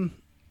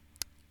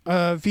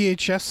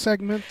VHS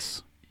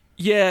segments.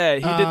 Yeah,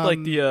 he did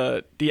like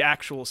the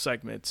actual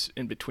segments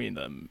in between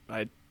them.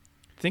 I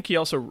think he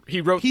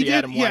wrote the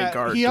Adam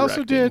Weingart he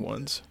also did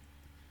ones.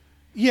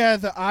 Yeah,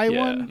 the I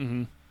one.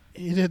 Mm-hmm.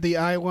 He did the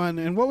I one,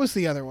 and what was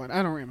the other one?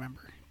 I don't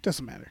remember.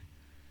 Doesn't matter.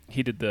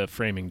 He did the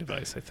framing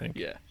device, I think.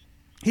 Yeah.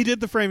 He did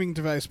the framing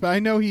device, but I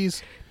know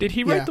he's... Did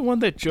he write the one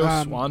that Joe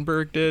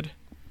Swanberg did?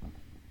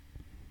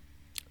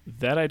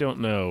 That I don't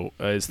know.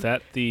 Is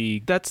that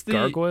That's the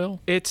Gargoyle?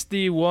 It's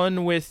the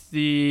one with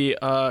the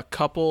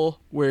couple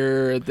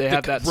where they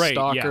have that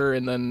stalker,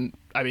 and then,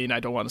 I mean, I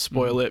don't want to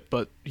spoil it,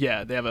 but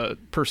yeah, they have a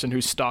person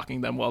who's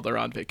stalking them while they're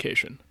on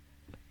vacation.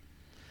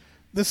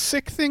 The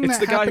sick thing it's that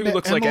the guy happened who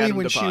looks to Emily like Adam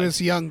when Devine. she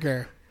was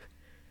younger.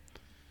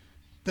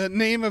 The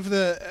name of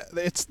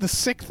it's the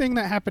sick thing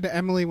that happened to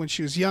Emily when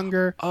she was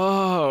younger.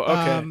 Oh,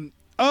 okay.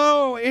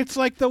 It's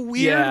like the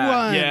weird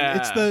one. Yeah.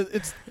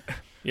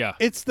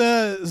 It's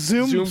the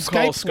Zoom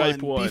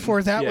Skype one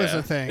before that was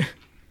a thing.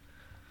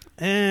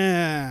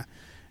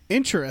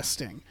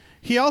 Interesting.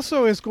 He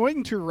also is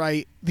going to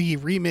write the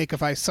remake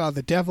of I Saw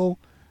the Devil.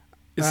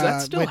 Is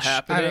that still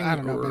happening? I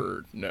don't know,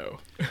 or no?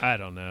 I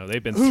don't know.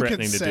 They've been Who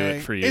threatening can to do say?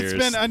 it for years.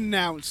 It's been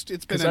announced.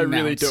 Because I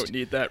really don't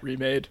need that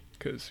remade.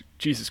 Because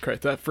Jesus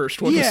Christ, that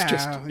first one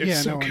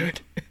was so good.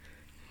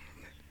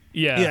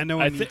 Yeah, no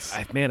one needs.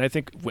 I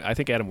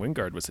think Adam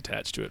Wingard was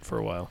attached to it for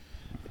a while.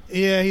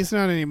 Yeah, he's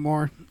not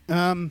anymore.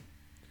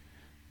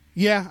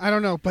 Yeah, I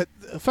don't know, but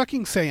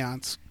fucking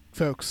Seance,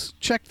 folks,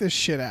 check this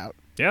shit out.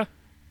 Yeah,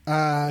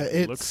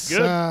 it looks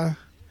good.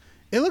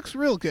 It looks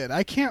real good.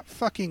 I can't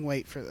fucking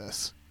wait for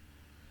this.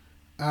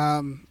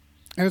 And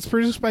it's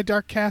produced by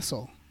Dark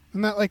Castle.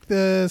 Isn't that like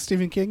the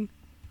Stephen King?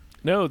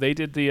 No, they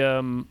did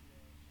the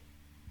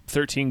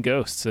 13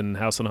 Ghosts and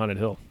House on Haunted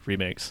Hill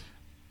remakes.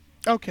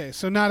 Okay,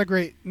 so not a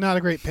great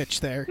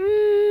pitch there.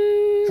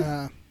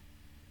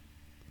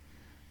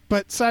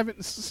 But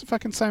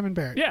fucking Simon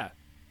Barrett. Yeah,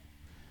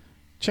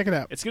 check it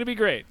out. it's gonna be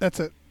great.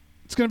 That's it.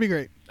 It's gonna be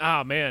great.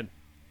 Oh man.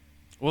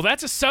 Well,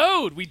 that's a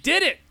sode. We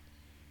did it.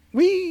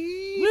 We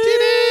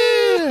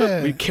did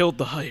it. We killed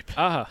the hype.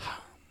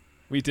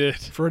 We did.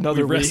 For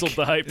another we week wrestled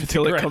the hype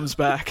until it comes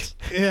back.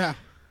 Yeah.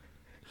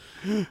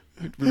 We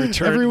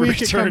returned, Every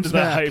week it returned comes the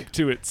back. hype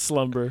to its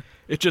slumber.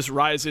 It just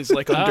rises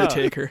like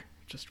Undertaker.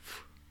 Just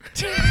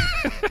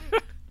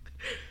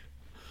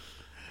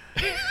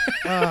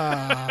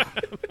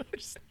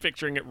Just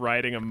picturing it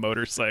riding a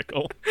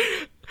motorcycle.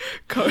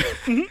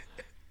 coming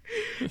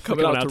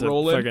out to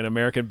roll fucking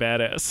American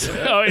Badass.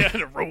 Oh yeah,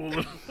 to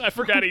roll. I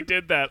forgot he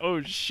did that.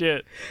 Oh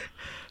shit.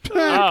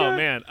 Oh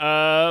man,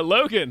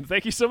 Logan,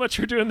 thank you so much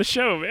for doing the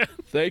show, man.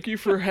 Thank you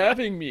for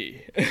having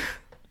me.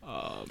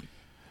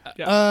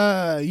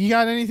 You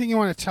got anything you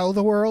want to tell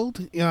the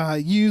world?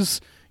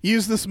 Use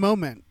this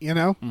moment. You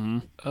know,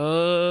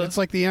 it's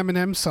like the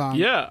Eminem song.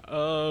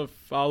 Yeah.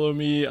 Follow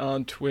me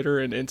on Twitter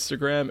and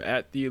Instagram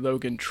at the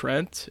Logan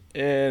Trent,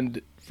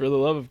 and for the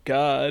love of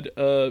God,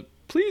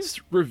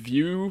 please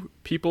review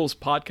people's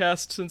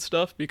podcasts and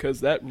stuff because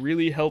that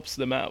really helps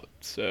them out.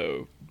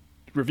 So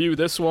review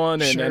this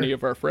one and any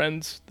of our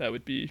friends. That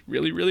would be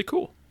really, really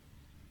cool.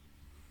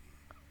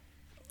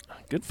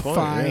 Good point.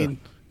 Fine.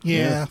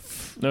 Yeah.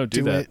 No,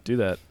 do that. Do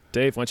that.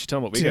 Dave, why don't you tell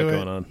them what we got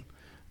going on?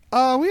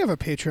 We have a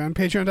Patreon,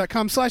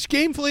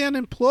 patreon.com/gamefully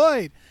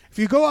unemployed. If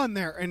you go on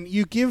there and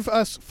you give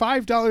us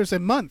 $5 a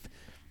month,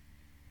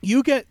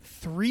 you get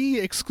 3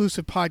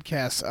 exclusive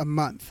podcasts a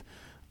month.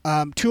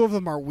 2 of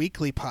them are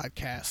weekly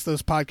podcasts.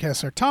 Those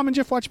podcasts are Tom and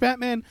Jeff Watch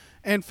Batman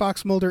and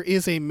Fox Mulder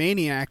is a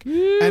Maniac.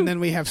 And then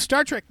we have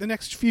Star Trek The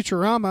Next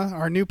Futurama,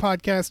 our new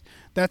podcast.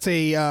 That's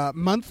a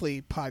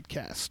monthly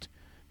podcast.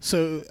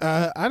 So,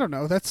 I don't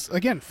know. That's,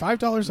 again,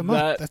 $5 a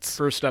month. That's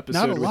first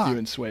episode with you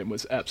and Swaim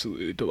was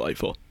absolutely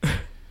delightful.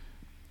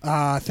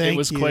 Thank you. It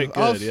was quite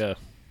good, yeah.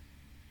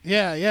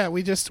 Yeah.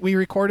 We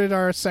recorded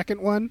our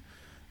second one.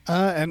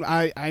 And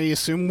I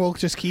assume we'll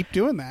just keep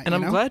doing that. And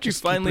I'm glad you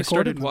just finally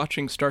started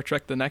watching Star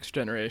Trek The Next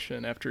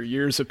Generation after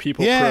years of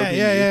people probing you.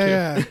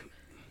 Yeah.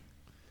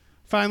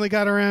 Finally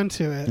got around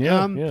to it.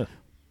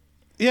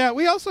 Yeah,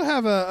 we also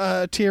have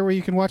a tier where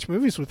you can watch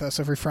movies with us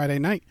every Friday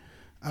night.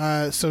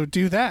 So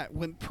do that.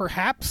 When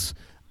perhaps,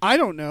 I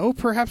don't know,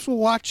 perhaps we'll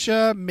watch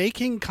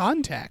Making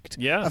Contact,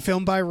 a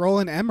film by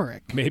Roland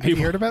Emmerich. Have you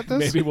heard about this?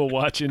 Maybe we'll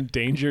watch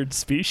Endangered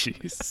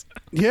Species.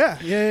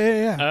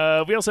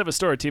 Yeah. We also have a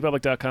store at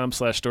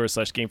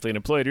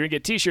tpublic.com/store/gamefullyunemployed. You're going to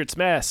get t-shirts,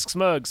 masks,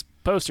 mugs,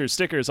 posters,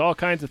 stickers, all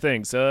kinds of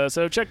things.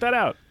 So check that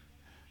out.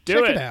 Check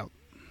it out.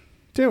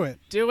 Do it.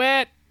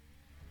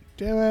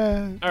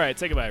 All right,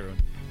 say goodbye, everyone.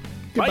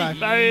 Goodbye.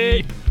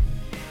 Bye.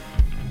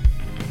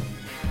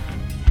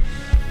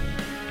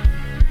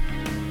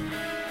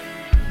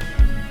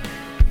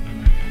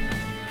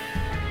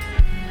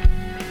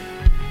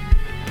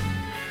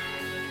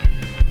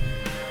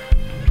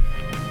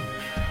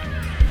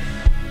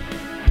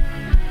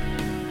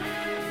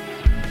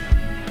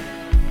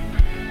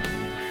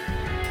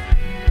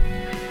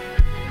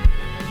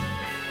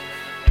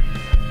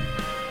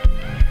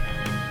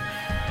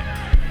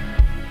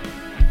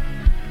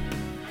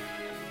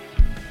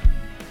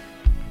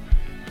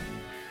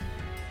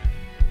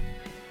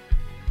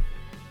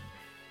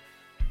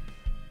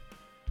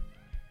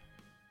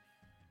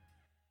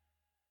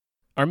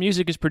 Our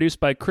music is produced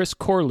by Chris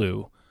Corlew.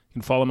 You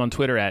can follow him on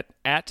Twitter at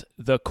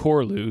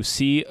 @thecorlew,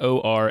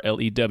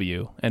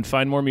 Corlew, and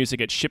find more music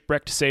at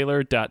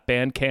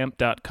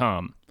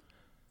shipwreckedsailor.bandcamp.com.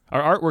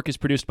 Our artwork is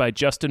produced by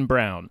Justin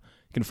Brown.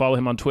 You can follow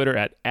him on Twitter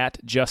at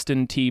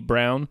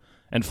 @JustinTBrown,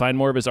 and find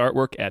more of his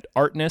artwork at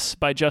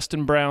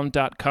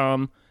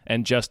artnessbyjustinbrown.com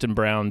and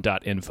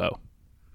justinbrown.info.